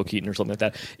without Michael Keaton or something like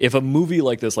that. If a movie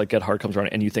like this, like Get Hard, comes around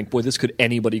and you think, boy,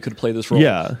 anybody could play this role.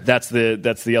 Yeah, that's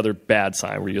the other bad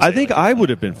sign. Where I think I would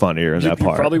have been funnier in that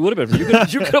part. You probably would have been.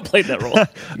 You could have played that role.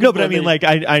 No, but I mean,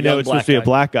 I know it's supposed to be a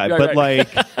black guy, but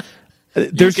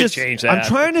there's just change that. I'm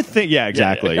trying to think. Yeah,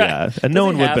 exactly. Yeah, and no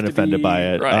one would have been offended by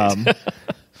it.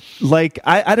 Right.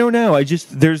 I don't know.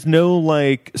 There's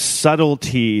no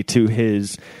subtlety to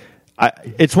his.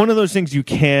 It's one of those things you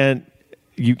can't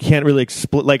really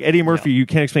explain. Like Eddie Murphy, you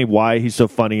can't explain why he's so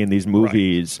funny in these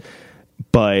movies,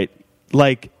 but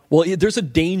well, there's a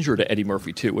danger to Eddie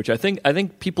Murphy too, which I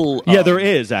think people. Yeah, there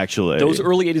is actually those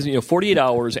early '80s, 48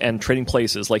 Hours and Trading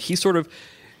Places. He's sort of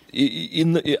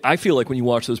I feel like when you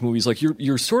watch those movies,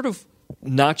 you're sort of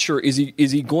not sure is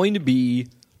he going to be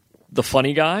the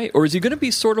funny guy, or is he going to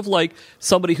be sort of like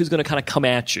somebody who's going to kind of come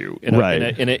at you in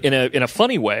a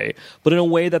funny way, but in a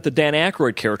way that the Dan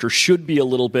Aykroyd character should be a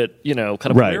little bit, kind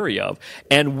of wary of.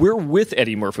 And we're with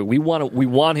Eddie Murphy. We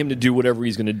want him to do whatever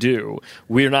he's going to do.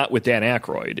 We're not with Dan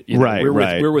Aykroyd.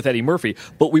 We're with Eddie Murphy,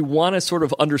 but we want to sort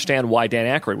of understand why Dan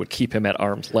Aykroyd would keep him at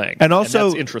arm's length. And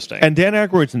also, that's interesting. And Dan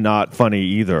Aykroyd's not funny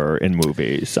either in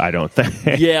movies, I don't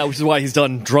think. Yeah, which is why he's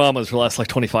done dramas for the last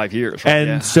 25 years. Right?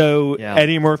 And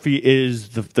Eddie Murphy is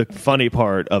the funny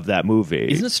part of that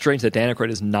movie. Isn't it strange that Dan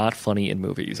Aykroyd is not funny in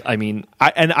movies? I mean,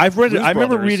 I've read it. I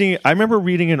remember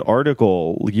reading an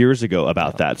article years ago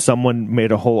about that. Someone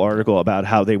made a whole article about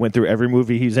how they went through every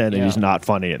movie he's in, and he's not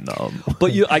funny in them.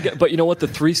 But you know what? The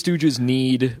Three Stooges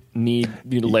need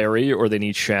Larry, or they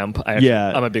need Shemp.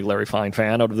 I'm a big Larry Fine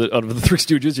fan. Out of the Three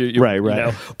Stooges,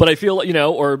 right. But I feel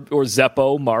or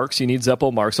Zeppo Marx. You need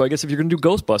Zeppo Marx. So I guess if you're going to do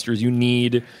Ghostbusters, you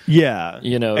need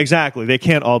exactly. They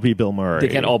can't all be Bill Murray. They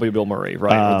can't all be Bill Murray,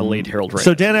 right? Or the late Harold Ramis.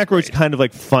 So Dan Aykroyd's kind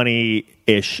of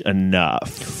funny-ish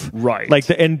enough, right?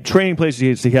 In Trading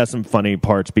Places, he has some funny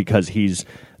parts because he's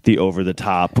the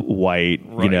over-the-top white,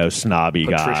 snobby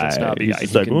guy. Snobby guy.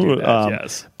 He's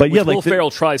yes. But which Will Ferrell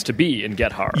tries to be in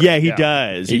Get Hard. Yeah, he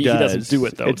does. He doesn't do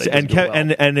it though.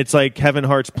 And it's like Kevin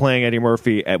Hart's playing Eddie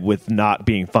Murphy with not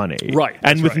being funny, right?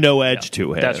 And with no edge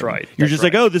to him. That's right. You're just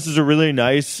oh, this is a really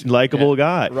nice, likable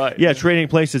guy, right? Yeah, Trading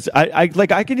Places. I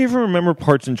can even remember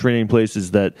parts in Trading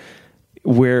Places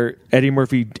where Eddie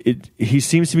Murphy he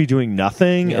seems to be doing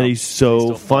nothing, and he's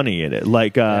so funny in it.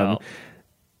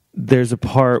 There's a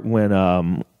part when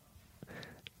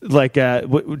do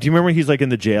you remember when he's in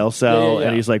the jail cell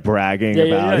and he's bragging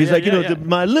about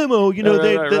my limo,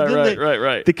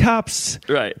 the cops,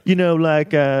 right? And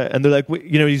they're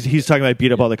he's talking about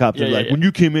beat up all the cops. When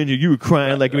you came in here, you were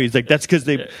crying like me. He's that's because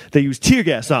they used tear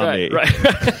gas on me, right?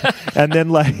 And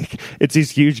then it's these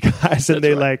huge guys, and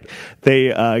they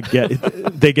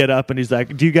get up, and he's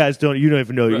do you guys you don't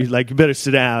even know? He's you better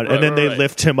sit down, and then they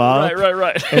lift him up,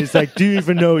 right. And he's do you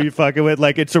even know who you fucking with?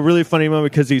 It's a really funny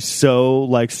moment because he's so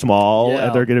small,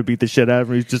 and they're gonna beat the shit out of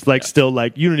him. He's just still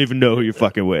you don't even know who you're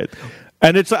fucking with.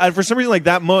 And it's for some reason like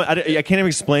that moment I can't even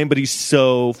explain, but he's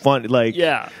so fun. Like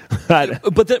Yeah,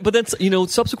 but then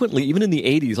subsequently, even in the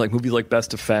 '80s, like movies like Best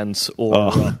Defense,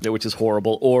 or which is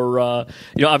horrible, or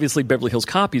obviously Beverly Hills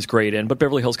Cop he's great in, but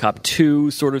Beverly Hills Cop 2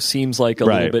 sort of seems like a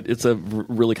little bit. It's a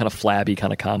really kind of flabby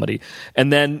kind of comedy,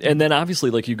 and then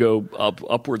obviously like you go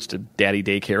upwards to Daddy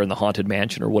Daycare and The Haunted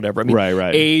Mansion or whatever. I mean,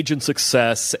 age and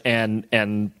success and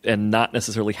not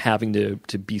necessarily having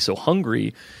to be so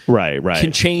hungry, right,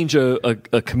 can change a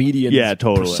comedian's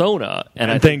persona,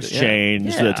 and things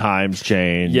change, the times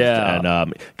change,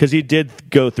 and because he did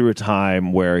go through a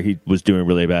time where he was doing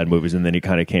really bad movies, and then he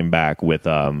kind of came back with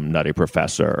Nutty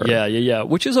Professor,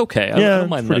 which is okay. I don't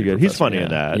mind. Pretty good. He's funny in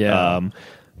that.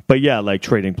 But yeah, like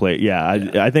Trading Plate.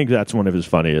 I think that's one of his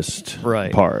funniest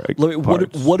parts.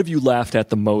 What have you laughed at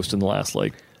the most in the last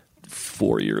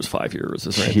 4 years, 5 years?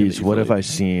 Jeez, what have I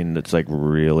seen that's like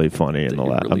really funny in the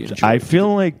last? I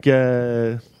feel like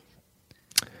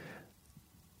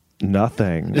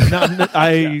nothing.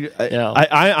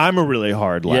 I'm a really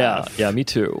hard laugh. Yeah, me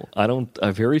too.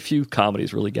 Very few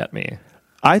comedies really get me.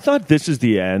 I thought This Is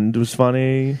the End was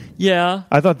funny. Yeah,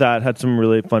 I thought that had some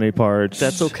really funny parts.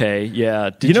 That's okay.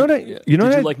 Yeah, did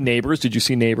you like Neighbors? Did you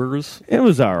see Neighbors? It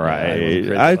was all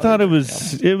right. I thought it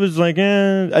was. It was like,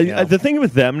 the thing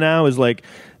with them now is like,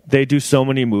 they do so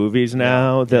many movies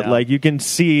now that like you can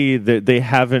see that they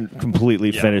haven't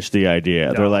completely finished the idea.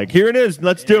 No. They're like, here it is,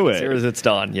 let's do it. Here it's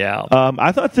done. Yeah.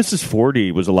 I thought This Is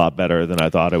 40 was a lot better than I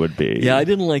thought it would be. Yeah, I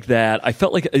didn't like that. I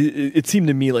felt like it seemed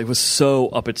to me like it was so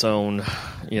up its own,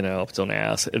 up its own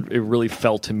ass. It really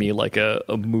felt to me like a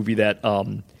movie that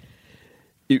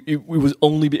It was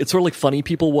only. It's sort of like Funny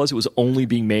People was. It was only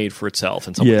being made for itself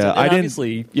in some ways. And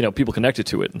obviously, people connected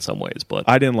to it in some ways, but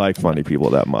I didn't like Funny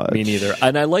People that much. Me neither.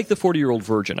 And I like the 40-Year-Old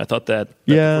Virgin. I thought that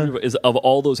is of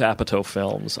all those Apatow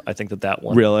films. I think that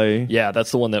one really. Yeah,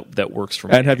 that's the one that works for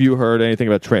me. And have you heard anything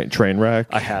about Trainwreck?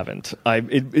 I haven't.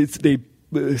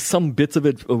 Some bits of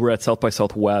it were at South by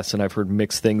Southwest, and I've heard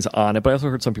mixed things on it, but I also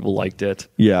heard some people liked it.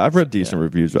 Yeah, I've read decent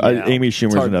reviews. Amy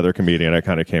Schumer's another comedian I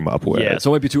kind of came up with. Yeah, so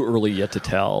it might be too early yet to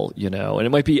tell, and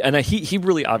it might be. And he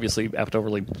really, obviously, Apatow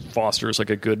really fosters like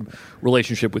a good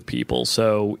relationship with people.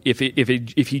 So if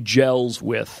he gels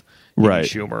with Amy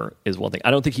Schumer is one thing.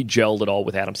 I don't think he gelled at all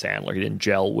with Adam Sandler. He didn't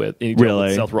gel with Seth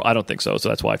Rogen. I don't think so. So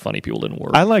that's why Funny People didn't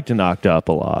work. I liked Knocked Up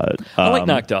a lot. I like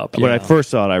Knocked Up. When I first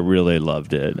saw it, I really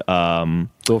loved it.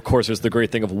 So of course, there's the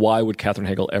great thing of why would Katherine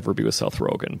Hagel ever be with Seth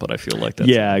Rogen? But I feel like that's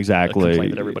exactly a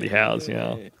complaint that everybody has.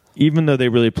 Yeah. Even though they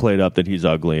really played up that he's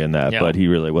ugly in that, but he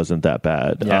really wasn't that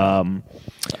bad. Yeah.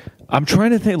 I'm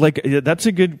trying to think, that's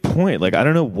a good point. Like, I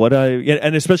don't know what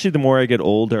and especially the more I get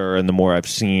older and the more I've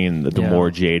seen, the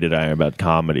more jaded I am about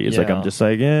comedy. It's like, I'm just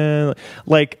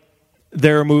like,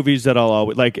 there are movies that I'll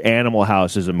always, like Animal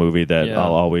House is a movie that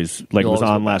I'll always, like, it was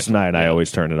on last night, I always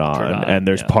turn it on. And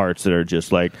there's parts that are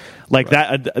just like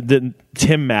that,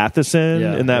 Tim Matheson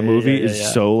in that movie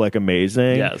is so like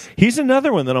amazing. Yes. He's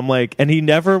another one that I'm like, and he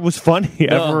never was funny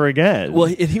ever again. Well,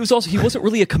 he wasn't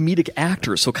really a comedic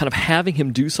actor, so kind of having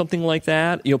him do something like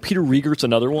that, Peter Rieger's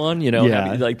another one,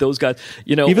 like those guys,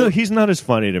 even though he's not as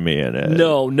funny to me in it.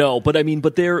 No, but I mean,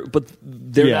 they're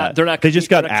not. They just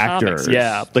got actors.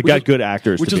 They got good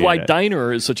actors, which is why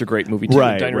Diner is such a great movie too.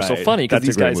 Diner is so funny because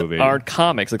these guys aren't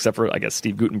comics, except for I guess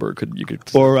Steve Gutenberg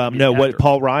Paul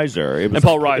Reiser.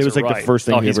 Paul Reiser. It was like the first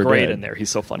thing he ever did. He's great in there. He's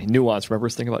so funny. Nuance. Remember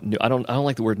his thing about I don't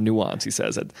like the word nuance. He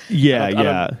says it.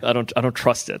 I don't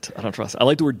trust it. I don't trust it. I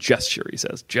like the word gesture. He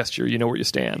says gesture. You know where you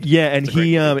stand. Yeah, and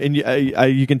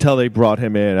you can tell they brought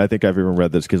him in. I think I've even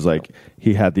read this because like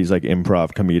he had these like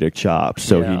improv comedic chops,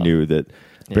 so he knew that.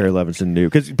 Barry Levinson knew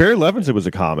because Barry Levinson was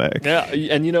a comic. Yeah,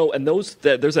 and there's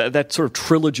that sort of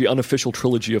trilogy, unofficial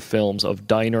trilogy of films of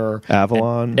Diner,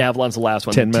 Avalon. Avalon's the last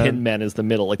one. Tin Men is the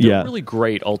middle. Like they're really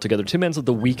great altogether. Tin Men's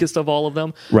the weakest of all of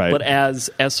them, right? But as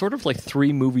sort of like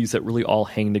three movies that really all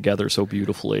hang together so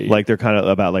beautifully. Like they're kind of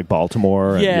about like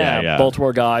Baltimore.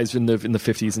 Baltimore guys in the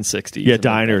 50s and 60s. Yeah,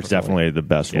 Diner is definitely the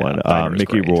best one.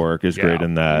 Mickey Rourke is great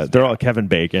in that. They're all Kevin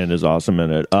Bacon is awesome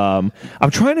in it. I'm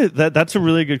trying to. That's a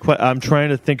really good question. I'm trying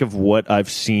to think of what I've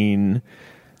seen.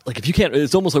 Like if you can't,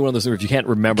 it's almost like one of those things if you can't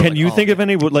remember. Can you think of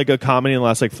any like a comedy in the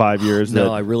last like 5 years?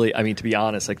 No, I mean, to be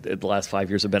honest, like the last 5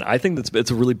 years have been. I think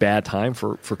it's a really bad time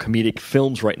for comedic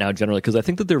films right now, generally, because I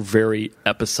think that they're very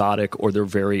episodic or they're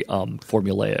very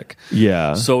formulaic.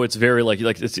 Yeah. So it's very like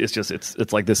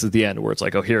it's like this is the end where it's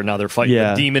like, oh, here now they're fighting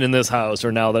a demon in this house,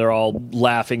 or now they're all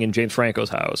laughing in James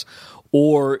Franco's house.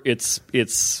 or it's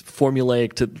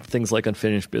formulaic to things like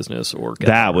Unfinished Business or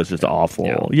that was just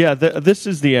awful. Yeah, this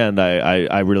is the end.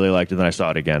 I really liked it. Then I saw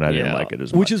it again. I didn't like it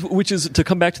as much. Which is to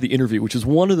come back to the interview, which is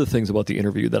one of the things about the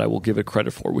interview that I will give it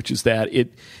credit for, which is that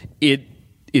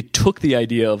it took the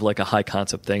idea of like a high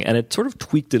concept thing and it sort of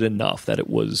tweaked it enough that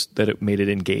it made it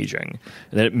engaging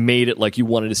and that it made it like you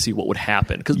wanted to see what would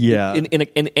happen. Because in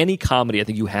any comedy, I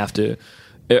think you have to.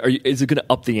 Is it going to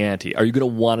up the ante? Are you going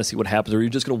to want to see what happens, or are you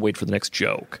just going to wait for the next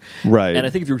joke? Right. And I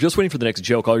think if you're just waiting for the next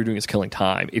joke, all you're doing is killing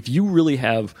time. If you really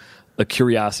have a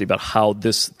curiosity about how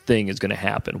this thing is going to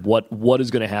happen, what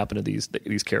is going to happen to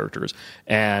these characters,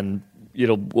 and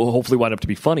will hopefully wind up to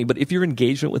be funny. But if your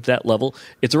engagement with that level,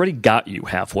 it's already got you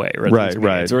halfway. Right.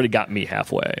 It's already got me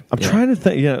halfway. I'm trying to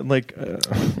think. Yeah,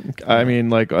 I mean,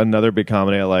 like another big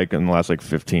comedy I like in the last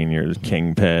 15 years,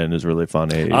 Kingpin is really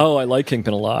funny. Oh, I like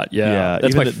Kingpin a lot. Yeah,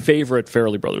 that's my favorite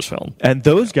Farrelly Brothers film. And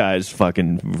those guys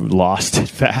fucking lost it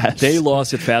fast. They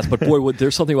lost it fast, but boy,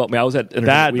 there's something about me. I was at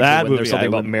that movie. There's something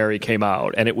about Mary came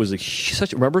out, and it was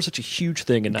such a huge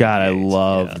thing. In God, I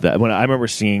love that. When I remember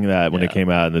seeing that when it came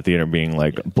out in the theater, being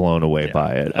blown away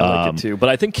by it. I like it too, but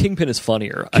I think Kingpin is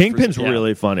funnier. Kingpin's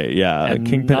really funny. Yeah, and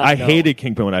Kingpin. I hated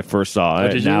Kingpin when I first saw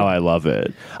it. Now I love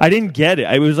it. I didn't get it.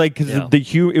 I was like, because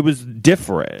it was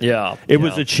different. Yeah, it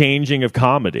was a changing of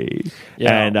comedy,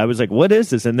 and I was like, what is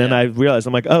this? And then I realized,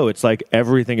 I'm like, oh, it's like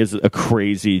everything is a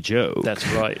crazy joke. That's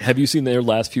right. Have you seen their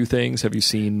last few things? Have you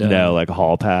seen no, like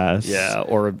Hall Pass? Yeah,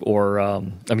 or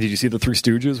did you see the Three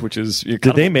Stooges? Which is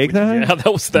did they make that? Yeah,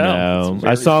 that was them. No,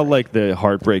 I saw like the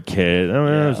Heartbreak Kid. It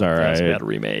was all right. That's a bad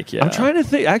remake. Yeah, I'm trying to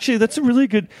think. Actually, that's a really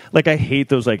good. Like, I hate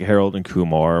those like Harold and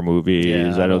Kumar movies.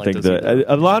 Yeah, I don't think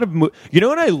a lot of. You know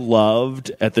what I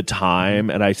loved at the time,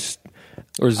 and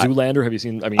or Zoolander. Have you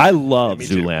seen? I love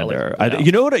Zoolander.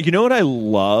 You know what I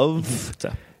love.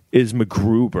 Is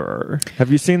MacGruber.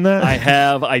 Have you seen that? I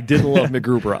have. I didn't love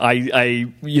MacGruber.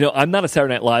 I'm not a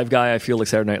Saturday Night Live guy. I feel like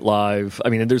Saturday Night Live, I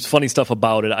mean, there's funny stuff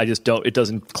about it. I just don't, it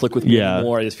doesn't click with me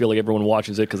anymore. I just feel like everyone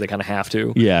watches it because they kind of have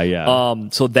to. Yeah.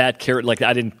 So that character, like,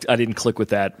 I didn't click with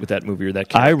that movie or that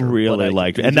character. I really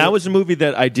liked it. And that was a movie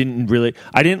that I didn't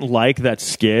like that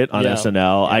skit on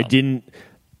SNL. I didn't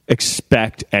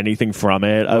expect anything from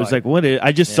it. I was like, what is,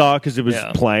 I just saw it because it was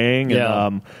playing.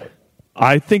 And,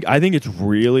 I think it's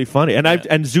really funny, and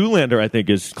and Zoolander I think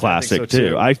is classic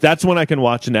too. That's one I can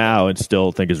watch now and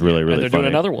still think is really and they're funny. doing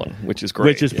another one, which is great.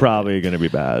 Which is probably going to be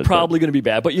bad. Probably going to be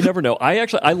bad, but you never know.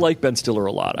 I like Ben Stiller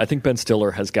a lot. I think Ben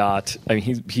Stiller has got. I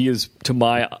mean, he is to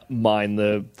my mind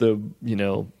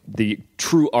the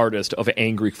true artist of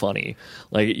angry funny,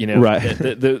 right.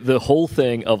 the whole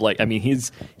thing of like, I mean,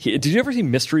 did you ever see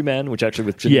Mystery Men, which actually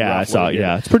with Jimmy Ruffalo, I saw it.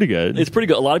 Yeah, it's pretty good. It's pretty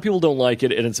good. A lot of people don't like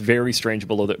it, and it's very strange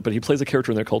below that. But he plays a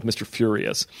character in there called Mr.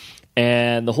 Furious,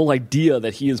 and the whole idea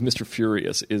that he is Mr.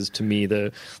 Furious is to me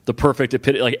the perfect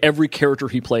epitome. Like every character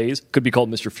he plays could be called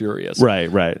Mr. Furious.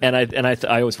 Right. And I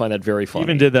always find that very funny.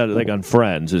 He even did that like on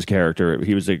Friends. His character,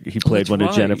 he played one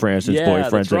of Jennifer Aniston's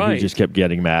boyfriends, and he just kept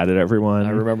getting mad at everyone. I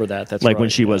remember that. That's like when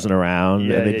she wasn't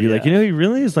around, and they'd be like, he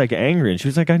really is like angry, and she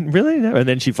was like, I really never. And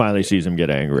then she finally sees him get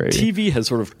angry. TV has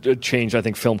sort of changed, I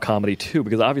think, film comedy too,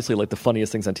 because obviously, like the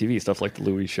funniest things on TV, stuff like the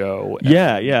Louis Show. And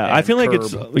I feel like Curb,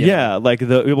 it's like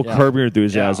Curb Your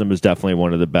Enthusiasm is definitely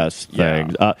one of the best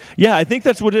things. I think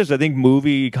that's what it is. I think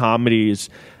movie comedies.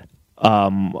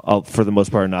 For the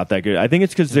most part, are not that good. I think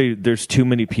it's because there's too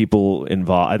many people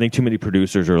involved. I think too many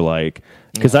producers are like,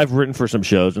 because I've written for some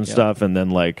shows and stuff, and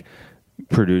then like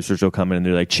producers will come in and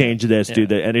they're like, change this, do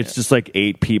that, and it's just like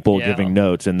 8 people giving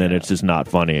notes, and then it's just not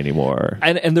funny anymore.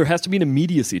 And there has to be an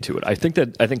immediacy to it. I think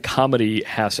comedy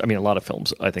has. I mean, a lot of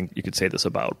films, I think you could say this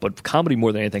about, but comedy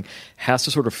more than anything has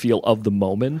to sort of feel of the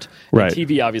moment. Right. And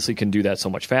TV obviously can do that so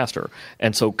much faster.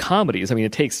 And so comedies, I mean,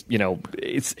 it takes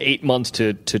it's 8 months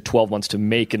to 12 months to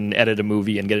make and edit a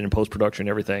movie and get it in post production and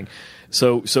everything.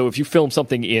 So if you film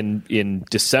something in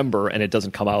December and it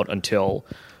doesn't come out until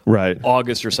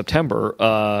August or September,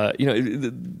 the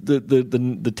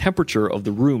temperature of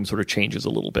the room sort of changes a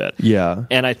little bit. Yeah.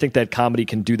 And I think that comedy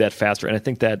can do that faster. And I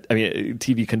think that,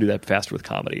 TV can do that faster with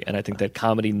comedy. And I think that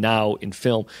comedy now in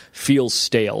film feels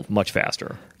stale much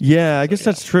faster. Yeah, I guess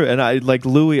that's true. And I love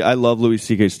Louis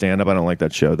C.K.'s stand-up. I don't like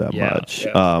that show that much.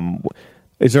 Yeah.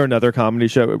 Is there another comedy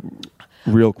show?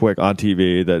 Real quick on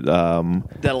TV that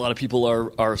a lot of people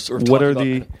are sort of what are about.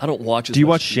 the I don't watch as do you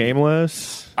much watch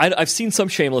Shameless? I've seen some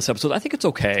Shameless episodes. I think it's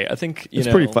okay. I think it's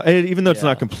pretty fun, even though it's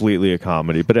not completely a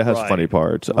comedy, but it has funny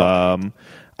parts. I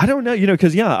don't know,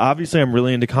 because obviously I'm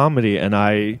really into comedy, and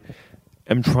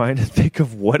am trying to think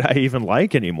of what I even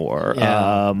like anymore.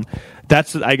 Yeah.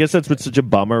 I guess that's what's such a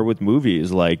bummer with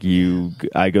movies. Like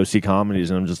I go see comedies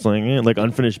and I'm just like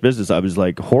Unfinished Business. I was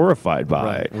like horrified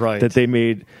by that they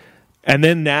made. And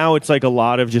then now it's like a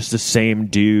lot of just the same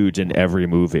dudes in every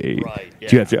movie. Right. Yeah.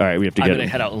 Do you have to? All right, we have to I'm get. I'm going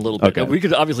to head out in a little bit. Okay. We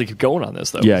could obviously keep going on this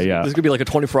though. Yeah. This could be like a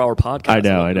 24-hour podcast.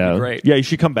 I know. Great. Yeah, you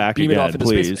should come back Beam it again, off into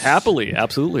please. space. Happily,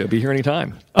 absolutely. I'll be here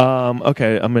anytime.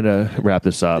 Okay, I'm gonna wrap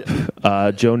this up.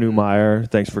 Joe Neumaier,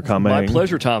 thanks for coming. My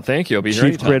pleasure, Tom. Thank you. I'll be here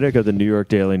Chief anytime. critic of the New York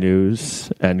Daily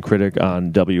News and critic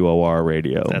on WOR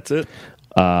Radio. That's it.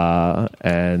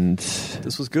 And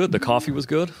this was good. The coffee was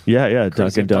good. Yeah.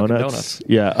 Crazy Dunkin' Donuts.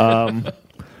 Yeah.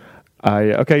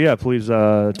 Please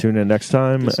tune in next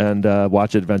time and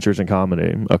watch Adventures in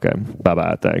Comedy. Okay,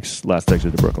 bye. Thanks. Last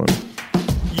exit to Brooklyn.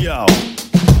 Yo.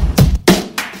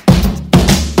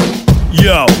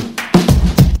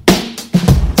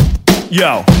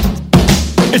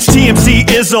 It's TMC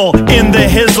Izzle in the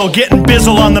hizzle, getting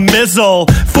bizzle on the mizzle.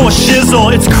 For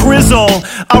shizzle, it's Crizzle.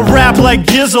 I rap like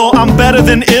Gizzle, I'm better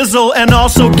than Izzle and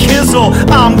also Kizzle.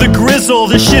 I'm the Grizzle,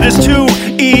 this shit is too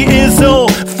E-Izzle.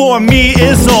 For me,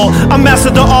 Izzle, I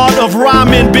mastered the art of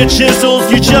rhyming, bitch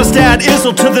Izzles. You just add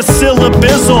Izzle to the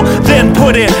syllabizzle, then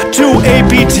put it to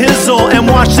A-B Tizzle and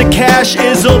watch the cash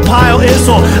Izzle pile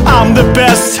Izzle. I'm the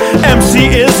best MC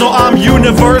Izzle, I'm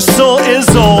universal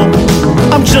Izzle.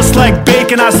 I'm just like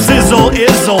bacon, I sizzle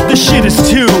Izzle. This shit is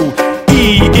too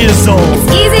E-Izzle.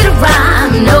 It's easy to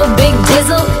rhyme, no big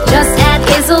dizzle. Just add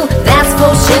Izzle, that's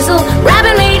full shizzle.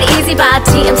 Rapping made easy by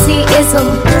TMC Izzle.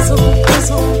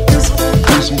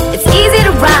 It's easy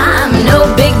to rhyme, no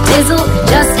big dizzle.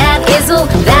 Just add Izzle,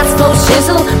 that's full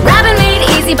shizzle. Rapping made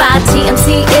easy by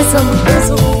TMC Izzle.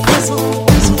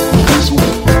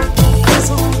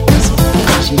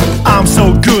 I'm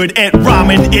so good at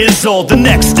rhyming Izzle. The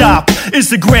next stop is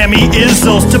the Grammy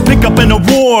Izzles to pick up an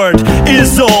award.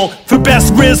 Izzle for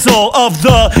best rizzle of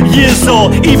the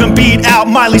yizzle. Even beat out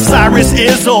Miley Cyrus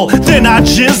Izzle. Then I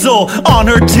jizzle on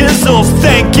her tizzles.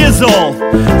 Thank Izzle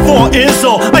for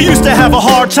Izzle. I used to have a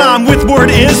hard time with word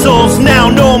Izzles. Now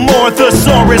no more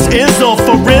thesaurus Izzle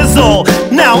for Rizzle.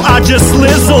 Now I just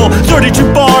slizzle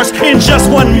 32 bars in just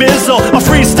one mizzle. A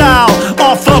freestyle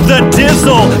off of the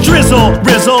dizzle. Drizzle,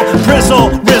 rizzle, prizzle,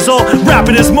 rizzle.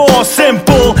 Rapping is more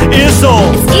simple, Izzle.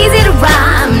 It's easy to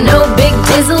rhyme, no big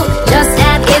dizzle. Just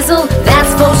add Izzle,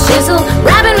 that's full shizzle.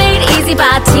 Rapping made easy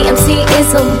by TMC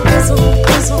Izzle.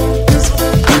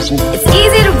 It's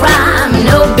easy to rhyme,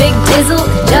 no big dizzle.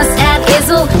 Just add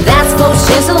Izzle, that's full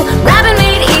shizzle. Rapping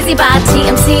made easy by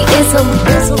TMC Izzle.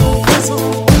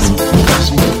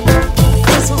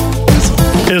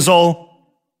 Izzle.